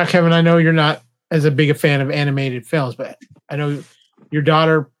 Now, Kevin, I know you're not as a big a fan of animated films, but I know your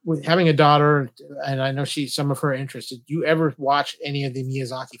daughter, having a daughter, and I know some of her interests. Did you ever watch any of the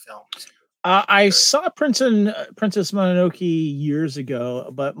Miyazaki films? I saw Princess Mononoke years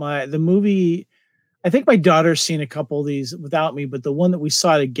ago, but the movie, I think my daughter's seen a couple of these without me, but the one that we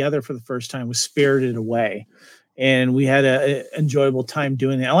saw together for the first time was Spirited Away. And we had an enjoyable time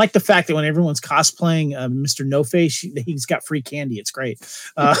doing that. I like the fact that when everyone's cosplaying Mr. No Face, he's got free candy. It's great.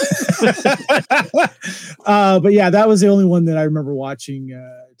 But yeah, that was the only one that I remember watching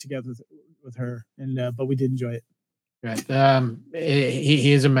together with her. And but we did enjoy it. Right.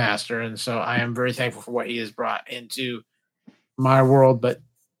 He is a master, and so I am very thankful for what he has brought into my world. But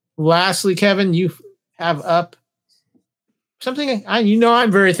lastly, Kevin, you have up something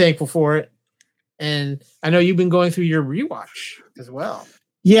I'm very thankful for it. And I know you've been going through your rewatch as well.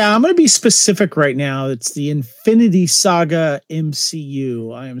 Yeah, I'm going to be specific right now. It's the Infinity Saga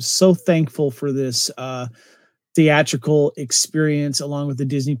MCU. I am so thankful for this theatrical experience along with the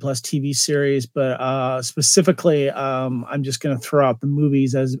Disney Plus TV series. But specifically, I'm just going to throw out the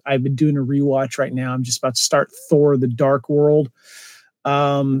movies as I've been doing a rewatch right now. I'm just about to start Thor: The Dark World.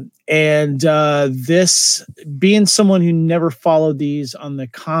 This, being someone who never followed these on the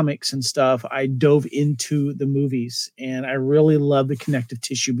comics and stuff, I dove into the movies, and I really love the connective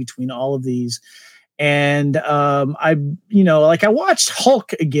tissue between all of these. And I watched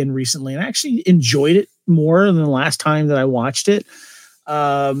Hulk again recently, and I actually enjoyed it more than the last time that I watched it.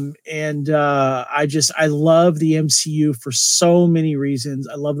 I love the MCU for so many reasons.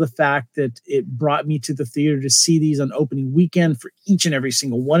 I love the fact that it brought me to the theater to see these on opening weekend for each and every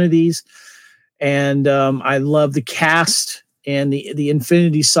single one of these. And I love the cast, and the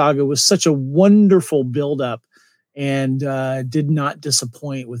Infinity Saga was such a wonderful buildup, and did not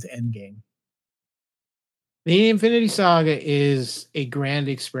disappoint with Endgame. The Infinity Saga is a grand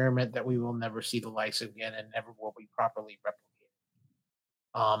experiment that we will never see the likes of again, and never will be properly replicated.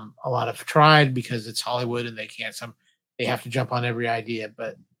 A lot have tried because it's Hollywood and they have to jump on every idea.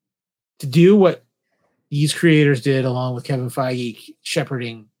 But to do what these creators did, along with Kevin Feige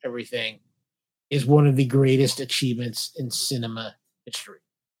shepherding everything, is one of the greatest achievements in cinema history.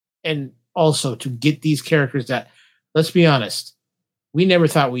 And also to get these characters that, let's be honest, we never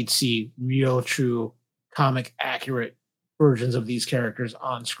thought we'd see real, true, comic accurate versions of these characters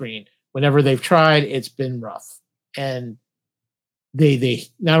on screen. Whenever they've tried, it's been rough. And they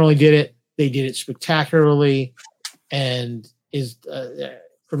not only did it, they did it spectacularly, and is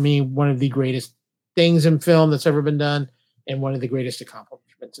for me one of the greatest things in film that's ever been done, and one of the greatest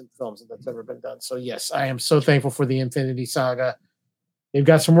accomplishments in films that's ever been done. So yes, I am so thankful for the Infinity Saga. They've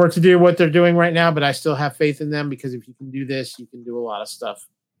got some work to do what they're doing right now, but I still have faith in them, because if you can do this, you can do a lot of stuff.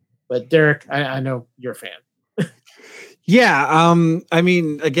 But Derek, I know you're a fan. Yeah. I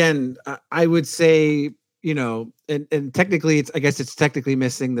mean, again, I would say, and technically I guess it's technically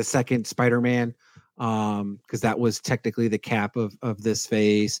missing the second Spider-Man, because that was technically the cap of this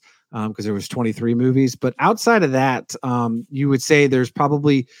phase, because there was 23 movies. But outside of that, you would say there's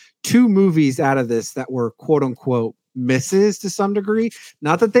probably 2 movies out of this that were quote unquote misses to some degree.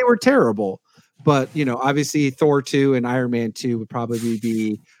 Not that they were terrible, but obviously Thor 2 and Iron Man 2 would probably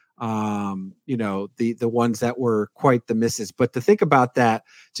be the ones that were quite the misses. But to think about that,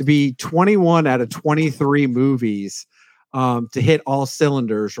 to be 21 out of 23 movies, to hit all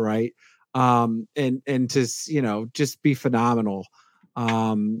cylinders, right? And to just be phenomenal.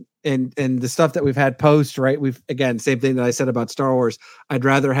 And the stuff that we've had post, right? We've, again, same thing that I said about Star Wars. I'd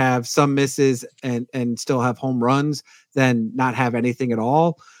rather have some misses and still have home runs than not have anything at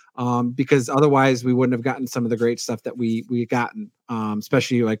all. Because otherwise we wouldn't have gotten some of the great stuff that we gotten,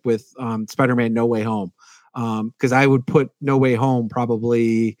 especially like with Spider-Man No Way Home. Because I would put No Way Home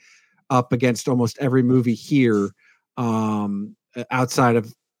probably up against almost every movie here, outside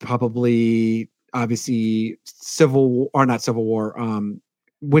of probably obviously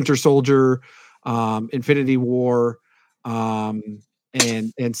Winter Soldier, Infinity War,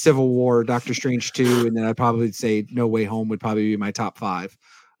 and Civil War, Doctor Strange 2, and then I'd probably say No Way Home would probably be my top 5.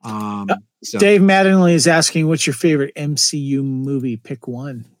 So Dave Mattingly is asking, what's your favorite MCU movie? Pick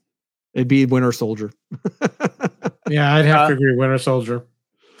one. It'd be Winter Soldier. Yeah, I'd have to agree. Winter Soldier.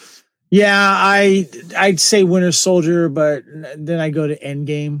 Yeah, I'd say Winter Soldier, but then I go to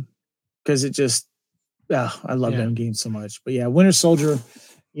Endgame because it just, I love Endgame so much. But yeah, Winter Soldier,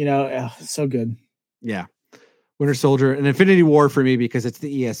 it's so good. Yeah. Winter Soldier and Infinity War for me because it's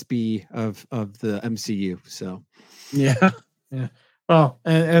the ESB of the MCU. So yeah. Well,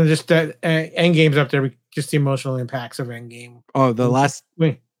 and just that Endgame's up there. Just the emotional impacts of Endgame. Oh, the last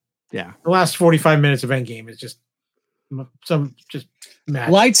 45 minutes of Endgame is just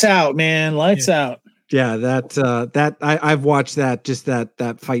magic. Lights out, man. Lights out. Yeah, that I've watched that, just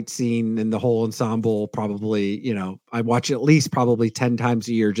that fight scene and the whole ensemble. Probably, I watch it at least probably 10 times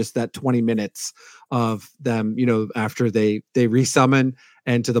a year. Just that 20 minutes of them, after they resummon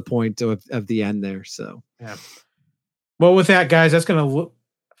and to the point of the end there. So yeah. Well, with that, guys, that's going to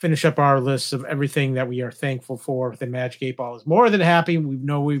finish up our list of everything that we are thankful for. The Magic 8 Ball is more than happy. We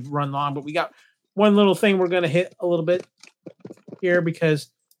know we've run long, but we got one little thing we're going to hit a little bit here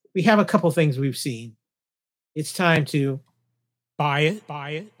because we have a couple things we've seen. It's time to buy it,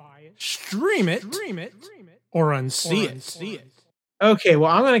 stream it, or unsee it. Okay,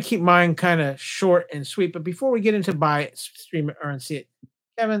 well, I'm going to keep mine kind of short and sweet, but before we get into buy it, stream it, or unsee it,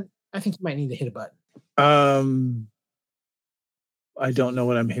 Kevin, I think you might need to hit a button. I don't know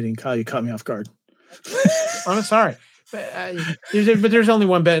what I'm hitting. Kyle, you caught me off guard. I'm sorry. But there's only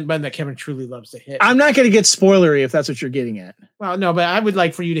one button that Kevin truly loves to hit. I'm not going to get spoilery if that's what you're getting at. Well, no, but I would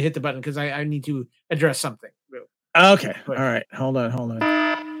like for you to hit the button because I need to address something. Okay. All right. Hold on.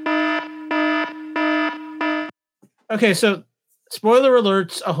 Okay, so spoiler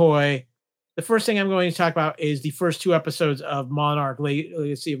alerts, ahoy. The first thing I'm going to talk about is the first 2 episodes of Monarch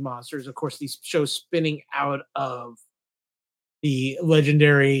Legacy of Monsters. Of course, these shows spinning out of the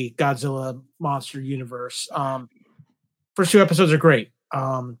legendary Godzilla monster universe. First 2 episodes are great.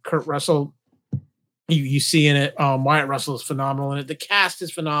 Kurt Russell, you see in it. Wyatt Russell is phenomenal in it. The cast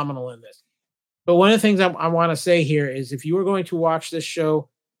is phenomenal in this. But one of the things I want to say here is if you are going to watch this show,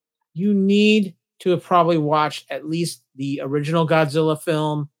 you need to have probably watched at least the original Godzilla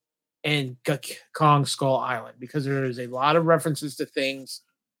film and Kong Skull Island, because there is a lot of references to things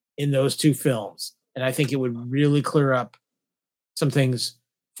in those 2 films. And I think it would really clear up some things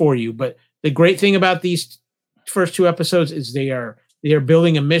for you. But the great thing about these first 2 episodes is they are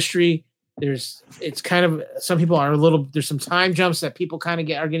building a mystery. It's kind of, some people are there's some time jumps that people kind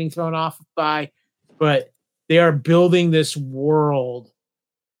of are getting thrown off by, but they are building this world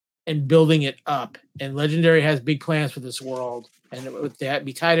and building it up. And Legendary has big plans for this world, and it that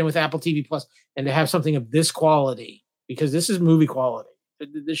be tied in with Apple TV Plus, and to have something of this quality, because this is movie quality.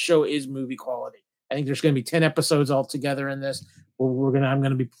 This show is movie quality. I think there's going to be 10 episodes altogether in this. I'm going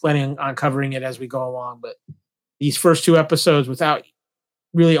to be planning on covering it as we go along. But these first 2 episodes, without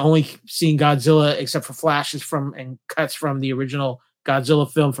really only seeing Godzilla, except for flashes from and cuts from the original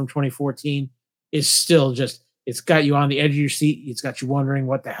Godzilla film from 2014, is still just, it's got you on the edge of your seat. It's got you wondering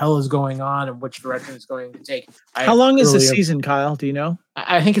what the hell is going on and which direction it's going to take. How long is the season, Kyle? Do you know?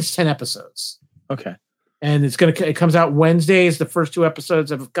 I think it's 10 episodes. Okay. And it comes out Wednesdays. The first 2 episodes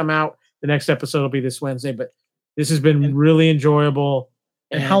have come out. The next episode will be this Wednesday, but this has been really enjoyable.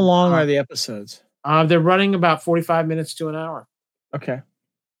 And how long are the episodes? They're running about 45 minutes to an hour. Okay.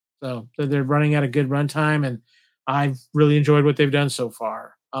 So they're running at a good runtime, and I've really enjoyed what they've done so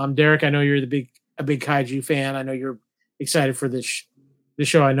far. Derek, I know you're a big kaiju fan. I know you're excited for this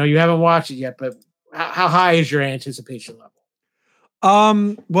show. I know you haven't watched it yet, but how high is your anticipation level?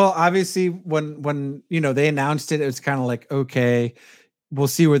 Well, obviously when they announced it, it was kind of like, okay, we'll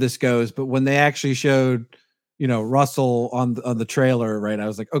see where this goes. But when they actually showed, Russell on the trailer, right, I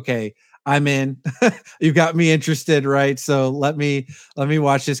was like, okay, I'm in. You got me interested, right? So let me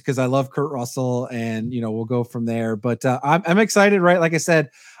watch this because I love Kurt Russell, and we'll go from there. But I'm excited, right? Like I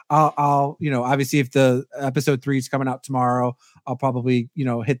said, I'll obviously if the episode 3 is coming out tomorrow, I'll probably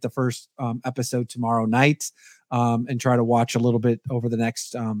hit the first episode tomorrow night, and try to watch a little bit over the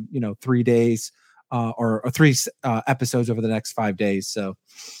next 3 days, or 3 episodes over the next 5 days. So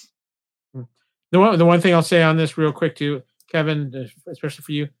the one thing I'll say on this real quick too, Kevin, especially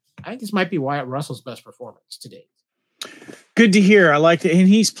for you, I think this might be Wyatt Russell's best performance to date. Good to hear. I like it, and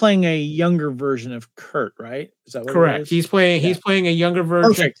he's playing a younger version of Kurt, right? Is that what correct? He's playing a younger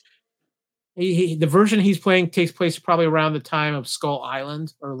version. Perfect. The version he's playing takes place probably around the time of Skull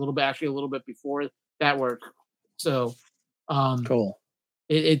Island, or a little bit before that work. So, cool.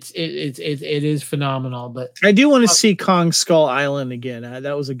 It is phenomenal. But I do want to see Kong Skull Island again.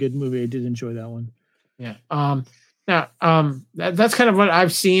 That was a good movie. I did enjoy that one. Yeah. Now, that's kind of what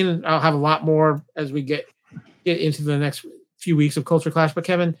I've seen. I'll have a lot more as we get into the next few weeks of Culture Clash. But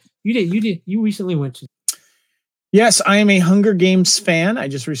Kevin, you recently went to. Yes, I am a Hunger Games fan. I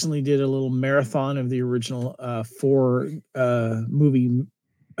just recently did a little marathon of the original 4 movie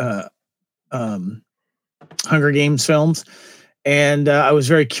Hunger Games films. And I was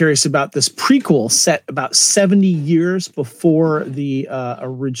very curious about this prequel set about 70 years before the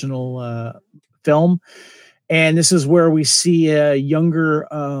original film. And this is where we see a younger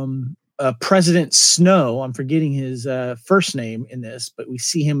President Snow. I'm forgetting his first name in this, but we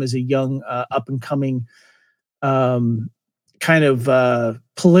see him as a young up-and-coming kind of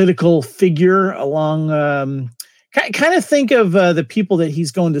political figure along kind of think of the people that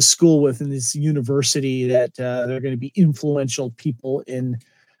he's going to school with in this university that they're going to be influential people in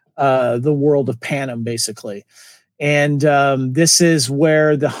the world of Panem, basically. And this is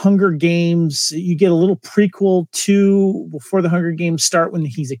where the Hunger Games, you get a little prequel to before the Hunger Games start when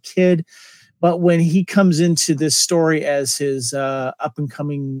he's a kid. But when he comes into this story as his up and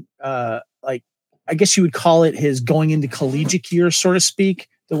coming, I guess you would call it his going into collegiate year, so to speak,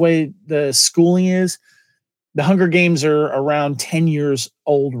 the way the schooling is. The Hunger Games are around 10 years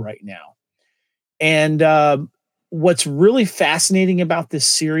old right now. And what's really fascinating about this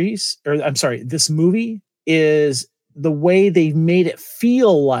series, this movie, is the way they've made it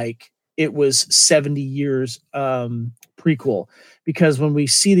feel like it was 70 years prequel. Because when we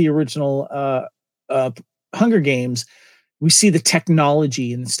see the original Hunger Games, we see the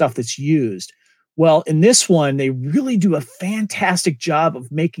technology and the stuff that's used. Well, in this one, they really do a fantastic job of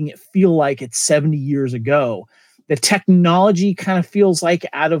making it feel like it's 70 years ago. The technology kind of feels like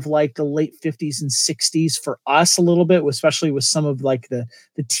out of like the late 50s and 60s for us a little bit, especially with some of like the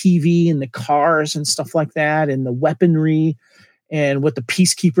TV and the cars and stuff like that, and the weaponry and what the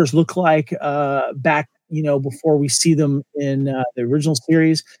peacekeepers look like back, before we see them in the original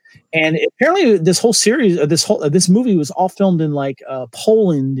series. And apparently this whole series, this movie was all filmed in like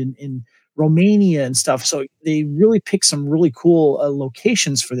Poland and in Romania and stuff. So they really picked some really cool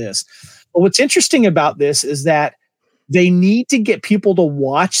locations for this. But what's interesting about this is that they need to get people to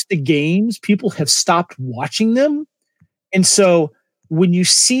watch the games. People have stopped watching them. And so when you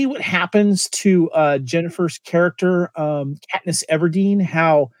see what happens to Jennifer's character, Katniss Everdeen,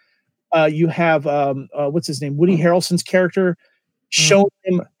 how you have, what's his name? Woody Harrelson's character showing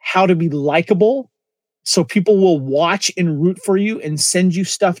him how to be likable. So people will watch and root for you and send you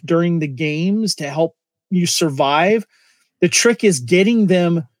stuff during the games to help you survive. The trick is getting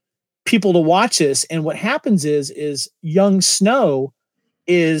people to watch this. And what happens is young Snow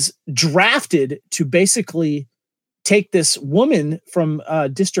is drafted to basically take this woman from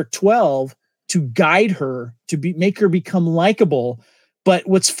District 12 to guide her, to make her become likable. But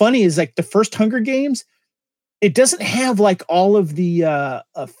what's funny is like the first Hunger Games, it doesn't have like all of the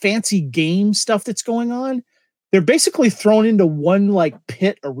fancy game stuff that's going on. They're basically thrown into one like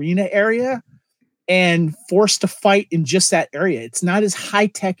pit arena area and forced to fight in just that area. It's not as high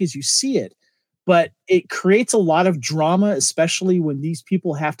tech as you see it, but it creates a lot of drama, especially when these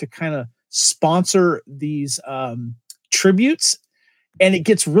people have to kind of sponsor these tributes. And it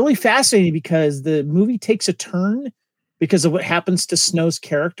gets really fascinating because the movie takes a turn because of what happens to Snow's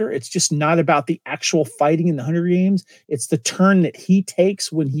character. It's just not about the actual fighting in the Hunger Games. It's the turn that he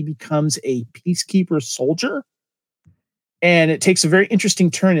takes when he becomes a peacekeeper soldier. and it takes a very interesting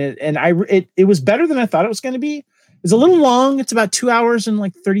turn. It was better than I thought it was going to be. It's a little long. It's about 2 hours and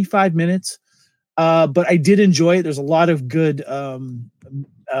like 35 minutes. But I did enjoy it. There's a lot of good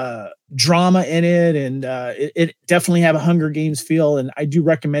drama in it, and it definitely have a Hunger Games feel, and I do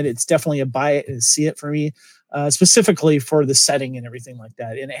recommend it. It's definitely a buy it and see it for me, specifically for the setting and everything like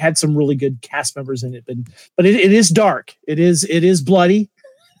that. And it had some really good cast members in it, but it is dark. It is bloody.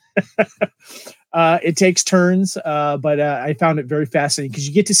 It takes turns, but I found it very fascinating because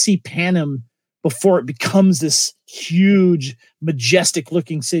you get to see Panem before it becomes this huge, majestic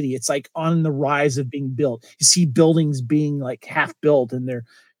looking city. It's like on the rise of being built. You see buildings being like half built, and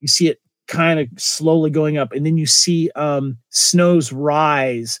you see it kind of slowly going up. And then you see Snow's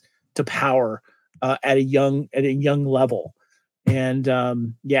rise to power at a young level. And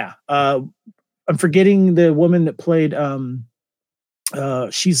I'm forgetting the woman that played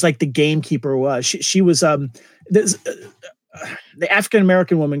she's like the gamekeeper. She was the African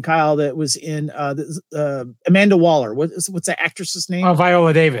American woman, Kyle, that was in Amanda Waller. What's the actress's name? Oh,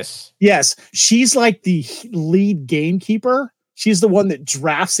 Viola Davis. Yes, she's like the lead gamekeeper. She's the one that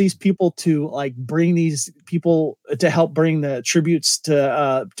drafts these people to like bring these people to help bring the tributes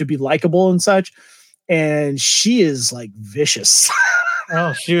to be likable and such. And she is like vicious.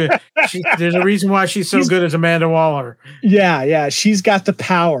 Oh, there's a reason why she's so good as Amanda Waller. Yeah, she's got the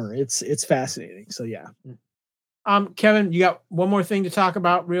power. It's fascinating. So yeah. Kevin, you got one more thing to talk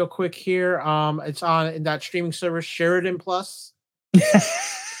about real quick here. It's on that streaming service, Sheridan Plus.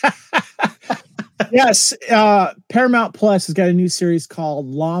 Yes, Paramount Plus has got a new series called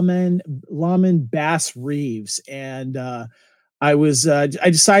Lawman Bass Reeves, and I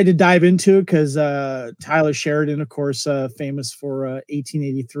decided to dive into it because Tyler Sheridan, of course, famous for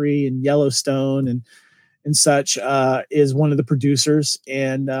 1883 and Yellowstone and such, is one of the producers.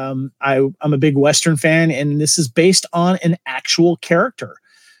 And I'm a big Western fan, and this is based on an actual character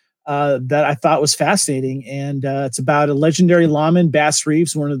that I thought was fascinating. And it's about a legendary lawman, Bass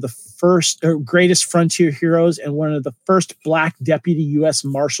Reeves, one of the greatest frontier heroes and one of the first Black deputy U.S.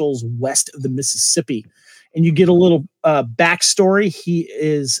 Marshals west of the Mississippi. And you get a little backstory. He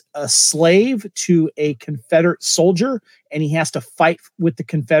is a slave to a Confederate soldier, and he has to fight with the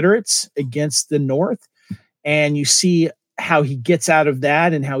Confederates against the North. And you see how he gets out of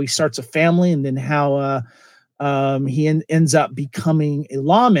that and how he starts a family, and then how he ends up becoming a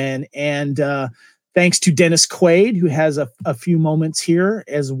lawman. And thanks to Dennis Quaid, who has a few moments here,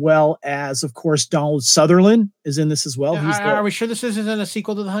 as well as, of course, Donald Sutherland is in this as well. Are we sure this isn't a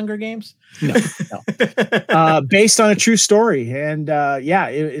sequel to the Hunger Games? No. Based on a true story. And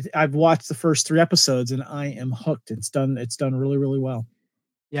I've watched the first 3 episodes, and I am hooked. It's done really, really well.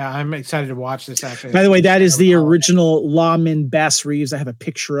 Yeah, I'm excited to watch this, actually. By the way, that is the original lawman Bass Reeves I have a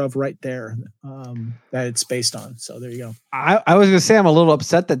picture of right there that it's based on. So there you go. I was going to say I'm a little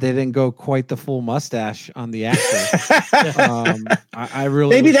upset that they didn't go quite the full mustache on the actor. I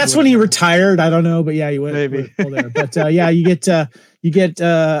really maybe that's when he retired. I don't know, but yeah, you went maybe there. But you get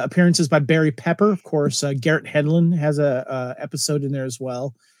appearances by Barry Pepper, of course. Garrett Hedlund has a episode in there as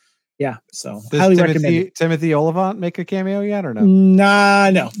well. Yeah, so highly recommend it. Timothy Olyphant make a cameo yet or no?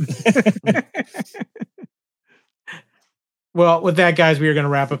 Nah, no. Well, with that, guys, we are going to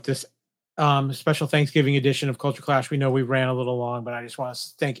wrap up this special Thanksgiving edition of Culture Clash. We know we ran a little long, but I just want to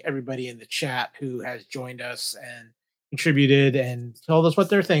thank everybody in the chat who has joined us and contributed and told us what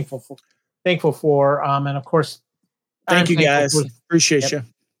they're thankful for. And of course, thank you guys. Appreciate you.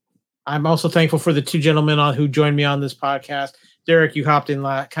 I'm also thankful for the 2 gentlemen who joined me on this podcast. Derek, you hopped in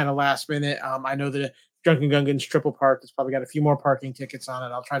kind of last minute. I know that Drunken Gungans Triple Park has probably got a few more parking tickets on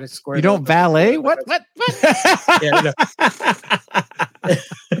it. I'll try to square. You don't valet? What?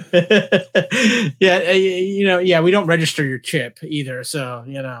 Yeah, we don't register your chip either. So,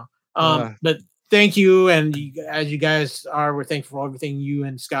 but thank you. And as you guys we're thankful for everything you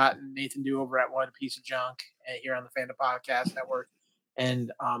and Scott and Nathan do over at What a Piece of Junk here on the Fandom Podcast Network.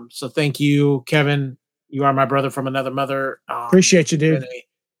 And so thank you, Kevin. You are my brother from another mother. Appreciate you, dude.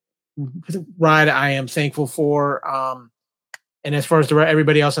 Ride I am thankful for. And as far as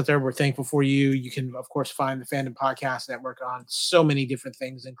everybody else out there, we're thankful for you. You can, of course, find the Fandom Podcast Network on so many different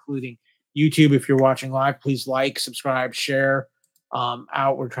things, including YouTube. If you're watching live, please like, subscribe, share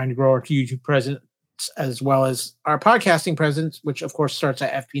out. We're trying to grow our YouTube presence as well as our podcasting presence, which, of course, starts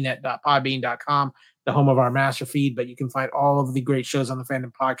at fpnet.podbean.com, the home of our master feed. But you can find all of the great shows on the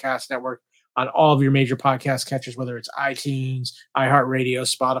Fandom Podcast Network on all of your major podcast catchers, whether it's iTunes, iHeartRadio,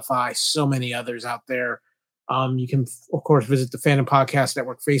 Spotify, so many others out there. You can, of course, visit the Fandom Podcast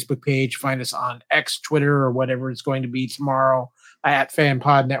Network Facebook page. Find us on X, Twitter, or whatever it's going to be tomorrow at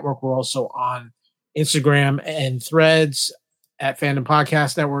FanPod Network. We're also on Instagram and Threads at Fandom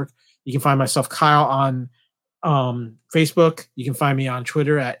Podcast Network. You can find myself, Kyle, on Facebook. You can find me on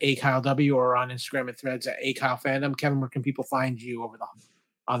Twitter at AKyleW or on Instagram and Threads at AKyleFandom. Kevin, where can people find you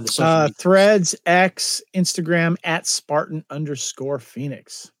on the social media? Threads, X, Instagram at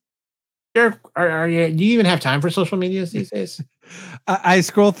Spartan_Phoenix. Do you even have time for social medias these days? I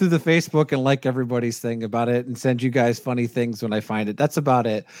scroll through the Facebook and like everybody's thing about it and send you guys funny things when I find it. That's about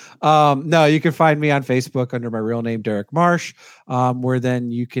it. No, you can find me on Facebook under my real name, Derek Marsh, where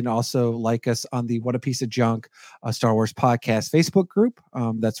then you can also like us on the What a Piece of Junk Star Wars podcast Facebook group.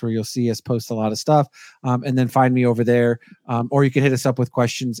 That's where you'll see us post a lot of stuff. And then find me over there. Or you can hit us up with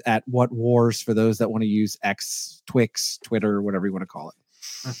questions at What Wars for those that want to use X, Twix, Twitter, whatever you want to call it.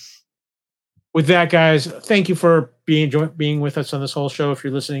 With that, guys, thank you for being with us on this whole show. If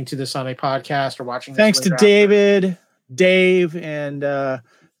you're listening to this on a podcast or watching, thanks to David, Dave, and several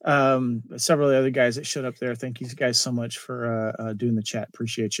of the other guys that showed up there. Thank you guys so much for doing the chat.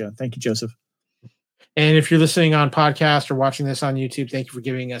 Appreciate you. Thank you, Joseph. And if you're listening on podcast or watching this on YouTube, thank you for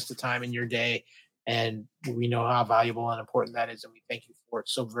giving us the time in your day. And we know how valuable and important that is, and we thank you for it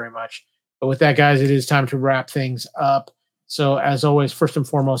so very much. But with that, guys, it is time to wrap things up. So as always, first and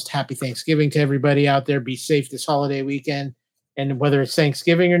foremost, happy Thanksgiving to everybody out there. Be safe this holiday weekend. And whether it's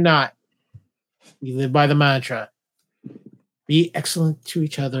Thanksgiving or not, we live by the mantra: be excellent to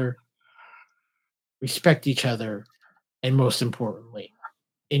each other, respect each other, and most importantly,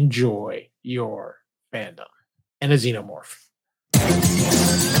 enjoy your fandom. And a xenomorph.